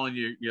just been following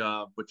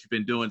your what you've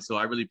been doing. So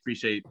I really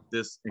appreciate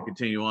this and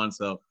continue on.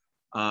 So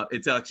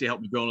it's actually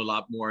helped me grow a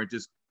lot more.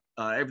 Just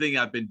everything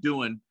I've been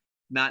doing,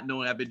 not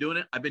knowing I've been doing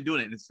it, and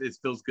it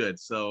feels good.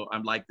 So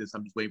I'm like this.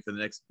 I'm just waiting for the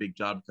next big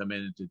job to come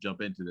in and to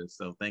jump into this.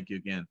 So thank you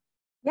again.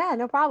 Yeah,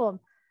 no problem.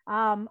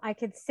 I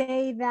could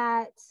say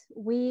that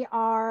we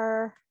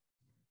are.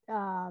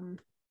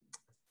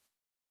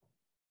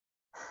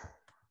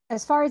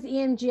 As far as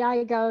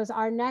EMGI goes,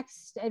 our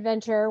next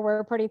adventure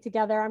we're putting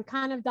together, I'm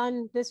kind of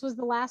done. This was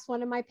the last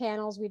one of my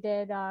panels. We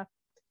did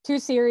 2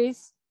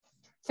 series.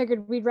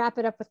 Figured we'd wrap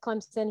it up with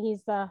Clemson.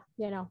 He's the,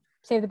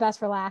 save the best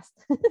for last.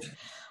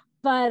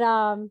 But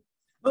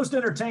most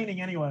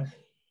entertaining anyway.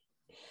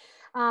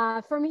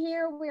 From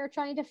here, we are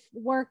trying to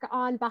work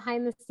on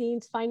behind the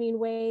scenes, finding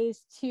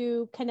ways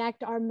to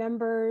connect our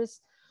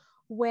members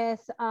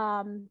with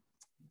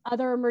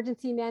other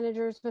emergency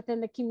managers within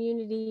the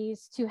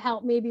communities to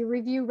help maybe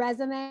review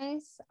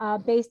resumes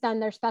based on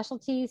their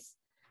specialties.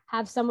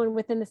 Have someone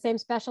within the same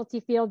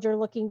specialty field you're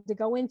looking to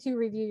go into,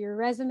 review your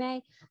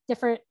resume,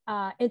 different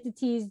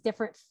entities,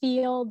 different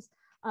fields,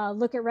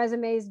 look at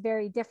resumes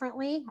very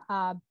differently.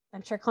 I'm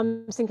sure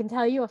Clemson can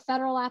tell you a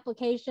federal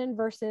application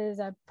versus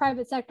a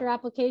private sector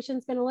application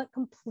is going to look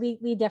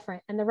completely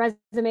different. And the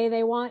resume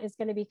they want is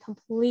going to be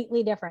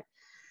completely different.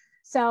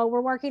 So we're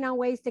working on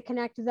ways to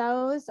connect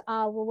those.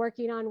 We're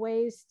working on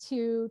ways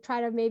to try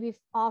to maybe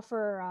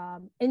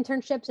offer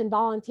internships and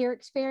volunteer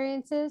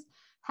experiences,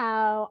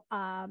 how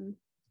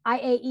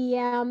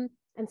IAEM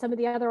and some of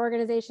the other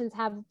organizations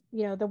have,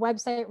 you know, the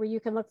website where you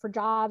can look for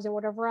jobs or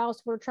whatever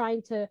else. We're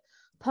trying to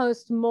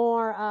post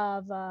more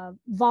of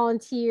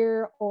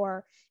volunteer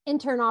or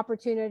intern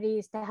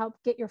opportunities to help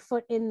get your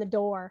foot in the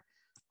door.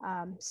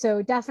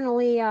 So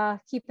definitely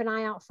keep an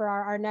eye out for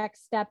our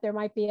next step. There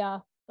might be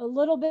a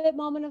little bit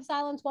moment of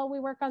silence while we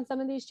work on some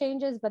of these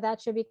changes, but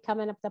that should be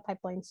coming up the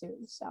pipeline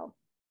soon. So.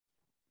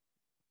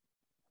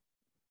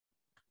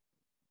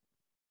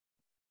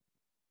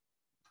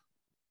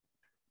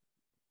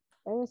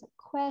 There's a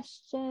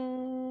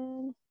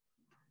question.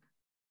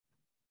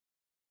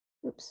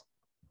 Oops.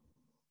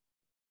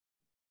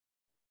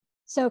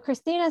 So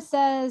Christina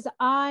says,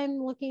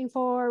 I'm looking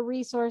for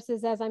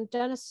resources as I'm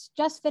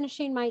just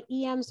finishing my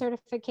EM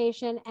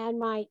certification and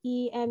my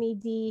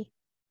EMED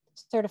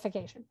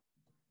certification.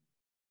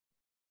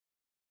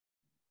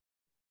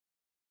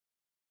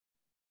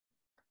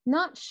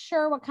 Not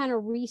sure what kind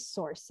of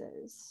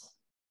resources.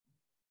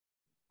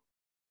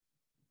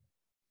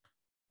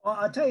 Well,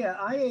 I'll tell you,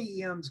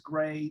 IAEM's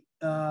great.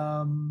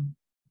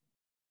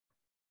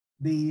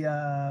 They've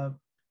got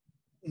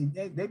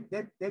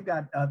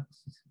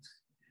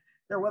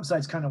their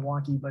website's kind of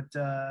wonky, but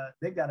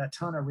they've got a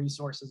ton of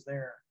resources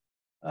there.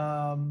 But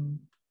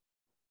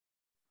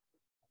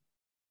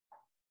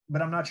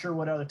I'm not sure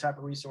what other type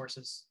of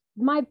resources.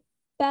 My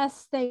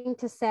best thing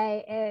to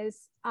say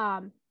is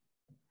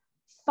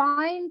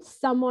find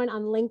someone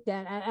on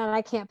LinkedIn, and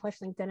I can't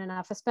push LinkedIn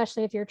enough,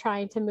 especially if you're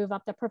trying to move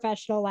up the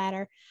professional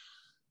ladder.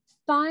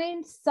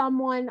 Find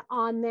someone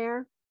on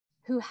there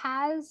who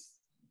has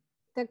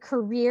the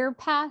career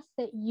path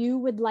that you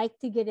would like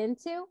to get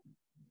into.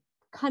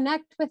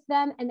 Connect with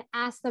them and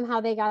ask them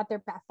how they got their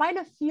path. Find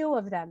a few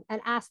of them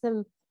and ask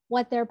them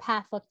what their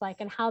path looked like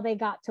and how they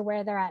got to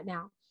where they're at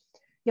now.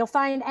 You'll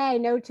find,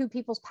 no two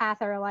people's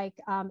path are alike.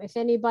 If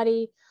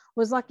anybody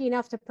was lucky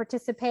enough to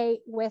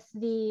participate with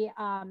the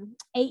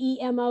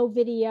AEMO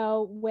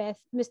video with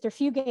Mr.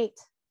 Fugate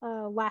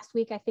last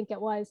week, I think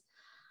it was,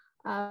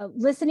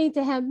 listening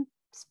to him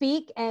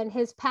speak and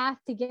his path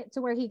to get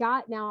to where he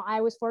got. Now, I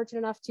was fortunate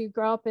enough to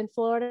grow up in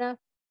Florida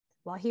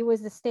while he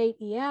was the state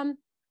EM.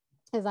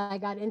 As I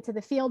got into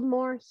the field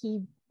more,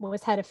 he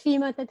was head of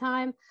FEMA at the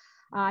time.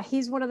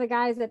 He's one of the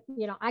guys that,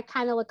 you know, I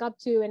kind of look up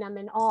to, and I'm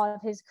in awe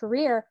of his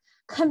career.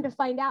 Come to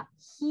find out,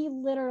 he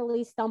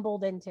literally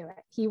stumbled into it.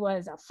 He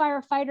was a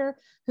firefighter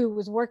who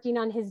was working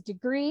on his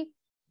degree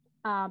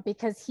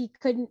because he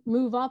couldn't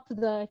move up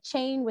the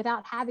chain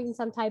without having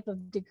some type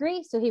of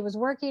degree. So he was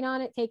working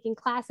on it, taking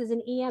classes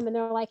in EM, and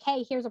they're like,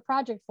 hey, here's a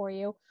project for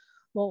you.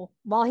 Well,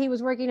 while he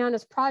was working on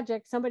his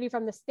project, somebody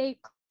from the state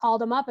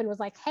called him up and was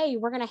like, hey,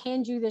 we're going to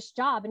hand you this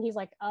job. And he's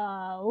like,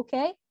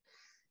 okay.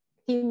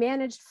 He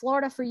managed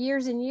Florida for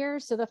years and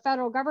years. So the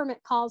federal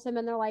government calls him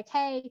and they're like,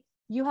 hey,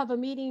 you have a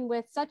meeting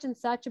with such and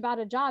such about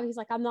a job. He's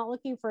like, I'm not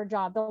looking for a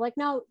job. They're like,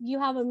 no, you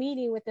have a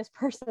meeting with this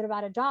person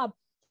about a job.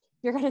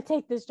 You're going to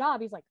take this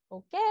job. He's like,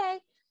 okay.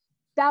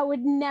 That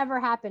would never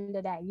happen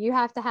today. You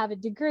have to have a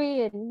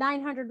degree and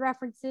 900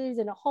 references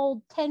and a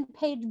whole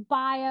 10-page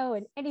bio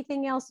and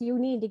anything else you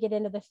need to get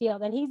into the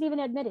field. And he's even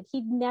admitted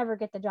he'd never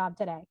get the job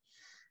today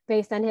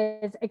based on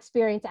his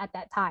experience at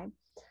that time.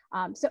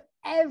 So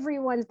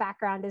everyone's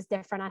background is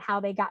different on how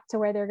they got to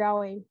where they're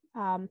going.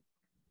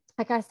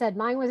 Like I said,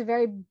 mine was a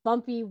very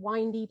bumpy,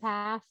 windy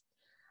path.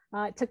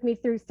 It took me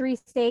through 3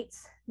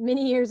 states,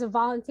 many years of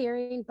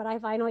volunteering, but I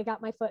finally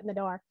got my foot in the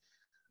door.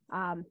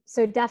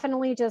 So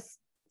definitely just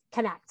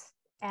connect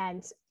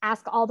and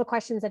ask all the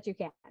questions that you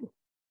can.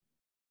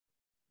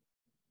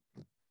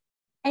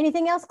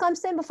 Anything else,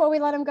 Clemson, before we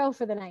let him go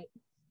for the night?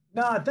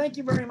 No, thank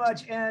you very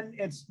much. And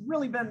it's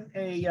really been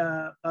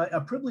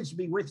a privilege to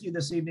be with you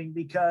this evening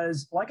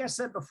because, like I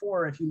said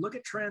before, if you look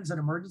at trends in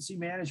emergency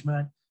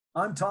management,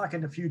 I'm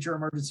talking to future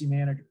emergency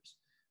managers,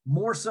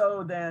 more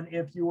so than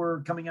if you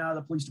were coming out of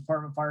the police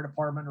department, fire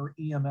department, or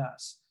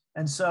EMS.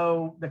 And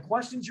so the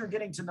questions you're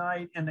getting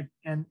tonight and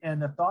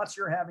the thoughts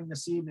you're having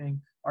this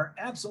evening are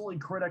absolutely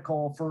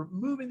critical for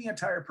moving the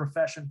entire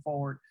profession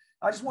forward.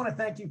 I just want to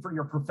thank you for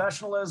your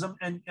professionalism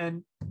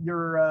and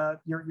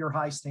your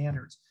high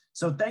standards.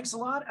 So thanks a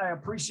lot. I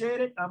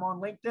appreciate it. I'm on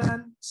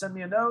LinkedIn. Send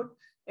me a note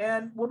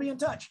and we'll be in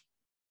touch.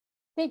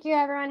 Thank you,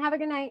 everyone. Have a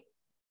good night.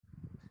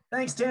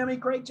 Thanks, Tammy.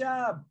 Great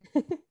job.